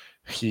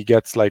 he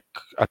gets like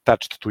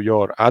attached to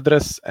your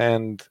address,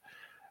 and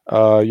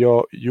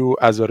you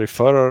as a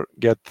referrer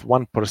get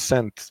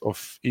 1%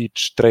 of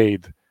each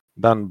trade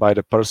done by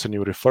the person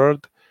you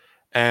referred.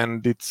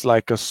 And it's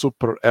like a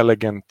super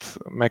elegant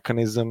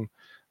mechanism.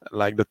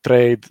 Like the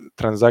trade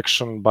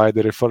transaction by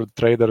the referred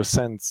trader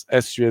sends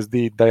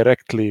SUSD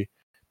directly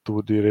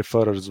to the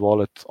referrer's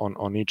wallet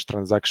on each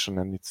transaction,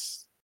 and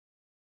it's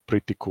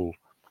pretty cool.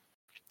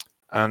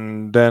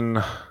 And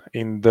then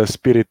in the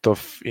spirit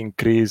of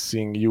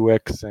increasing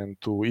UX and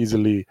to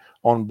easily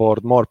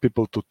onboard more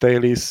people to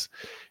Tailys,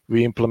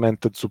 we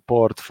implemented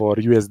support for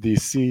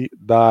USDC,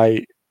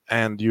 DAI,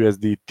 and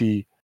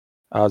USDT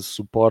as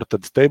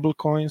supported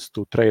stablecoins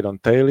to trade on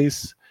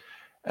Tailys.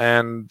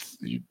 And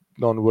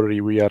don't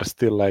worry, we are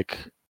still like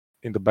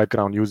in the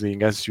background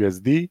using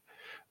SUSD,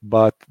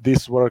 but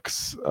this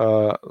works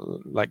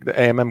like the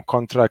AMM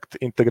contract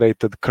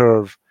integrated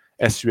Curve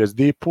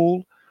SUSD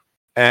pool,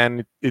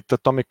 and it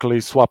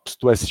atomically swaps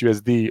to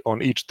SUSD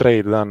on each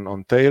trade done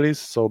on Tailys.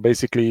 So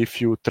basically, if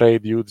you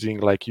trade using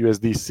like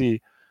USDC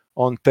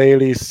on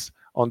Tailys,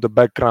 on the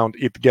background,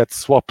 it gets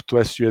swapped to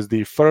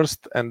SUSD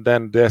first, and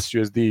then the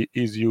SUSD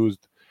is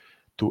used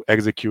to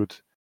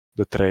execute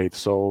the trade.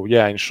 So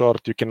yeah, in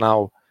short, you can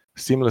now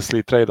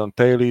seamlessly trade on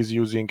Tailys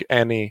using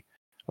any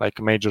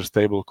like major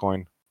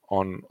stablecoin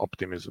on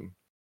Optimism.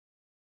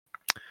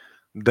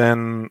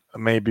 Then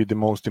maybe the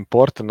most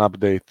important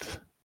update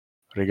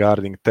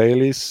regarding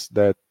Tails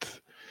that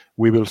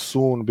we will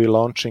soon be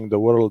launching the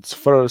world's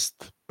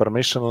first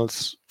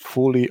permissionless,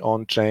 fully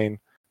on-chain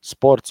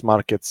sports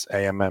markets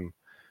AMM.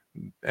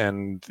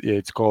 And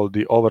it's called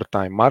the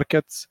Overtime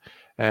Markets,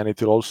 and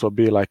it will also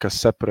be like a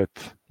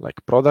separate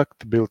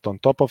product built on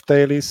top of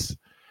Tails.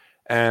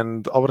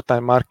 And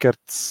Overtime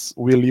Markets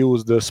will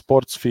use the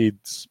sports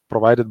feeds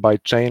provided by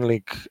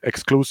Chainlink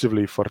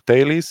exclusively for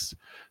Tails.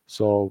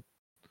 So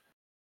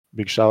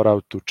big shout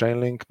out to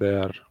Chainlink. They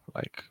are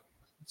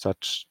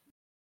such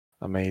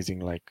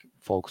amazing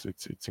folks.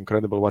 It's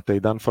incredible what they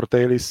done for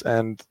Tails.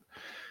 And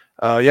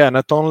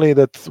not only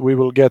that we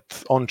will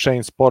get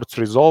on-chain sports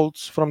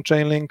results from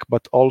Chainlink,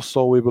 but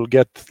also we will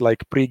get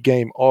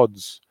pre-game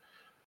odds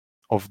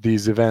of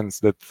these events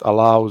that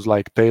allows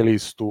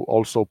Tails to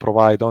also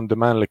provide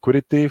on-demand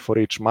liquidity for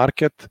each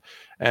market.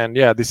 And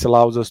this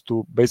allows us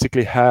to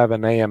basically have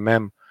an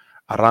AMM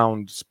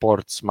around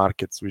sports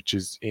markets, which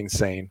is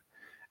insane.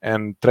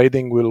 And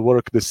trading will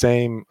work the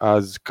same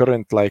as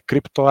current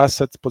crypto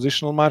assets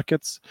positional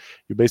markets.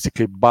 You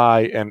basically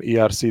buy an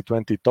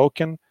ERC20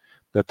 token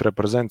that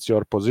represents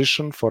your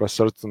position for a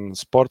certain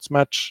sports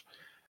match,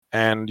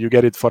 and you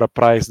get it for a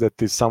price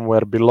that is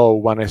somewhere below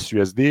 1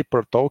 SUSD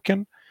per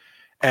token.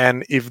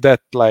 And if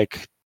that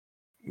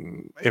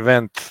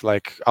event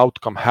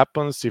outcome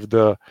happens, if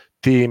the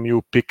team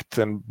you picked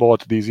and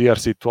bought these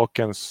ERC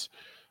tokens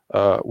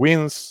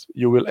wins,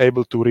 you will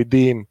able to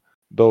redeem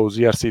those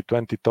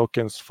ERC20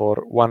 tokens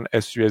for 1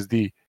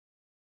 SUSD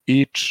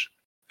each.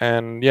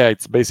 And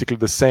it's basically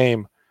the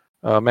same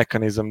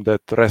mechanism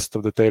that the rest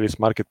of the Tails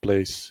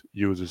marketplace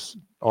uses.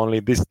 Only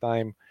this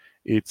time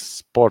it's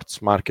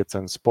sports markets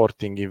and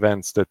sporting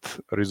events that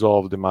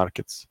resolve the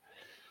markets.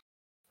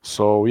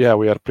 So we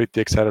are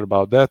pretty excited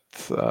about that.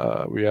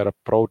 We are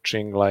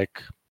approaching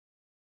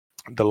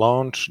the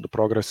launch. The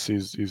progress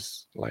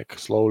is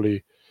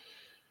slowly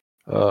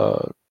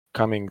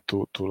coming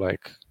to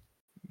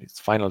its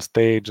final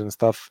stage and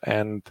stuff.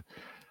 And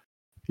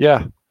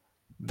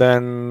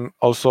then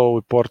also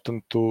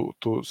important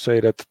to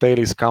say that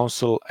Tails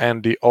Council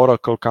and the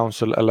Oracle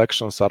Council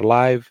elections are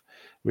live.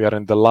 We are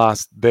in the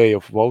last day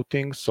of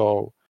voting,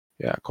 so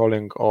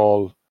calling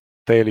all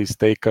Tails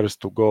takers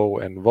to go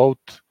and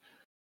vote.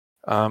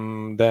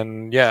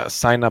 Then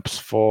signups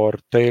for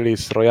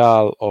Tails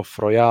Royale of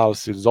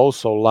Royales is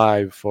also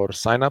live for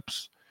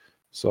signups.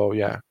 So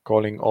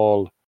calling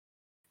all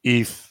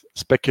ETH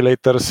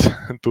speculators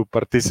to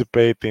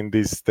participate in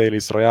this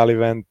Tails Royale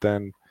event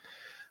and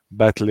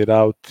battle it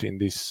out in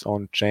this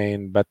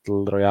on-chain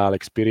battle royale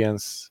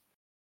experience.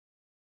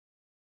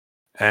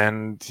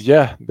 And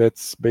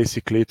that's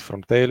basically it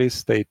from Tails.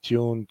 Stay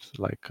tuned.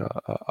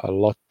 A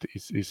lot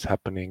is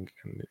happening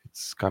and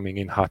it's coming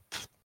in hot.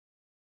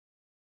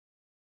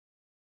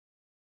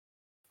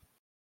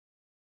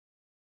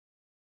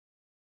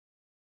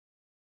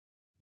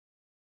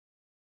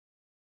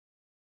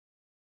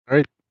 All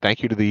right.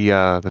 Thank you to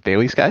the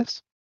Dailies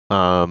guys.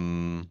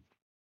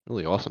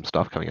 Really awesome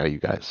stuff coming out of you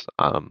guys.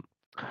 I'm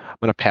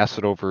gonna pass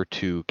it over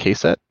to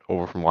KSET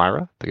over from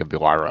Lyra to give the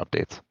Lyra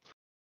updates.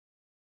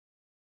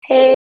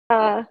 Hey,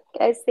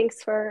 guys,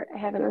 thanks for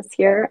having us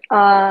here.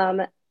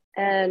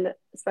 And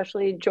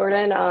especially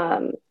Jordan,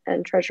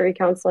 and Treasury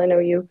Council. I know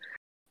you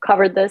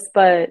covered this,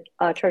 but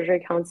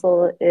Treasury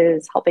Council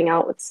is helping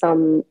out with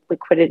some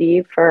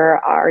liquidity for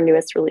our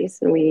newest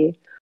release, and we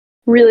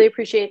really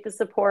appreciate the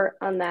support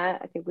on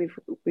that. I think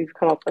we've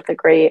come up with a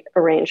great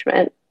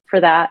arrangement for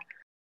that.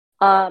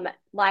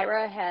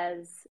 Lyra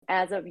has,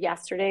 as of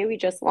yesterday, we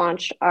just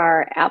launched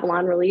our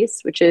Avalon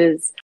release, which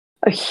is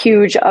a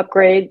huge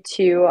upgrade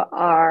to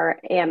our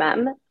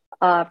AMM.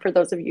 For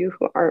those of you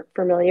who aren't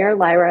familiar,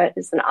 Lyra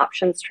is an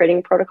options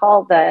trading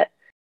protocol that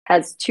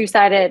has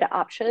two-sided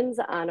options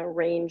on a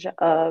range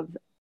of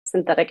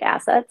synthetic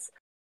assets.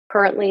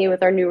 Currently,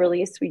 with our new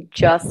release, we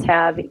just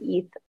have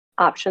ETH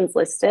options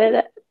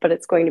listed, but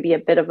it's going to be a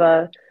bit of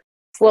a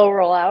slow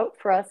rollout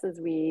for us as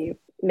we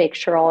make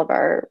sure all of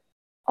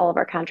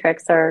our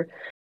contracts are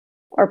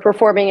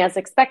performing as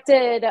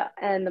expected,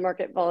 and the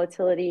market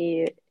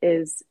volatility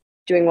is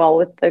doing well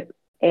with the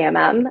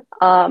AMM.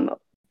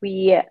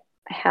 We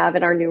have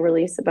in our new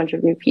release a bunch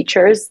of new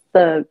features,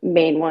 the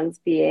main ones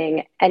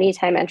being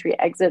anytime entry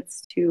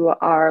exits to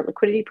our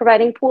liquidity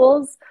providing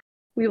pools.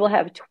 We will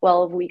have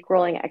 12-week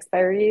rolling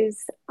expiries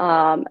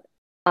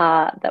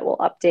that will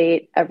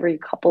update every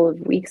couple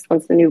of weeks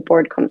once the new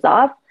board comes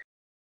off.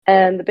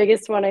 And the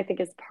biggest one, I think,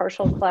 is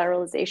partial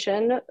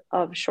collateralization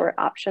of short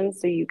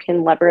options. So you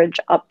can leverage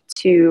up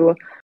to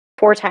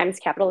 4 times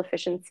capital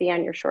efficiency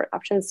on your short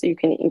options so you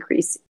can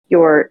increase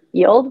your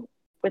yield.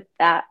 With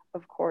that,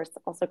 of course,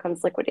 also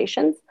comes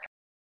liquidations.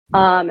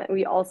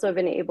 We also have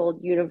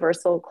enabled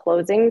universal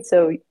closing.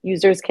 So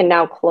users can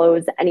now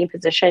close any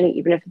position,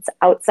 even if it's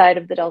outside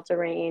of the delta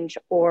range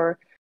or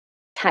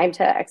time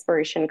to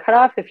expiration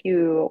cutoff. If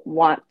you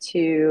want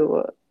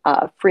to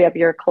free up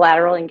your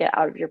collateral and get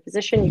out of your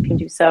position, you can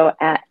do so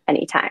at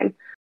any time.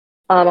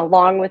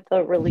 Along with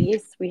the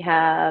release, we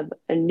have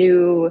a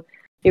new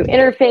new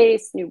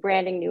interface, new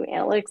branding, new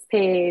analytics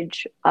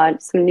page,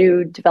 some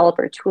new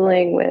developer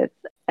tooling with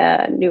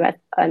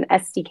an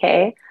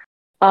SDK.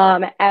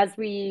 As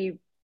we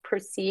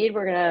proceed,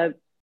 we're going to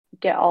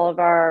get all of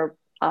our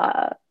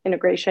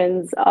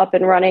integrations up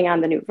and running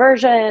on the new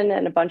version,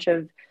 and a bunch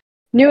of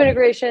new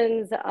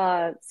integrations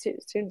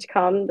soon to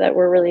come that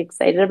we're really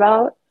excited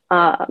about.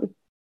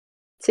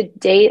 To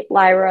date,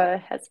 Lyra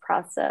has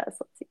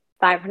processed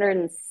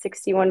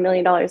 $561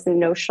 million in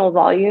notional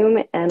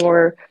volume, and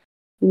we're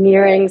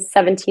nearing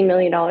 $17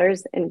 million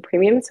in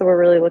premium. So we're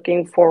really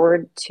looking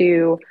forward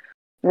to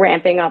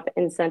ramping up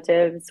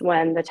incentives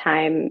when the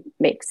time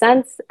makes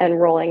sense and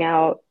rolling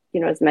out,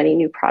 as many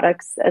new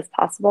products as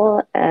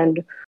possible.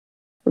 And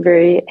we're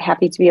very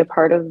happy to be a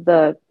part of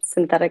the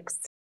synthetics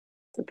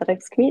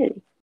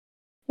community.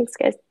 Thanks,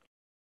 guys.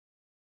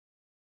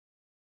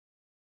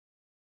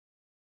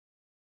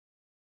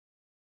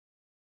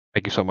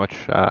 Thank you so much,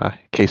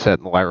 KSET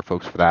and the Lyra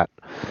folks, for that.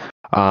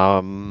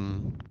 All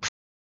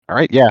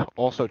right, yeah.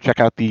 Also, check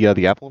out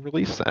the Apple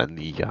release and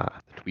the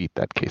tweet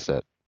that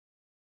KSET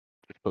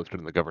posted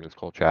in the governance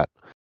call chat.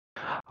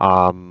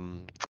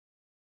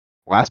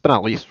 Last but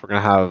not least, we're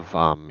gonna have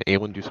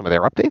Aylin do some of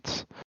their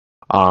updates.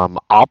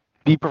 I'll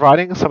be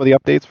providing some of the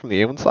updates from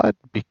the Aylin side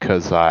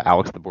because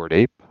Alex the Bored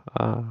Ape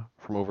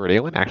from over at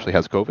Aylin actually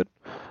has COVID.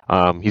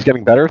 He's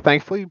getting better,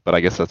 thankfully, but I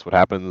guess that's what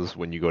happens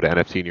when you go to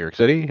NFT New York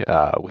City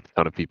with a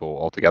ton of people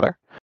all together.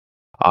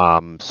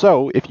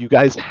 So if you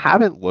guys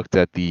haven't looked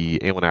at the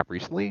Aylin app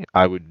recently,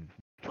 I would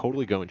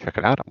totally go and check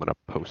it out. I'm going to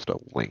post a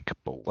link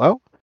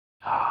below.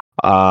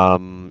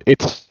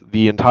 It's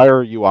the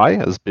entire UI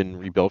has been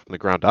rebuilt from the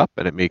ground up,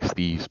 and it makes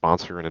the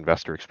sponsor and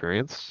investor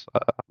experience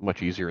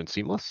much easier and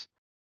seamless.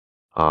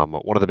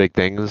 One of the big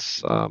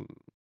things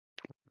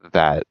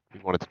that we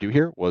wanted to do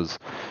here was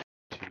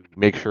to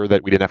make sure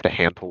that we didn't have to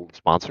handhold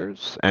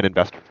sponsors and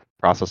investors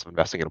process of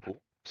investing in a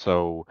pool.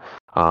 So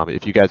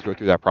if you guys go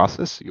through that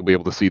process, you'll be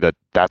able to see that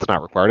that's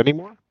not required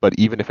anymore. But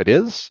even if it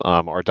is,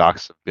 our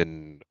docs have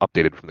been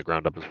updated from the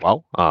ground up as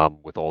well,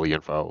 with all the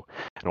info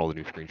and all the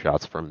new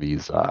screenshots from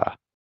these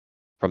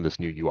from this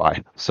new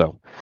UI. So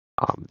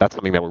that's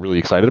something that we're really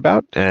excited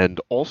about, and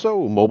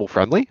also mobile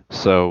friendly.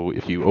 So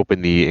if you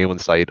open the Aylin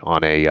site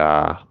on a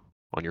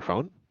on your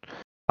phone,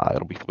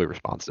 it'll be fully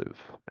responsive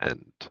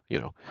and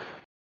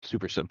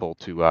super simple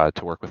to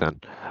work within.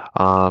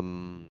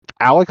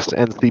 Alex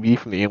and CB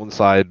from the Aylin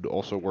side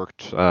also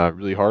worked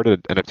really hard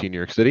at NFT New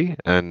York City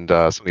and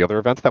some of the other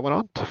events that went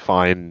on to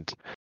find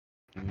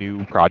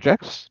new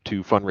projects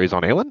to fundraise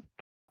on Aylin.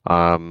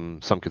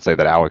 Some could say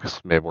that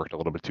Alex may have worked a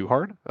little bit too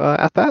hard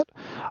at that.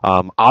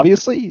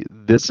 Obviously,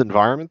 this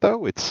environment,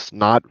 though, it's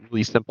not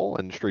really simple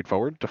and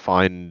straightforward to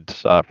find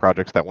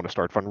projects that want to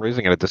start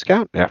fundraising at a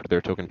discount after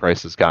their token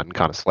price has gotten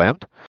kind of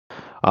slammed.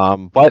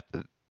 But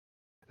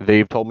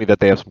they've told me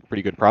that they have some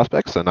pretty good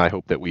prospects, and I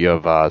hope that we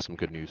have some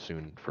good news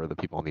soon for the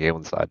people on the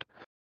Aylin side.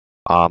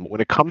 When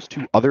it comes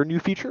to other new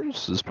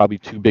features, there's probably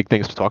two big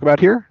things to talk about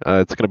here.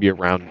 It's going to be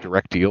around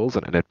direct deals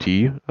and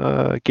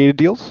NFT gated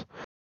deals.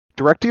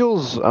 Direct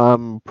deals,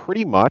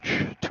 pretty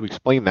much, to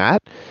explain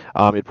that,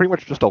 it pretty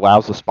much just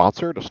allows the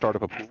sponsor to start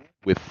up a pool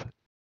with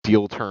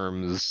deal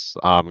terms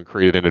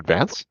created in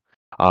advance.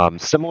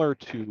 Similar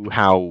to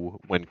how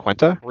when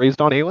Quenta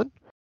raised on Aylin,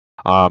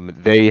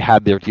 they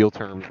had their deal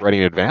terms ready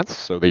in advance,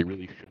 so they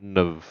really shouldn't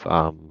have,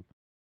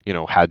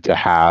 had to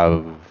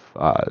have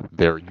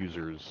their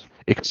users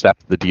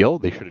accept the deal.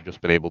 They should have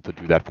just been able to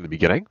do that from the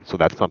beginning. So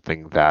that's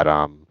something that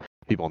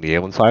people on the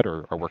Aylin side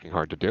are working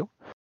hard to do.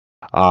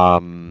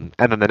 And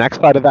then the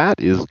next side of that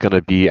is going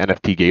to be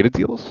NFT gated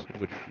deals,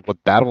 which what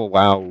that'll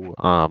allow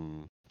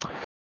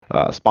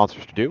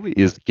sponsors to do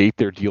is gate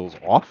their deals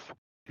off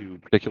to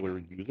particular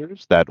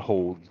users that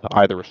hold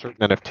either a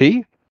certain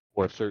NFT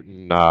or a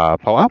certain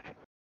POAP.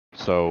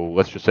 So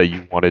let's just say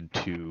you wanted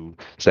to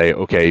say,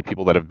 okay,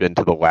 people that have been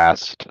to the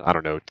last,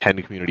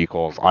 10 community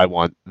calls, I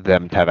want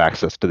them to have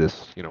access to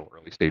this,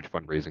 early stage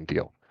fundraising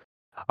deal.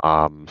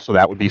 So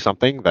that would be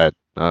something that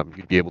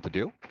you'd be able to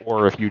do.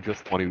 Or if you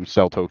just want to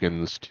sell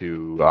tokens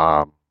to,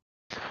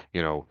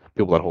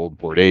 people that hold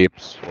Bored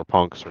Apes or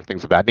punks or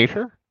things of that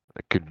nature,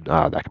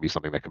 that could be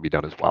something that could be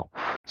done as well.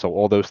 So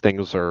all those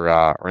things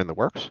are in the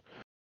works.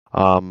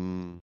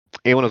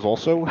 Aylin is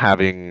also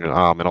having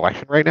an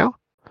election right now.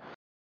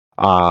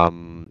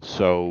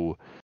 So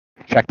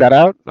check that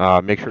out.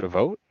 Make sure to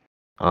vote.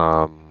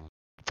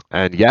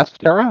 And yes,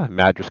 Tara,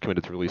 Matt just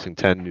committed to releasing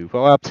 10 new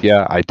POAPs.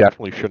 Yeah, I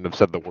definitely shouldn't have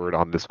said the word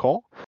on this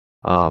call.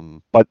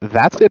 But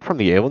that's it from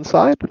the Aylin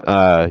side.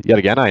 Yet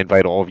again, I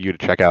invite all of you to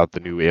check out the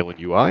new Aylin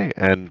UI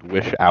and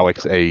wish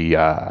Alex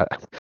a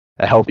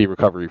healthy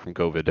recovery from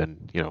COVID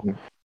and,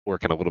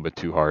 working a little bit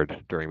too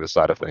hard during this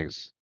side of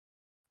things.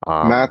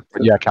 Matt,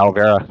 yeah,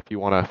 Calavera, if you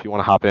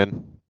wanna hop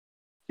in.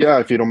 Yeah,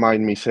 if you don't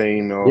mind me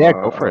saying, Yeah,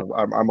 go for it.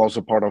 I'm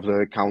also part of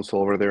the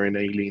council over there in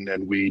Aylin,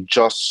 and we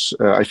just,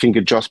 I think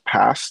it just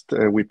passed.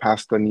 We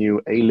passed a new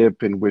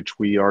ALIP in which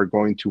we are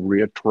going to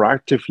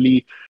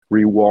retroactively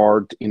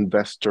reward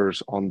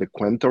investors on the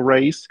Quenta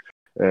raise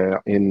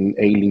in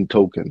Aileen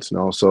tokens.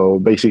 Now, so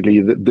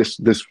basically,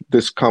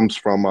 this comes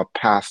from a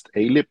past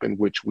ALIP in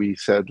which we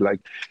said like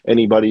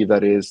anybody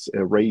that is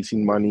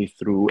raising money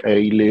through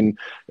Aileen,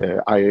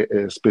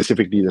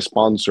 specifically the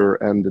sponsor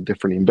and the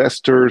different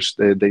investors,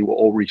 they will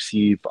all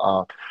receive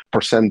a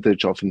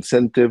percentage of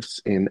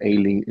incentives in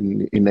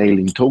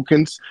Aileen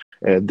tokens.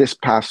 This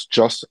passed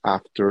just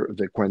after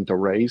the Quenta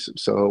raise,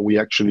 so we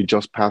actually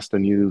just passed a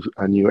new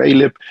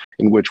ALIP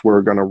in which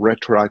we're going to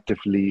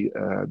retroactively,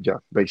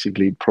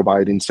 basically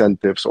provide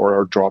incentives or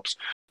our drops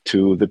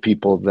to the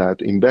people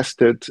that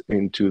invested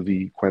into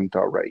the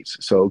Quenta raise.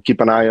 So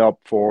keep an eye up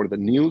for the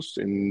news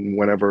in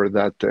whenever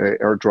that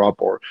airdrop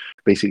or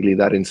basically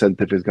that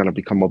incentive is going to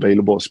become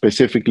available,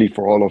 specifically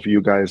for all of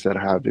you guys that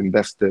have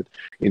invested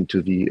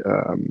into the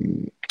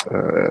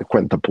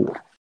Quenta pool.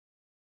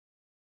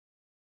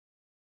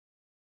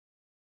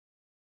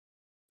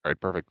 All right,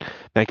 perfect.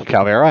 Thank you,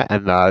 Calvera.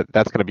 And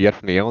that's going to be it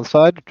from the Aeolus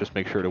side. Just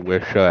make sure to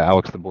wish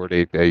Alex the board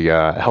a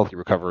healthy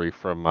recovery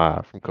from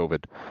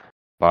COVID.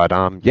 But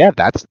yeah,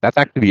 that's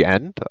actually the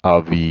end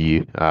of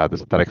the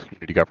Synthetix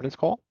Community Governance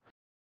call.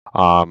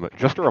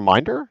 Just a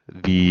reminder,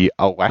 the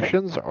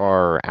elections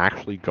are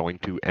actually going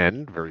to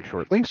end very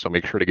shortly, so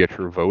make sure to get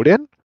your vote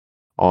in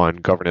on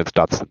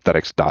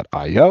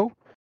governance.synthetix.io.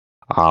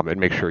 And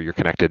make sure you're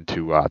connected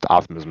to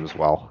Optimism as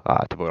well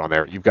to vote on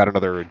there. You've got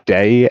another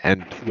day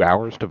and 2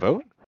 hours to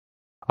vote.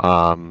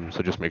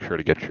 So just make sure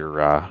to get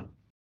your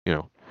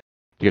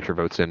get your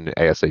votes in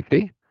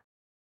ASAP.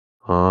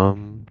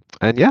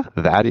 And yeah,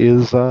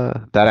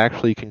 that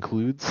actually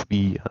concludes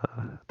the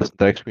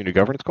Synthetix Community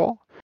Governance call.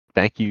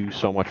 Thank you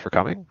so much for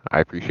coming. I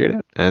appreciate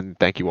it, and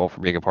thank you all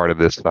for being a part of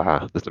this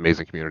this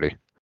amazing community.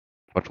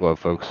 Much love,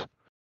 folks.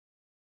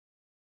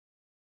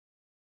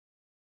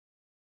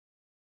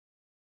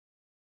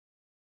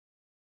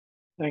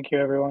 Thank you,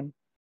 everyone.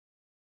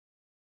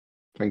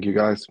 Thank you,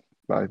 guys.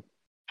 Bye.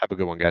 Have a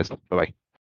good one, guys. Bye-bye.